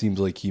that guy seems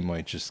like he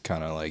might just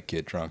kind of like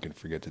get drunk and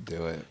forget to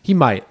do it. He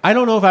might. I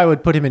don't know if I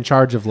would put him in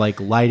charge of like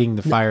lighting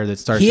the fire that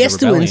starts. He the has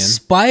to rebellion.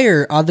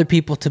 inspire other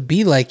people to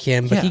be like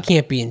him, but Yeah. he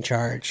can't be in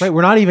charge. Right,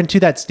 we're not even to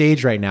that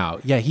stage right now.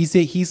 Yeah, he's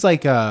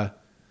like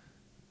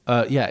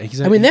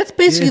he's. I mean, that's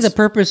basically the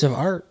purpose of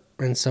art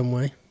in some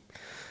way.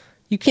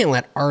 You can't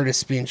let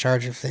artists be in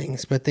charge of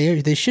things, but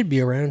they should be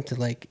around to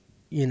like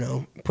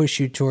push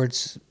you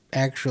towards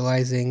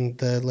actualizing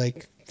the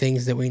like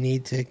things that we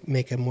need to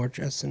make a more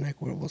just and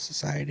equitable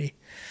society.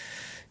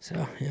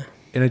 So yeah,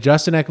 in a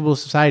just and equitable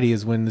society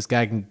is when this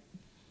guy can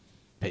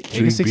take a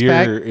Drink six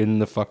beer pack. in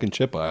the fucking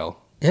chip aisle.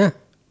 yeah.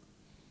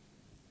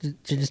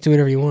 Just do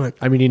whatever you want.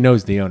 I mean, he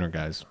knows the owner,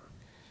 guys.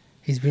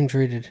 He's being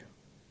treated.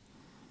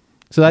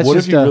 So that's what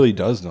just if he really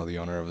does know the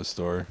owner of the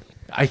store?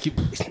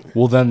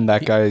 Well, then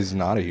that guy is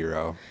not a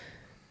hero.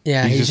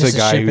 Yeah, he's he's just a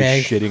just a guy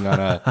who's shitbag.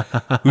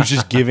 shitting on who's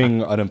just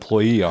giving an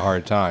employee a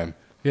hard time.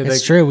 Yeah,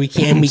 It's true. We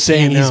can't. We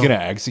saying can't he's know. going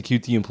to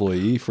execute the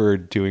employee for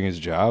doing his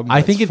job. I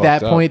That's think at fucked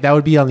that up. point that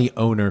would be on the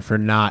owner for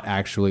not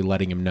actually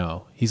letting him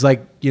know. He's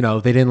like, they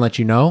didn't let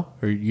you know,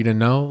 or you didn't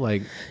know,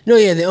 like. No,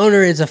 yeah, the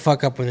owner is a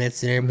fuck up when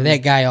that's there, but that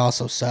guy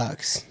also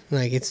sucks.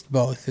 Like it's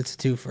both. It's a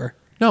twofer.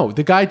 No,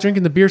 the guy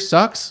drinking the beer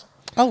sucks.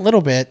 A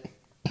little bit.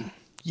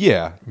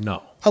 Yeah.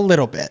 No. A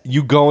little bit.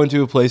 You go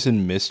into a place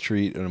and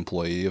mistreat an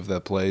employee of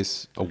that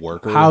place, a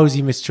worker. How is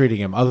he mistreating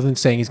him other than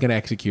saying he's going to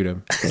execute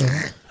him?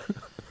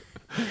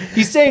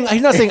 He's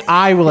not saying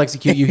I will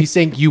execute you. He's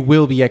saying you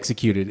will be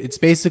executed. It's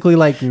basically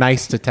like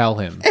nice to tell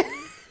him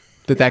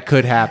that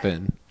could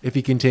happen if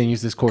he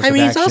continues this course I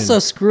mean, of he's action. also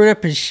screwed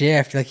up his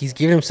shift. Like he's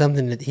giving him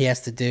something that he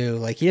has to do.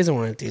 Like he doesn't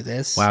want to do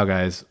this. Wow,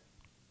 guys.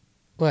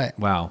 What?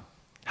 Wow.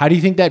 How do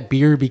you think that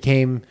beer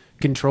became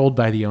controlled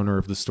by the owner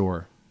of the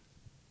store?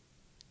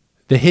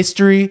 The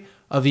history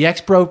of the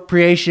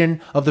expropriation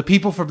of the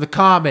people from the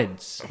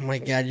commons. Oh my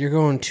god, you're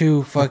going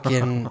too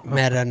fucking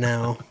meta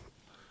now.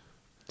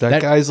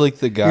 That guy's like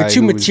the guy. You're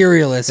too who was-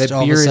 materialist. That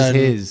all beer of a is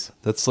sudden. his.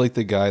 That's like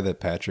the guy that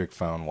Patrick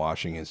found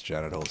washing his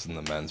genitals in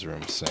the men's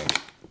room sink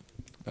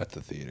at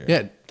the theater.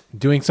 Yeah,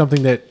 doing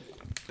something that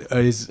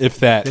is. If he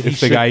the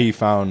should- guy he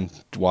found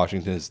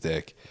washing his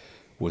dick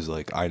was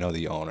like, I know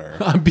the owner.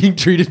 I'm being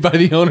treated by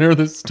the owner of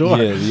the store.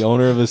 Yeah, the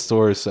owner of the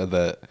store said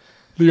that.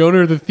 The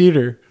owner of the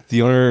theater.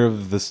 The owner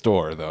of the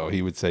store, though,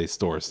 he would say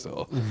store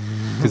still,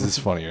 because it's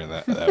funnier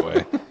that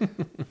way.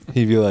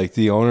 He'd be like,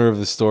 the owner of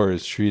the store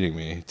is treating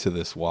me to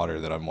this water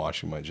that I'm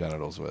washing my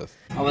genitals with.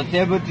 I was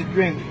able to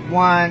drink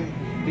one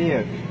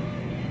beer.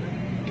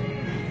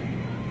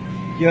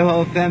 Your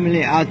whole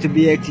family ought to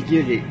be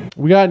executed.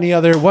 We got any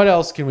other? What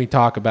else can we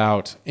talk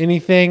about?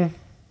 Anything?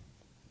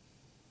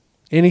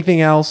 Anything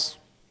else?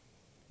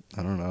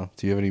 I don't know.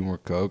 Do you have any more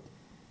Coke?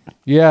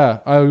 Yeah.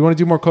 We want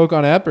to do more Coke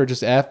on app or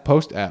just app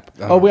post app?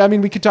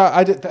 We could talk.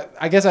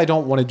 I guess I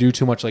don't want to do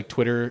too much like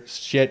Twitter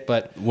shit,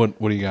 but What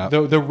do you got?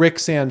 the Rick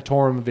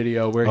Santorum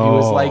video where he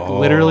was like,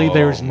 literally,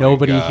 there's my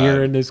nobody God.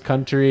 here in this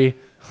country.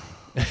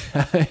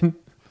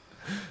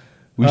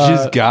 We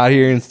just got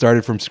here and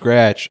started from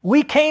scratch.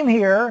 We came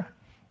here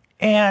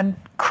and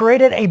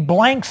created a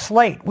blank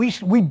slate. We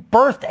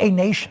birthed a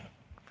nation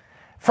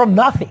from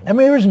nothing. I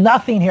mean, there was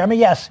nothing here. I mean,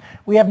 yes,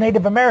 we have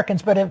Native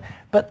Americans,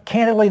 but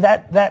candidly,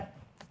 that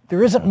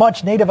there isn't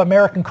much Native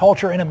American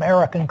culture in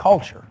American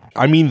culture.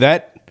 I mean,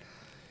 that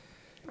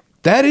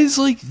is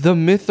like the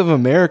myth of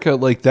America.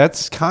 Like,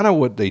 that's kind of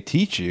what they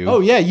teach you. Oh,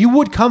 yeah, you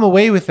would come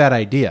away with that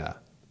idea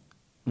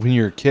when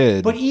you're a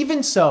kid. But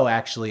even so,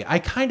 actually, I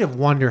kind of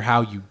wonder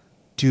how you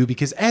do,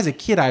 because as a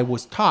kid, I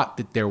was taught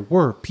that there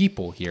were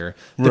people here.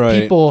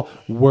 The people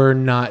were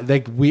not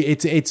like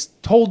it's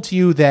told to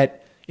you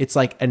that it's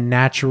like a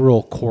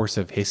natural course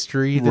of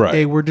history that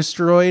they were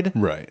destroyed,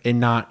 and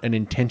not an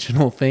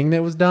intentional thing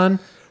that was done.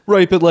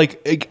 Right, but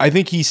like I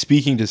think he's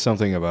speaking to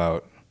something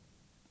about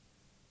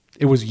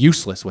it was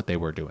useless what they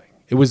were doing.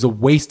 It was a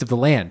waste of the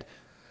land.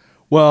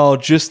 Well,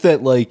 just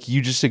that like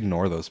you just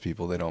ignore those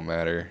people; they don't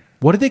matter.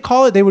 What did they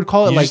call it? They would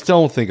call it just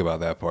don't think about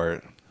that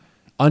part.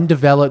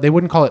 Undeveloped. They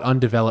wouldn't call it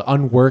undeveloped,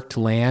 unworked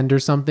land or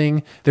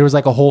something. There was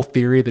like a whole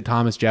theory that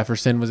Thomas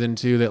Jefferson was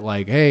into that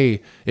like,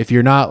 hey, if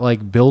you're not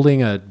like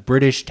building a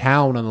British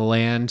town on the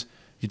land,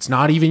 it's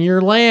not even your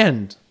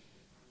land.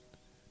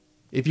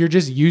 If you're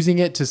just using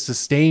it to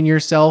sustain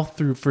yourself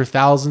for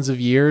thousands of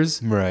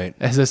years,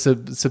 as a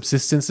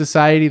subsistence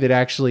society that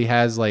actually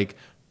has like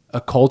a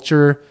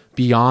culture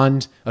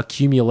beyond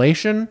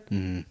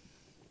accumulation,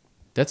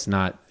 that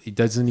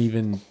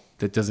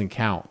doesn't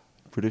count.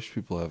 British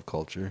people have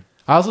culture.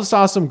 I also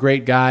saw some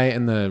great guy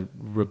in the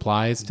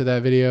replies to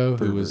that video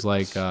who was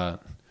like,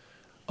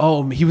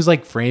 he was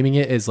like framing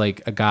it as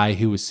like a guy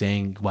who was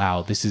saying,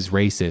 wow, this is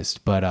racist.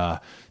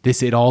 But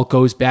it all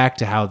goes back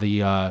to how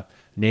the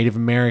Native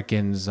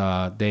Americans,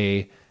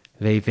 they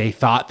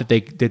thought that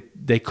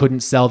they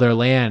couldn't sell their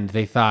land.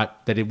 They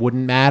thought that it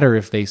wouldn't matter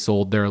if they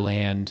sold their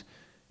land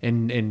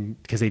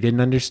and because they didn't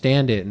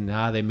understand it. And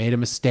they made a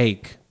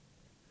mistake.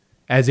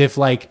 As if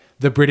like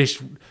the British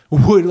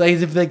would, like,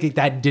 as if like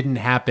that didn't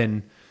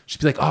happen. She'd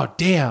be like, oh,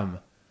 damn,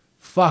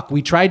 fuck,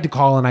 we tried to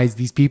colonize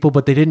these people,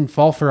 but they didn't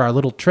fall for our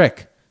little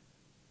trick.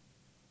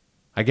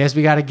 I guess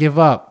we got to give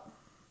up.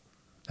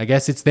 I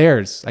guess it's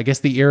theirs. I guess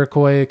the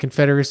Iroquois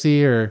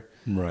Confederacy or...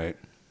 Right.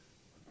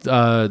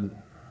 They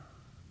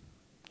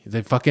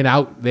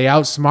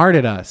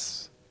outsmarted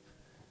us.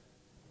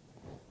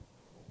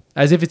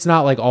 As if it's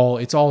not like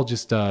it's all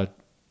just...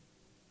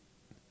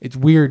 It's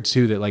weird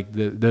too that like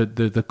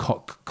the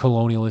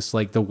colonialists,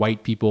 like the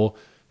white people,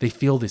 they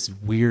feel this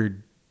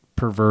weird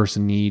perverse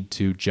need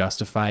to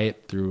justify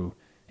it through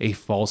a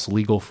false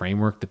legal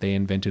framework that they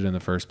invented in the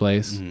first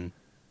place.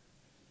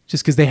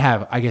 Just because they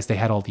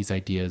had all these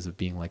ideas of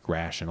being like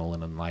rational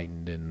and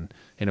enlightened,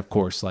 and of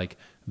course like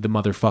the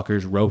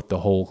motherfuckers wrote the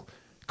whole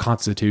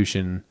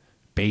Constitution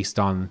based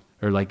on,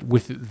 or like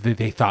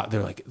they thought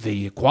they're like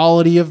the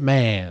equality of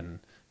man.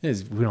 We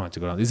don't have to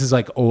go down. This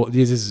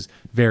is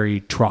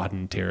very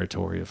trodden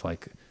territory of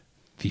like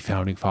the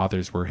founding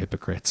fathers were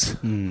hypocrites.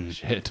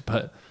 Shit,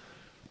 but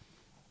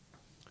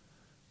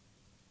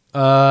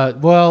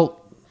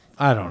well,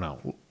 I don't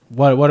know.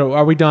 What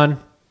are we done?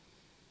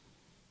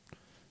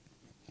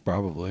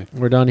 Probably.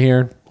 We're done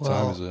here. What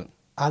time is it?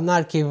 I'm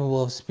not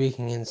capable of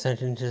speaking in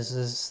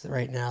sentences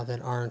right now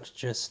that aren't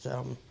just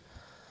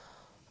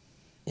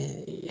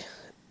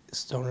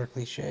stoner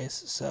cliches,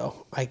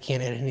 so I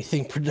can't add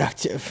anything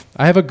productive.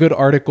 I have a good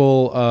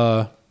article.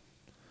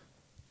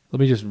 Let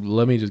me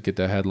just get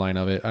the headline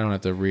of it. I don't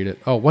have to read it.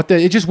 Oh,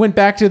 it just went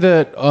back to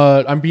the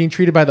I'm being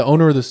treated by the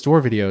owner of the store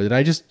video. Did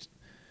I just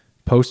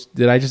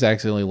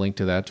accidentally link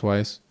to that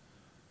twice?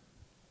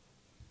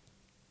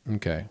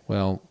 Okay,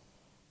 well,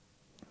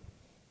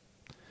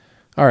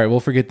 all right, we'll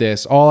forget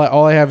this. All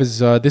I have is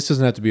this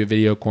doesn't have to be a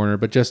video corner,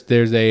 but just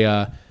there's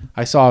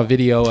I saw a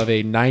video of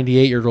a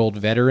 98-year-old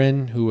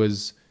veteran who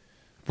was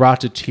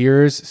brought to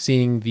tears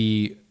seeing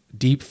the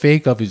deep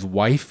fake of his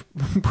wife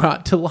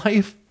brought to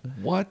life.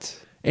 What?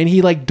 And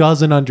he like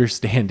doesn't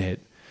understand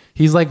it.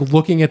 He's like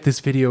looking at this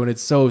video and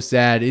it's so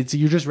sad.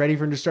 You're just ready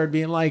for him to start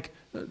being like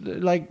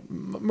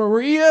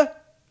Maria,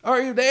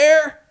 are you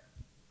there?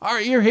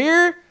 Are you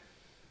here?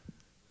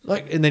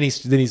 Like, and then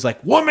he's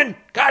like, woman,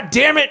 God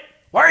damn it,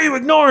 why are you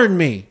ignoring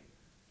me?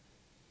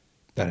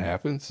 That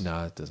happens?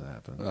 No, it doesn't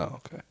happen. Oh,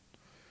 okay.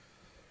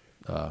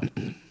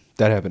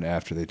 That happened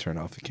after they turn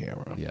off the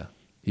camera. Yeah.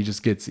 He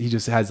just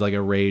has like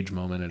a rage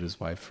moment at his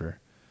wife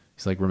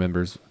he's like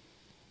remembers.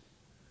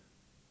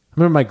 I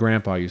remember my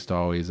grandpa used to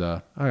always,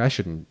 I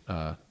shouldn't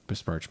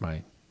besmirch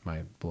my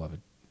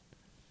beloved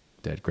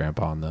dead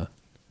grandpa on the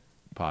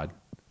pod.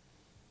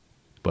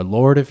 But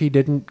Lord, if he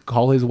didn't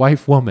call his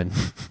wife woman.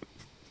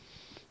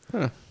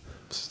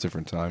 It's a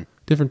different time.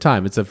 Different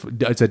time. It's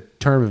a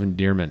term of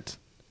endearment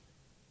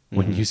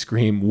when you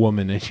scream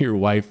woman at your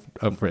wife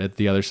up at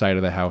the other side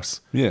of the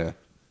house. Yeah.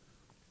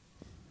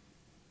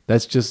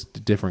 That's just a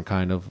different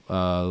kind of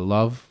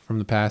love from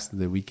the past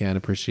that we can't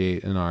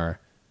appreciate in our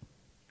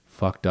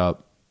fucked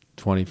up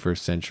 21st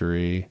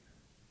century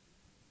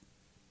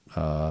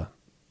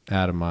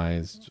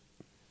atomized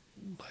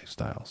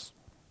lifestyles.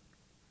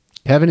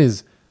 Kevin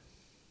is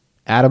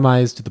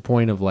atomized to the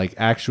point of like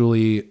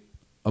actually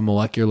a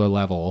molecular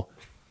level.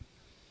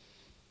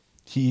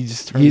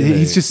 He's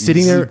just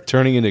sitting there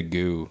turning into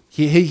goo.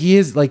 He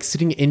is like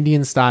sitting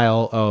Indian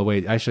style. Oh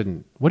wait, I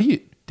shouldn't. What do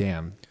you?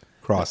 Damn.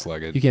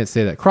 Cross-legged. You can't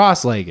say that.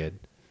 Cross-legged.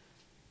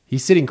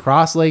 He's sitting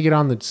cross-legged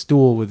on the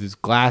stool with his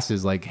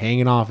glasses like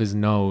hanging off his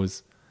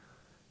nose,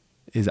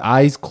 his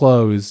eyes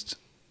closed,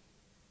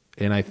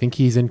 and I think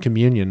he's in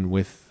communion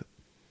with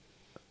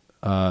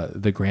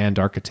the grand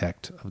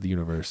architect of the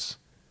universe.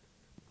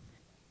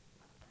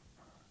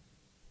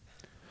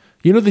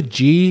 You know the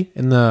G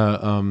in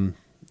the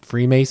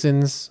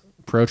Freemasons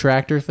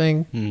protractor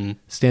thing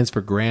stands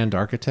for Grand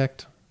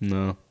Architect?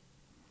 No.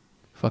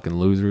 Fucking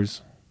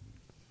losers.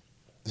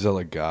 Is that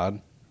like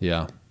God?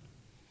 Yeah.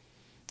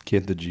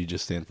 Can't the G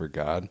just stand for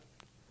God?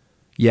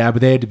 Yeah,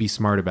 but they had to be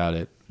smart about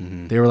it.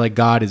 Mm-hmm. They were like,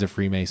 God is a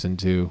Freemason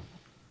too.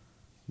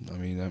 I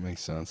mean, that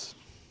makes sense.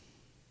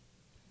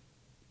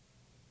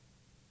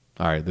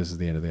 All right, this is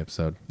the end of the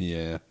episode.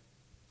 Yeah.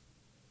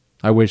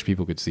 I wish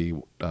people could see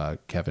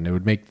Kevin. It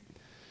would make...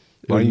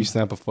 Why don't you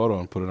snap a photo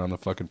and put it on the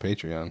fucking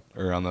Patreon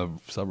or on the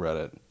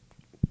subreddit?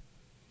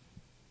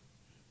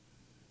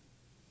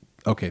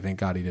 Okay, thank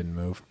God he didn't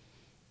move.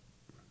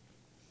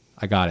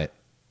 I got it.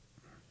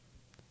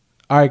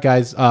 All right,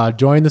 guys,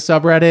 join the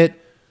subreddit,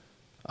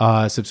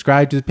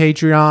 subscribe to the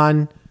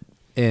Patreon,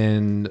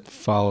 and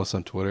follow us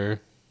on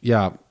Twitter.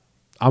 Yeah,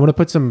 I'm going to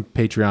put some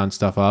Patreon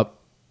stuff up.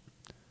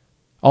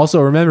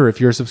 Also, remember,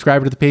 if you're a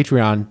subscriber to the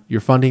Patreon,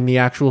 you're funding the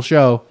actual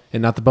show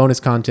and not the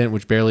bonus content,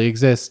 which barely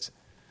exists.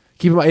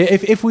 Keep in mind,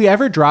 if we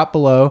ever drop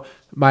below,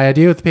 my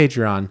idea with the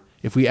Patreon,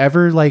 if we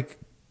ever like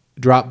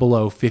drop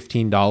below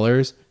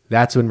 $15,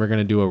 that's when we're going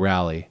to do a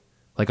rally,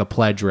 like a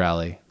pledge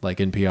rally, like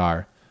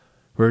NPR.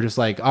 We're just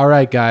like, all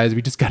right, guys,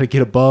 we just got to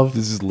get above.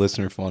 This is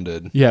listener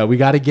funded. Yeah, we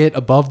got to get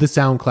above the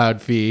SoundCloud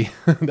fee.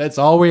 That's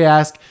all we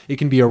ask. It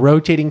can be a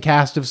rotating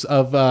cast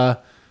of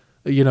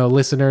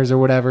listeners or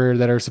whatever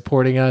that are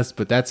supporting us,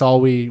 but that's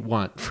all we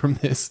want from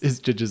this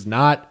is to just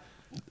not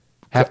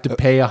have to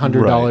pay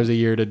 $100 a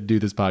year to do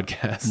this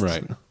podcast.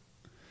 Right.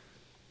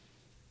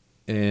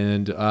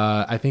 And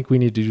I think we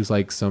need to do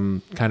like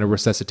some kind of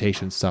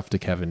resuscitation stuff to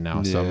Kevin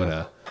now. So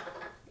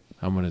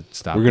I'm gonna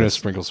stop. We're gonna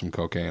sprinkle some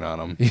cocaine on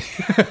him.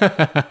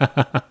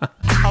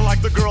 I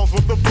like the girls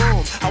with the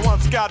boom. I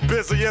once got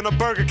busy in a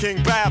Burger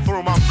King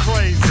bathroom. I'm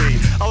crazy.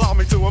 Allow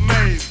me to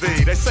amaze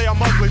thee. They say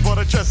I'm ugly, but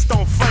it just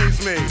don't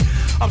faze me.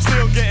 I'm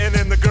still getting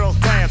in the girls'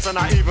 pants, and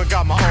I even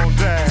got my own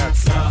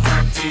dance. The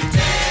Humpty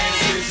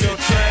Dance is your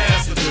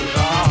chance to do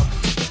the hump.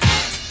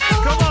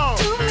 Come on,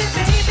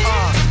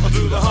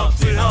 do the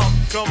Humpty Hump.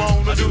 Come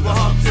on, do the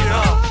Humpty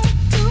Hump.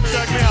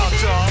 Check me out,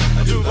 y'all.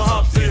 I do the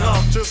Humpty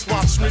Hump. Just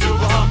watch me do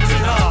the Humpty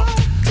Hump.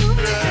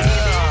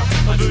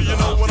 Yeah. Do you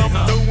know what I'm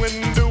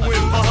doing? Doing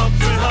the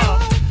Humpty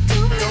Hump.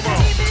 Come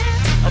on.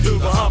 I do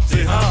the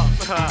Humpty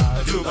Hump.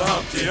 I do the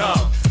Humpty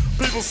Hump.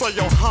 People say,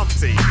 yo,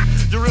 Humpty,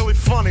 you're really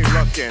funny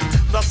looking.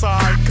 That's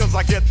alright, cause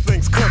I get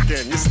things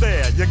cooking. You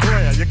stare, you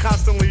glare, you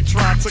constantly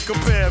try to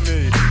compare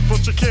me,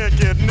 but you can't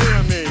get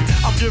near me.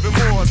 I'm giving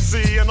more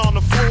C, and on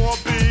the floor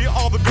B,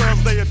 all the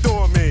girls, they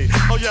adore me.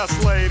 Oh yes,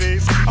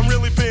 ladies, I'm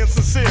really being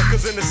sincere,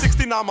 cause in the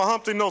 69, my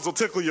Humpty nose will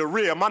tickle your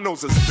rear. My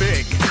nose is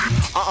big.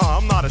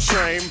 I'm not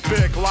ashamed,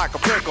 big like a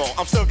pickle.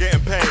 I'm still getting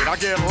paid. I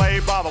get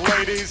laid by the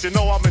ladies, you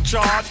know I'm in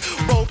charge.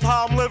 Both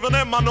how I'm living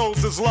and my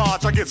nose is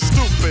large. I get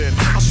stupid,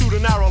 I shoot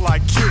an arrow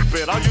like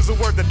Cupid. I use a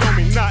word that don't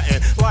mean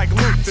nothing, like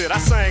Luke did. I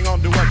sang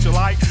on Do What You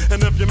Like,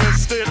 and if you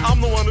missed it,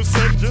 I'm the one who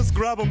said just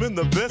grab them in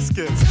the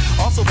biscuits.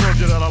 Also told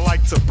you that I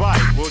like to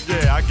bite. Well,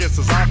 yeah, I guess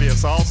it's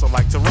obvious I also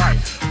like to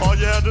write. All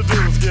you had to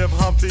do was give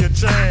Humpty a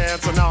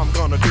chance, and now I'm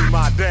gonna do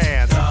my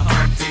dance. The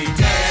Humpty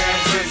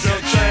Dance is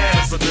your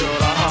chance to do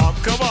the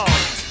hump. Come on.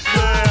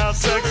 Yeah,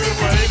 sexy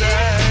lady.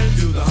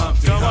 Do the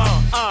Humpty Hump.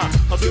 Come on,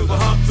 I'll do the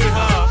Humpty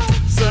Hump.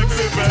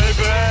 Sexy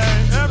baby.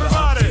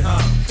 Everybody,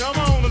 come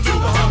on and do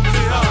the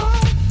Humpty Hump.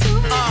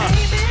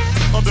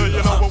 Oh, do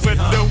you know what we're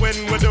doing?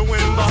 We're doing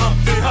the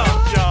Humpty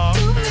Hump, y'all.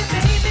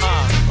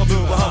 I'll do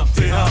the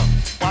Humpty Hump.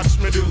 Watch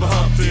me do the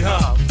Humpty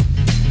Hump.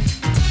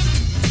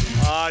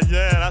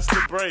 Yeah, that's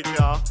the break,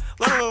 y'all.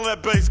 Let me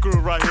that bass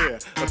groove right here.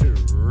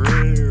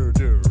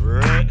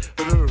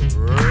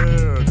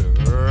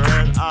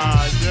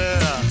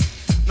 Yeah.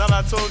 Now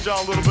that I told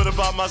y'all a little bit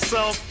about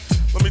myself,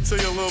 let me tell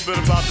you a little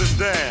bit about this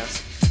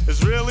dance.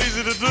 It's real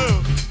easy to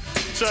do.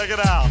 Check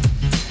it out.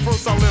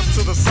 First I limped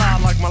to the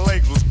side like my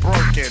legs was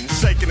broken,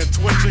 shaking and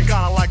twitching,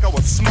 kinda like I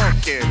was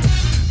smoking.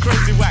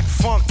 Crazy, whack,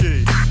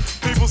 funky.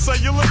 People say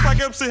you look like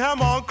MC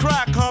Hammer on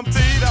crack, Humpty.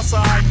 That's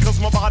alright,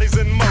 cause my body's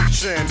in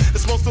motion.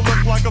 It's supposed to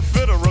look like a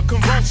fit or a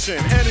convulsion.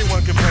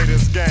 Anyone can play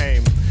this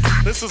game.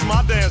 This is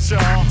my dance,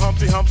 y'all.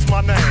 Humpty Hump's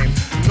my name.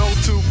 No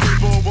two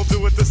people will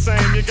do it the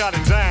same. You got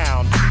it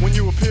down when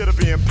you appear to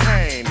be in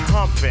pain.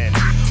 Humping,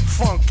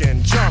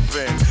 funkin',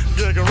 jumping,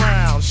 gig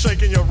around,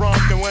 shaking your rump.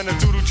 And when a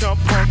doodle chump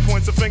punk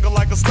points a finger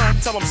like a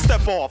stunt, tell him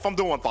step off. I'm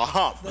doing the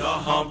hump. The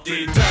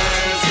Humpty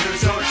Dance,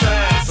 here's your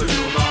chance to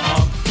do the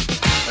hump.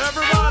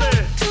 Everybody,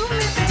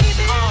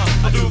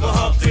 I do the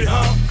Humpty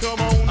Hump. Come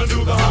on, I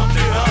do the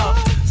Humpty Hump.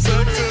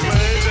 Sexy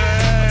lady.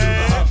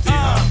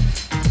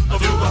 I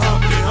do the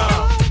Humpty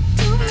Hump.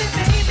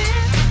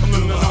 I'm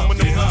doing the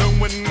Humpty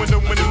Hump. We're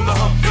doing the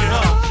Humpty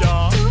Hump,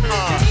 y'all.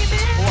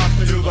 Watch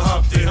me do the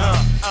Humpty Hump.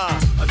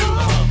 I do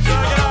the Humpty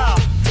Hump.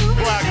 Check it out,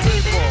 black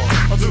people.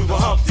 I do the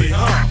Humpty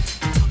Hump.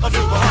 I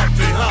do the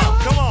Humpty Hump.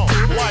 Come on,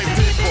 white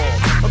people.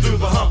 I do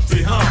the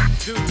Humpty Hump.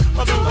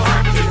 I do the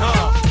Humpty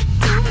Hump.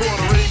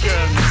 Puerto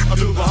Ricans. I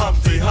do the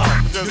Humpty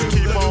Hump. Just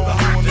keep on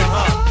doing the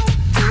hump.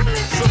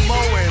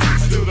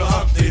 Samoans do the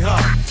Humpty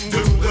Hump.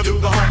 Do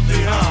the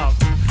Humpty Hump.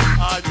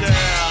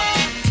 Yeah.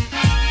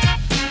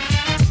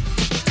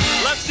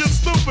 Let's get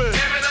stupid. I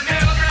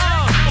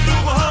do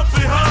the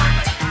Humpty Hump.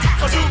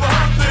 I do the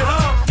Humpty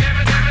Hump.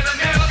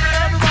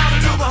 Everybody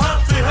do the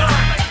Humpty Hump.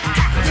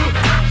 Do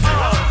the Humpty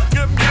Hump.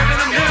 Give me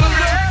the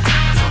music.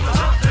 Do the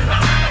Humpty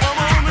Hump. Come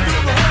on and do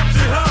the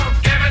Humpty Hump.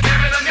 Give me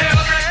the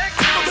music.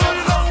 I'm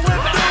gonna know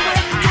we're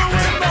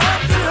doing the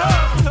Humpty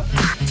Hump.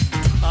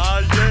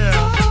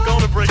 Yeah.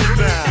 Gonna break it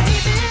down.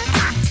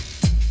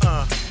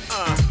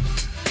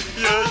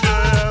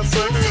 Yeah,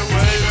 sexy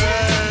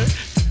lady.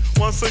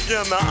 Once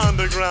again, the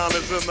underground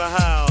is in the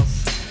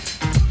house.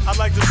 I'd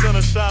like to send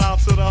a shout out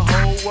to the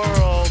whole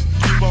world.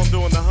 Keep on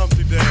doing the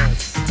Humpty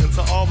dance. And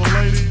to all the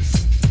ladies,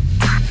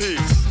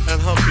 peace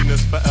and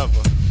humpiness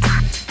forever.